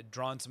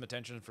drawn some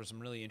attention for some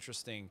really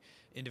interesting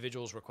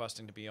individuals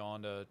requesting to be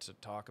on to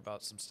talk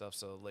about some stuff.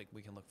 So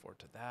we can look forward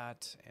to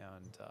that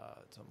and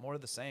to more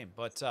of the same.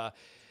 But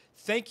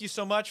thank you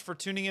so much for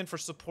tuning in, for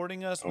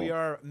supporting us. We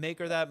are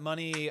Maker That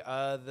Money,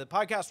 the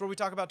podcast where we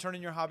talk about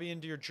turning your hobby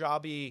into your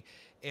jobby.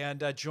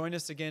 And join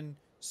us again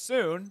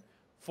soon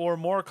for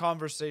more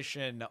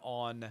conversation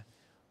on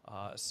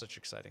Such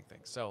exciting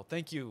things. So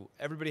thank you.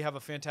 Everybody have a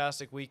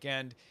fantastic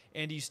weekend.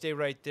 Andy, you stay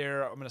right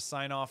there. I'm going to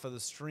sign off of the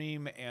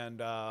stream, and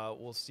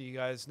we'll see you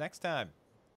guys next time.